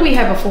blender we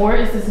had before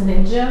is this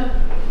Ninja.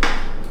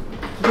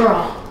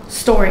 Girl,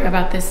 story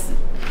about this.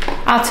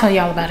 I'll tell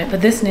y'all about it.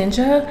 But this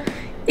Ninja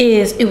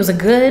it was a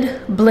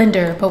good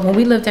blender. But when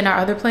we lived in our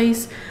other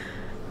place,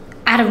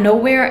 out of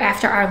nowhere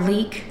after our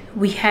leak,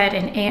 we had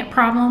an ant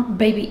problem.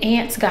 Baby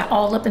ants got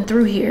all up and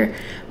through here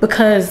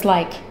because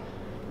like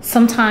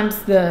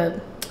sometimes the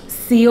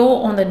seal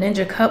on the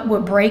Ninja cup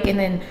would break and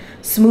then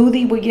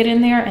smoothie would get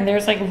in there, and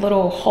there's like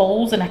little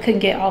holes and I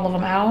couldn't get all of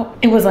them out.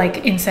 It was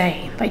like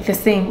insane, like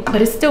this thing,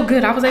 but it's still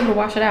good. I was able to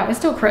wash it out. It's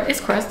still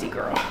it's crusty,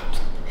 girl.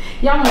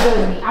 Y'all know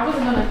better than me. I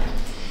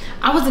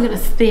wasn't gonna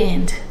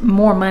spend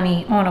more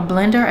money on a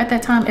blender at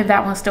that time if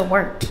that one still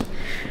worked.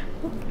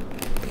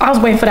 I was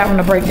waiting for that one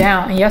to break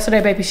down, and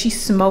yesterday, baby, she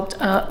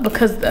smoked up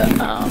because the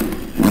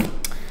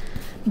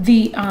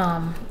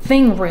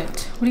thing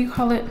ripped. What do you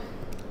call it?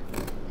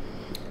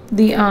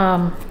 The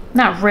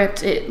not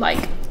ripped, it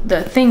like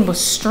the thing was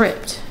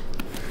stripped.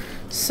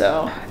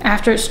 So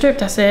after it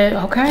stripped, I said,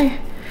 okay.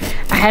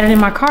 I had it in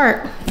my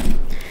cart.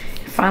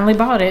 Finally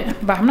bought it,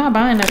 but I'm not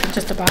buying nothing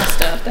just to buy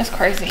stuff. That's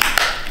crazy.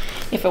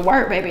 If it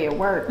worked, baby, it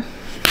worked.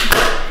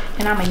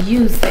 And I'm gonna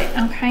use it,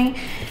 okay?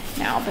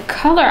 Now the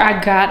color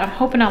I got, I'm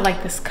hoping I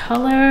like this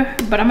color,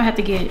 but I'm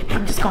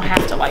just gonna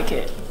have to like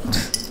it.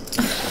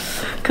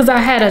 Cause I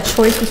had a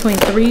choice between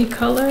 3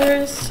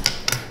 colors.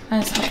 I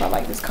just hope I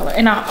like this color.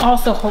 And I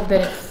also hope that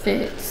it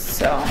fits,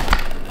 so. Oh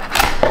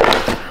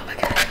my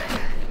God.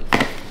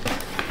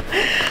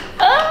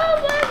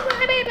 Oh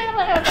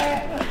my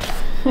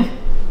God.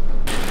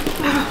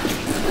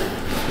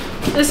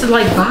 This is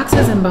like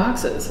boxes and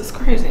boxes. It's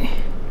crazy.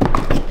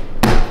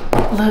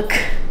 Look.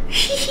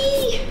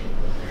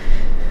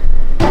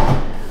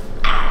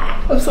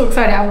 I'm so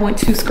excited. I want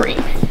to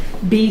scream.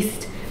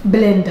 Beast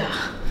blender.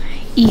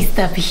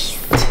 Easter beast.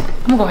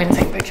 I'm gonna go ahead and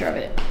take a picture of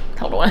it.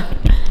 Hold on.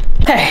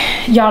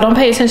 Okay, y'all don't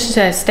pay attention to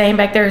that stain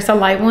back there. It's a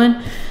light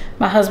one.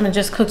 My husband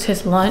just cooked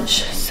his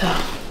lunch, so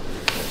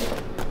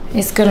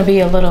it's gonna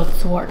be a little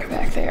work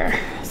back there.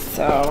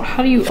 So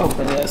how do you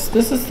open this?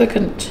 This is the,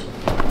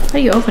 how do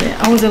you open it?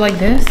 Oh, is it like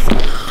this?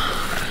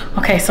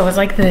 Okay, so it's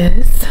like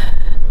this.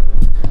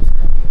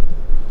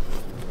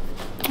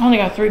 I only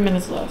got 3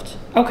 minutes left.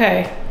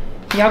 Okay,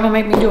 y'all gonna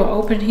make me do an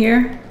open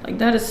here? Like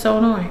that is so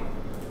annoying.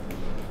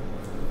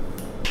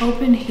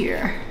 Open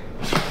here.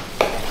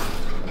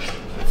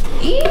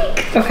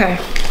 Eek. Okay.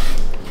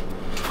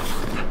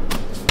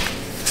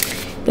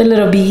 The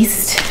little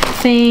beast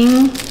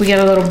thing. We got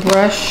a little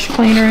brush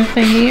cleaner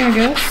thingy, I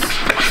guess.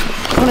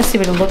 I want to see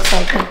what it looks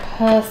like in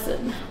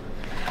person.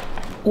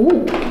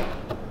 Ooh.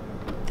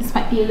 This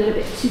might be a little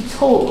bit too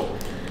tall.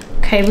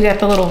 Okay, we got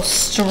the little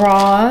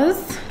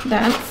straws.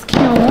 That's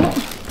cute.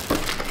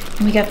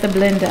 And we got the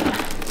blender.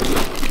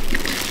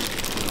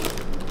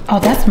 Oh,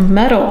 that's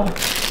metal.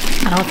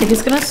 I don't think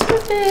it's gonna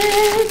switch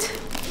it.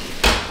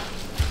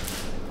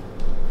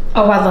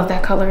 Oh, I love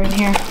that color in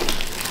here.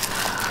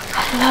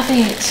 I love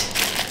it.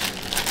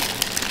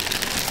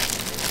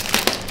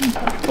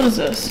 What is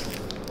this?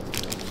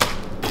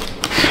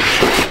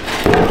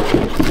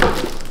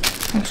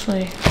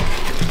 Actually,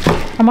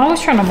 I'm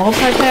always trying to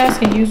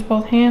multitask and use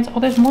both hands. Oh,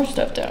 there's more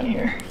stuff down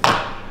here.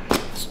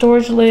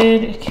 Storage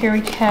lid,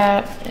 carry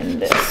cap,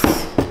 and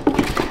this.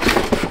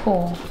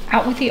 Cool.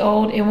 Out with the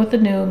old, in with the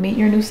new. Meet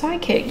your new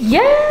sidekick.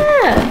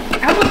 Yeah!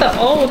 Out with the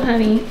old,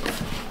 honey.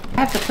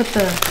 I have to put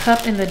the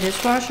cup in the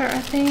dishwasher, I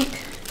think.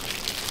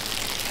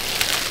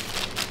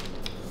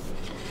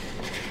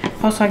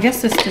 Oh, so I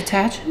guess this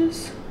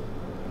detaches.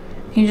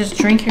 You just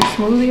drink your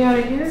smoothie out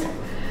of here.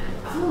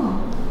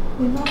 Oh,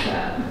 we love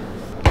that.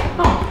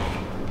 Oh,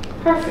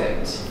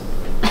 perfect.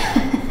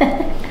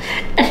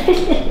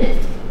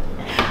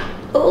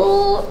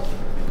 Oh,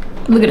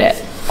 look at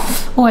that.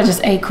 Oh, I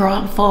just ate, girl.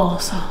 I'm full,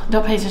 so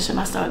don't pay attention to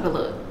my stomach, but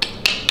look.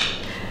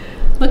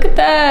 Look at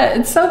that.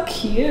 It's so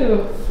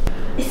cute.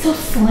 It's so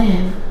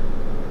slim.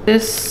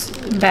 This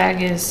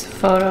bag is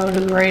photo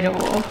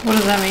degradable. What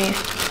does that mean?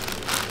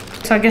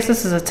 So I guess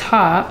this is a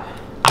top.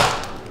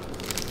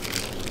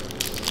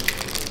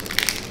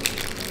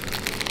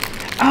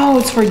 Oh,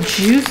 it's for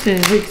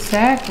juices.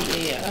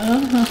 Exactly.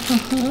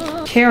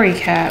 Carry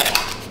cap.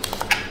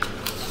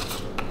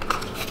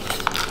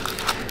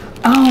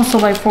 Oh, so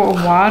like for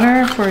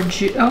water, for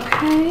juice.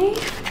 Okay.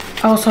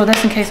 Oh, so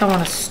that's in case I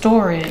want to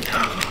store it.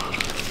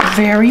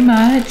 Very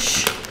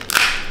much.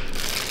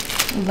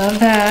 Love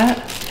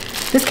that.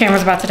 This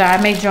camera's about to die.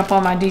 I may jump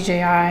on my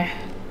DJI.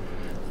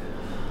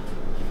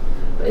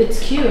 It's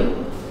cute.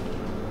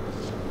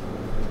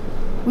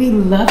 We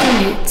love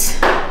it.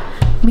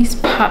 Let me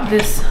pop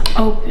this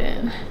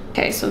open.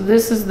 Okay, so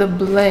this is the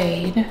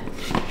blade.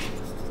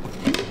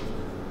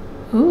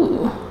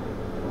 Ooh.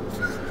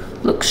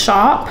 Looks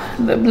sharp,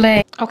 the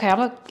blade. Okay, I'm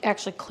gonna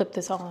actually clip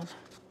this on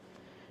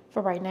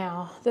for right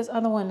now. This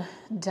other one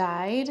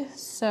died,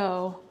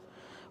 so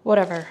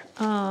whatever.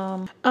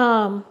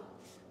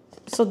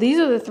 So these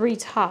are the 3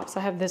 tops.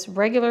 I have this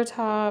regular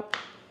top.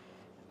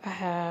 I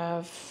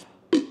have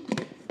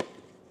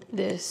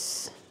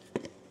this,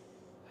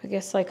 I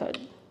guess like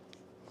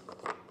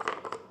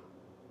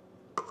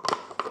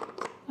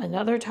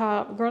another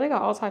top. Girl, they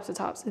got all types of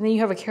tops. And then you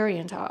have a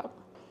carry-in top.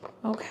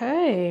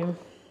 Okay.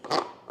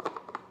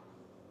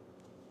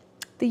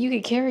 Then you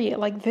could carry it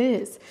like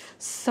this.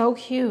 So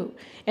cute.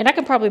 And I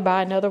could probably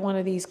buy another one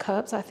of these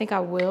cups. I think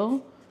I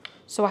will.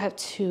 So I have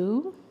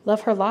 2.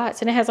 Love her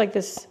lots. And it has like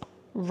this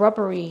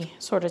rubbery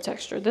sort of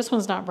texture. This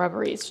one's not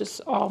rubbery. It's just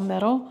all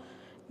metal.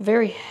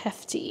 Very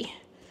hefty.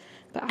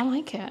 But I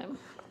like it.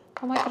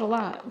 I like it a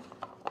lot.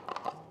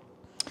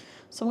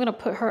 So I'm going to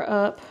put her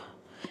up.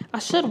 I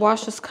should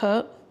wash this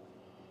cup.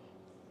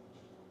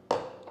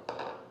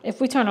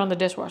 If we turn on the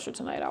dishwasher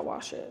tonight, I'll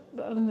wash it.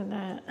 But other than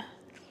that,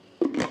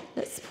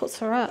 let's put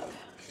her up.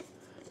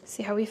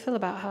 See how we feel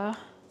about her.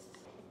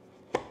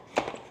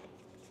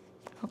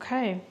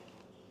 Okay.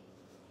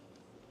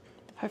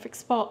 The perfect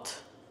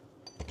spot.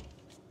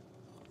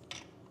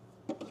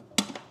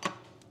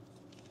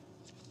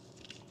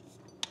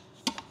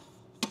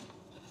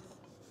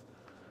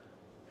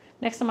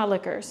 Next to my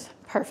liquors.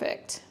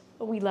 Perfect.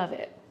 We love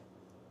it.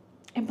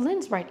 It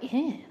blends right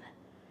in.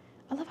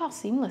 I love how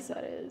seamless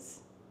that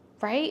is.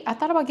 Right? I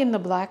thought about getting the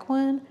black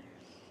one,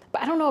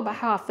 but I don't know about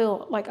how I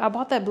feel. Like, I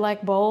bought that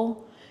black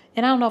bowl,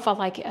 and I don't know if I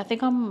like it. I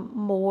think I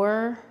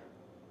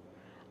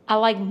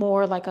like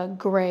more like a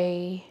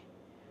gray,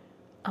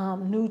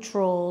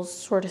 neutrals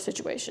sort of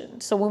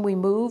situation. So when we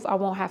move, I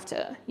won't have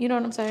to, you know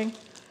what I'm saying?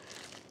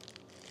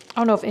 I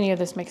don't know if any of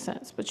this makes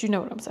sense, but you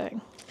know what I'm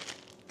saying.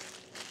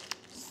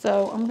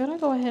 So I'm gonna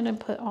go ahead and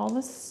put all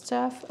this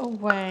stuff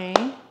away.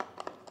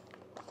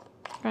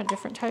 Got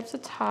different types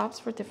of tops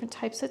for different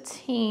types of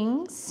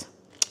things.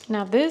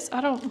 Now this,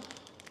 I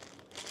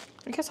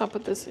guess I'll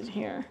put this in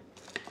here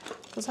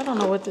because I don't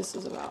know what this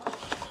is about.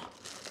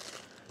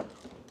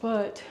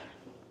 But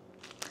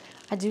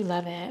I do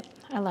love it.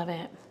 I love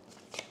it.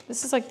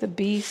 This is like the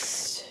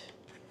Beast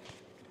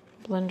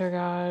Blender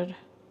God.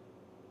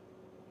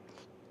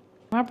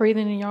 Am I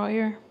breathing in y'all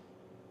ear?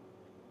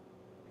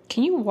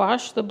 Can you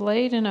wash the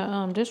blade in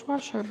a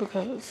dishwasher?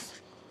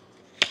 Because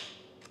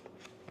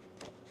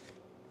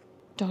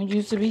don't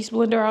use the Beast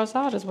Blender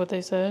outside is what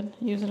they said.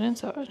 Use it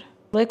inside.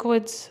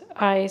 Liquids,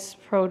 ice,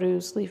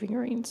 produce, leafy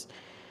greens.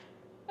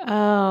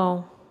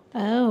 Oh,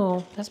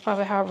 that's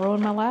probably how I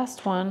ruined my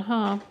last one,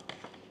 huh?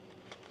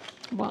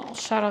 Well,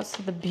 shout outs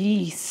to the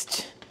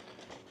Beast.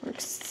 We're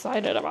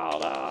excited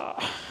about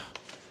that.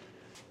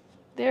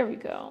 There we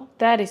go.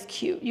 That is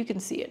cute. You can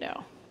see it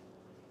now.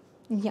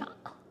 Yeah.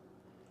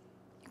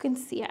 You can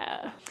see it.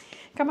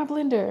 Got my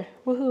blender.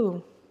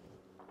 Woohoo.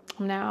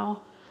 I'm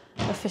now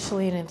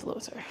officially an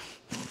influencer.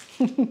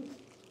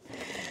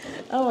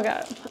 Oh my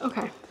God.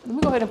 Okay. Let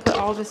me go ahead and put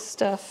all this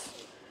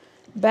stuff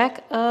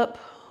back up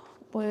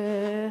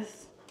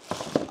with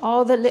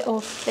all the little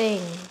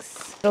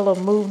things. A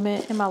little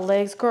movement in my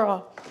legs.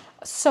 Girl.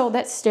 So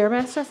that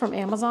Stairmaster from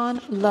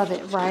Amazon, love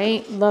it,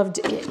 right? Loved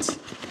it.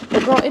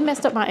 But girl, it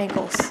messed up my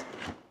ankles.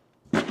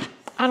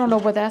 I don't know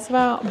what that's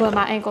about, but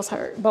my ankles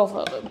hurt, both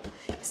of them.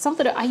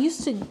 Something that I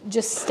used to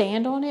just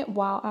stand on it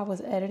while I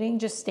was editing,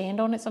 just stand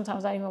on it.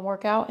 Sometimes I didn't even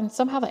work out, and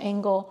somehow the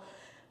angle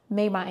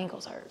made my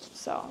ankles hurt.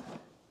 So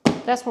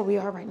that's where we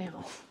are right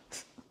now.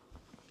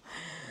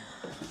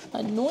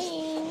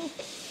 Annoying.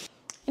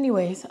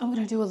 Anyways, I'm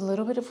gonna do a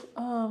little bit of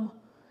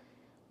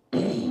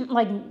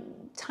like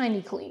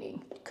tiny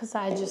cleaning because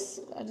I just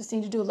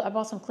need to do I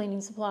bought some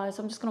cleaning supplies,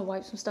 so I'm just gonna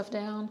wipe some stuff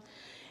down,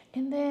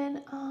 and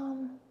then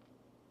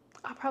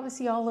I'll probably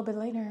see y'all a little bit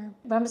later.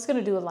 But I'm just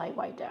gonna do a light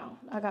wipe down.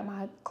 I got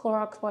my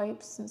Clorox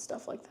wipes and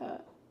stuff like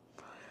that.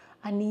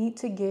 I need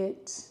to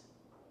get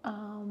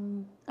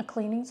a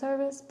cleaning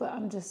service, but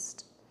I'm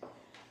just,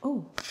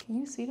 oh, can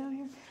you see down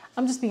here?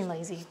 I'm just being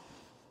lazy.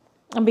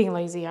 I'm being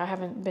lazy. I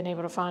haven't been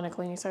able to find a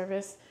cleaning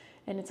service,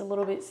 and it's a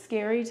little bit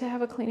scary to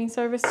have a cleaning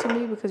service to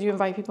me because you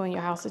invite people in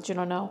your house that you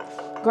don't know.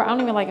 Girl, I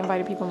don't even like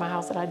inviting people in my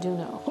house that I do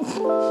know.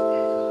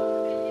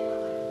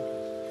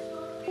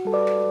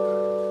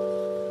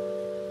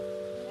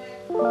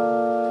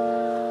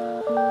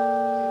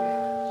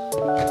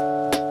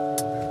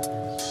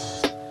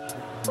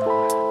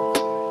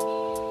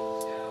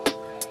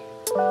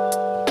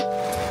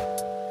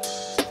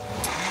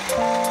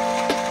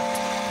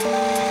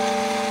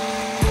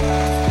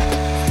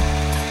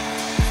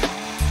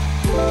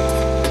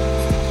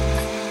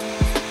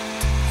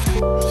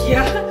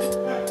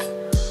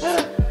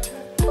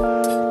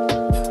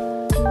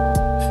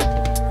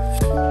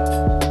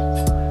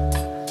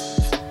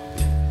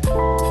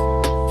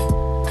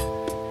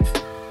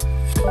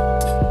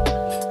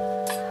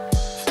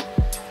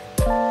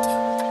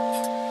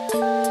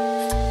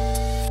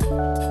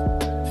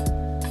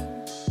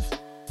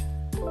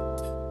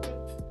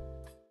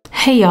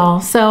 Hey y'all,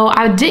 so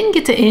I didn't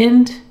get to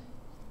end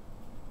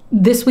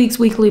this week's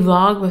weekly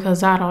vlog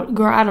because I don't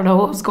know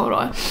what was going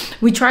on.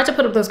 We tried to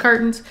put up those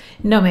curtains.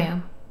 No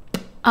ma'am.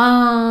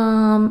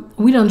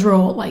 We done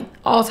drilled like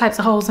all types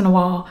of holes in the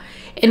wall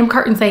and them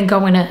curtains ain't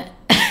going up.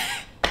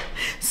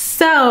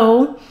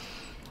 So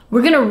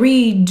we're gonna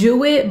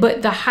redo it,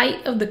 but the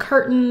height of the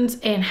curtains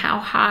and how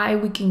high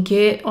we can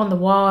get on the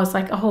wall is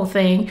like a whole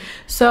thing.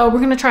 So we're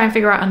gonna try and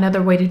figure out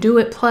another way to do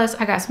it. Plus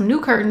I got some new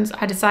curtains.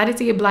 I decided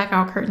to get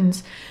blackout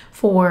curtains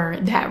for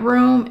that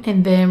room,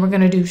 and then we're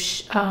gonna do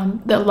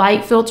the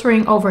light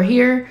filtering over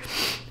here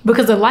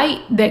because the light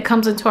that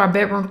comes into our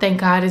bedroom,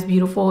 thank God, is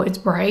beautiful. It's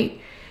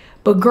bright,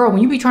 but girl,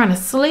 when you be trying to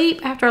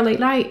sleep after a late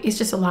night, it's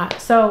just a lot.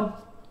 So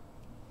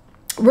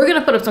we're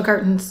gonna put up some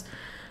curtains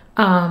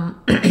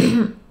a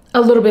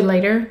little bit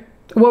later.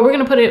 Well, we're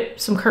gonna put up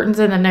some curtains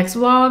in the next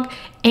vlog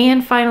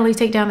and finally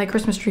take down that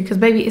Christmas tree because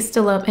baby, it's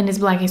still up and it's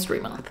Black History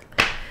Month.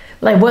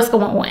 Like, what's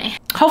going on?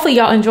 Hopefully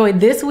y'all enjoyed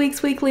this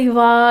week's weekly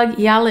vlog.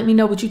 Y'all let me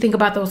know what you think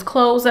about those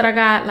clothes that I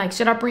got. Like,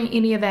 should I bring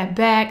any of that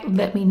back?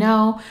 Let me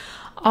know.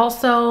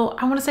 Also,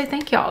 I want to say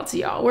thank y'all to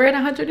y'all. We're at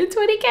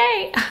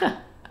 120K.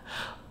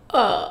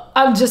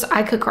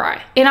 I could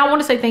cry. And I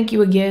want to say thank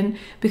you again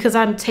because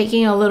I'm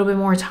taking a little bit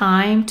more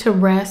time to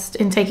rest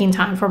and taking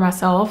time for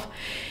myself.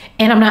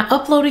 And I'm not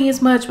uploading as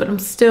much, but I'm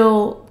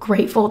still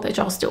grateful that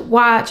y'all still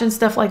watch and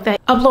stuff like that.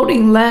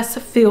 Uploading less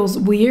feels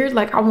weird.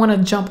 Like, I want to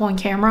jump on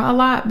camera a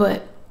lot,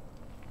 but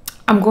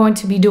I'm going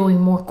to be doing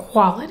more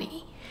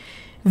quality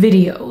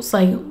videos,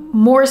 like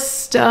more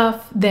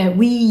stuff that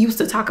we used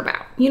to talk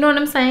about. You know what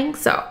I'm saying?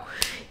 So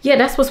yeah,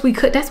 that's what we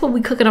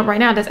cooking up right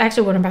now. That's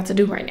actually what I'm about to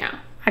do right now.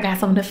 I got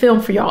something to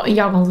film for y'all and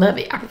y'all gonna love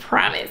it, I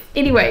promise.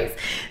 Anyways,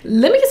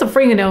 let me get some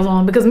fingernails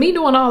on because me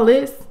doing all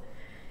this,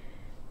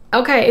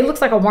 Okay, it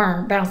looks like a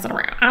worm bouncing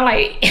around. I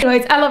like it.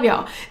 Anyways, I love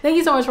y'all. Thank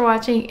you so much for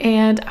watching,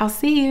 and I'll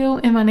see you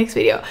in my next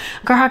video.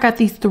 Girl, I got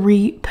these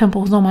 3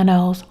 pimples on my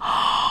nose.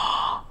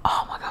 Oh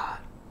my God.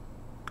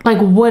 Like,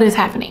 what is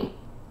happening?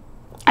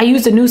 I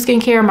used a new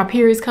skincare. My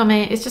period's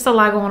coming. It's just a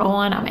lot going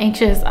on. I'm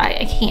anxious.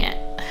 I can't.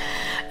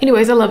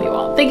 Anyways, I love you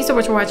all. Thank you so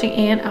much for watching,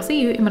 and I'll see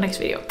you in my next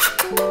video.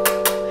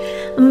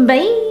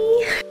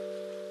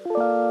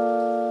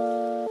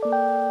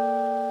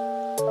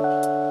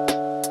 Bye.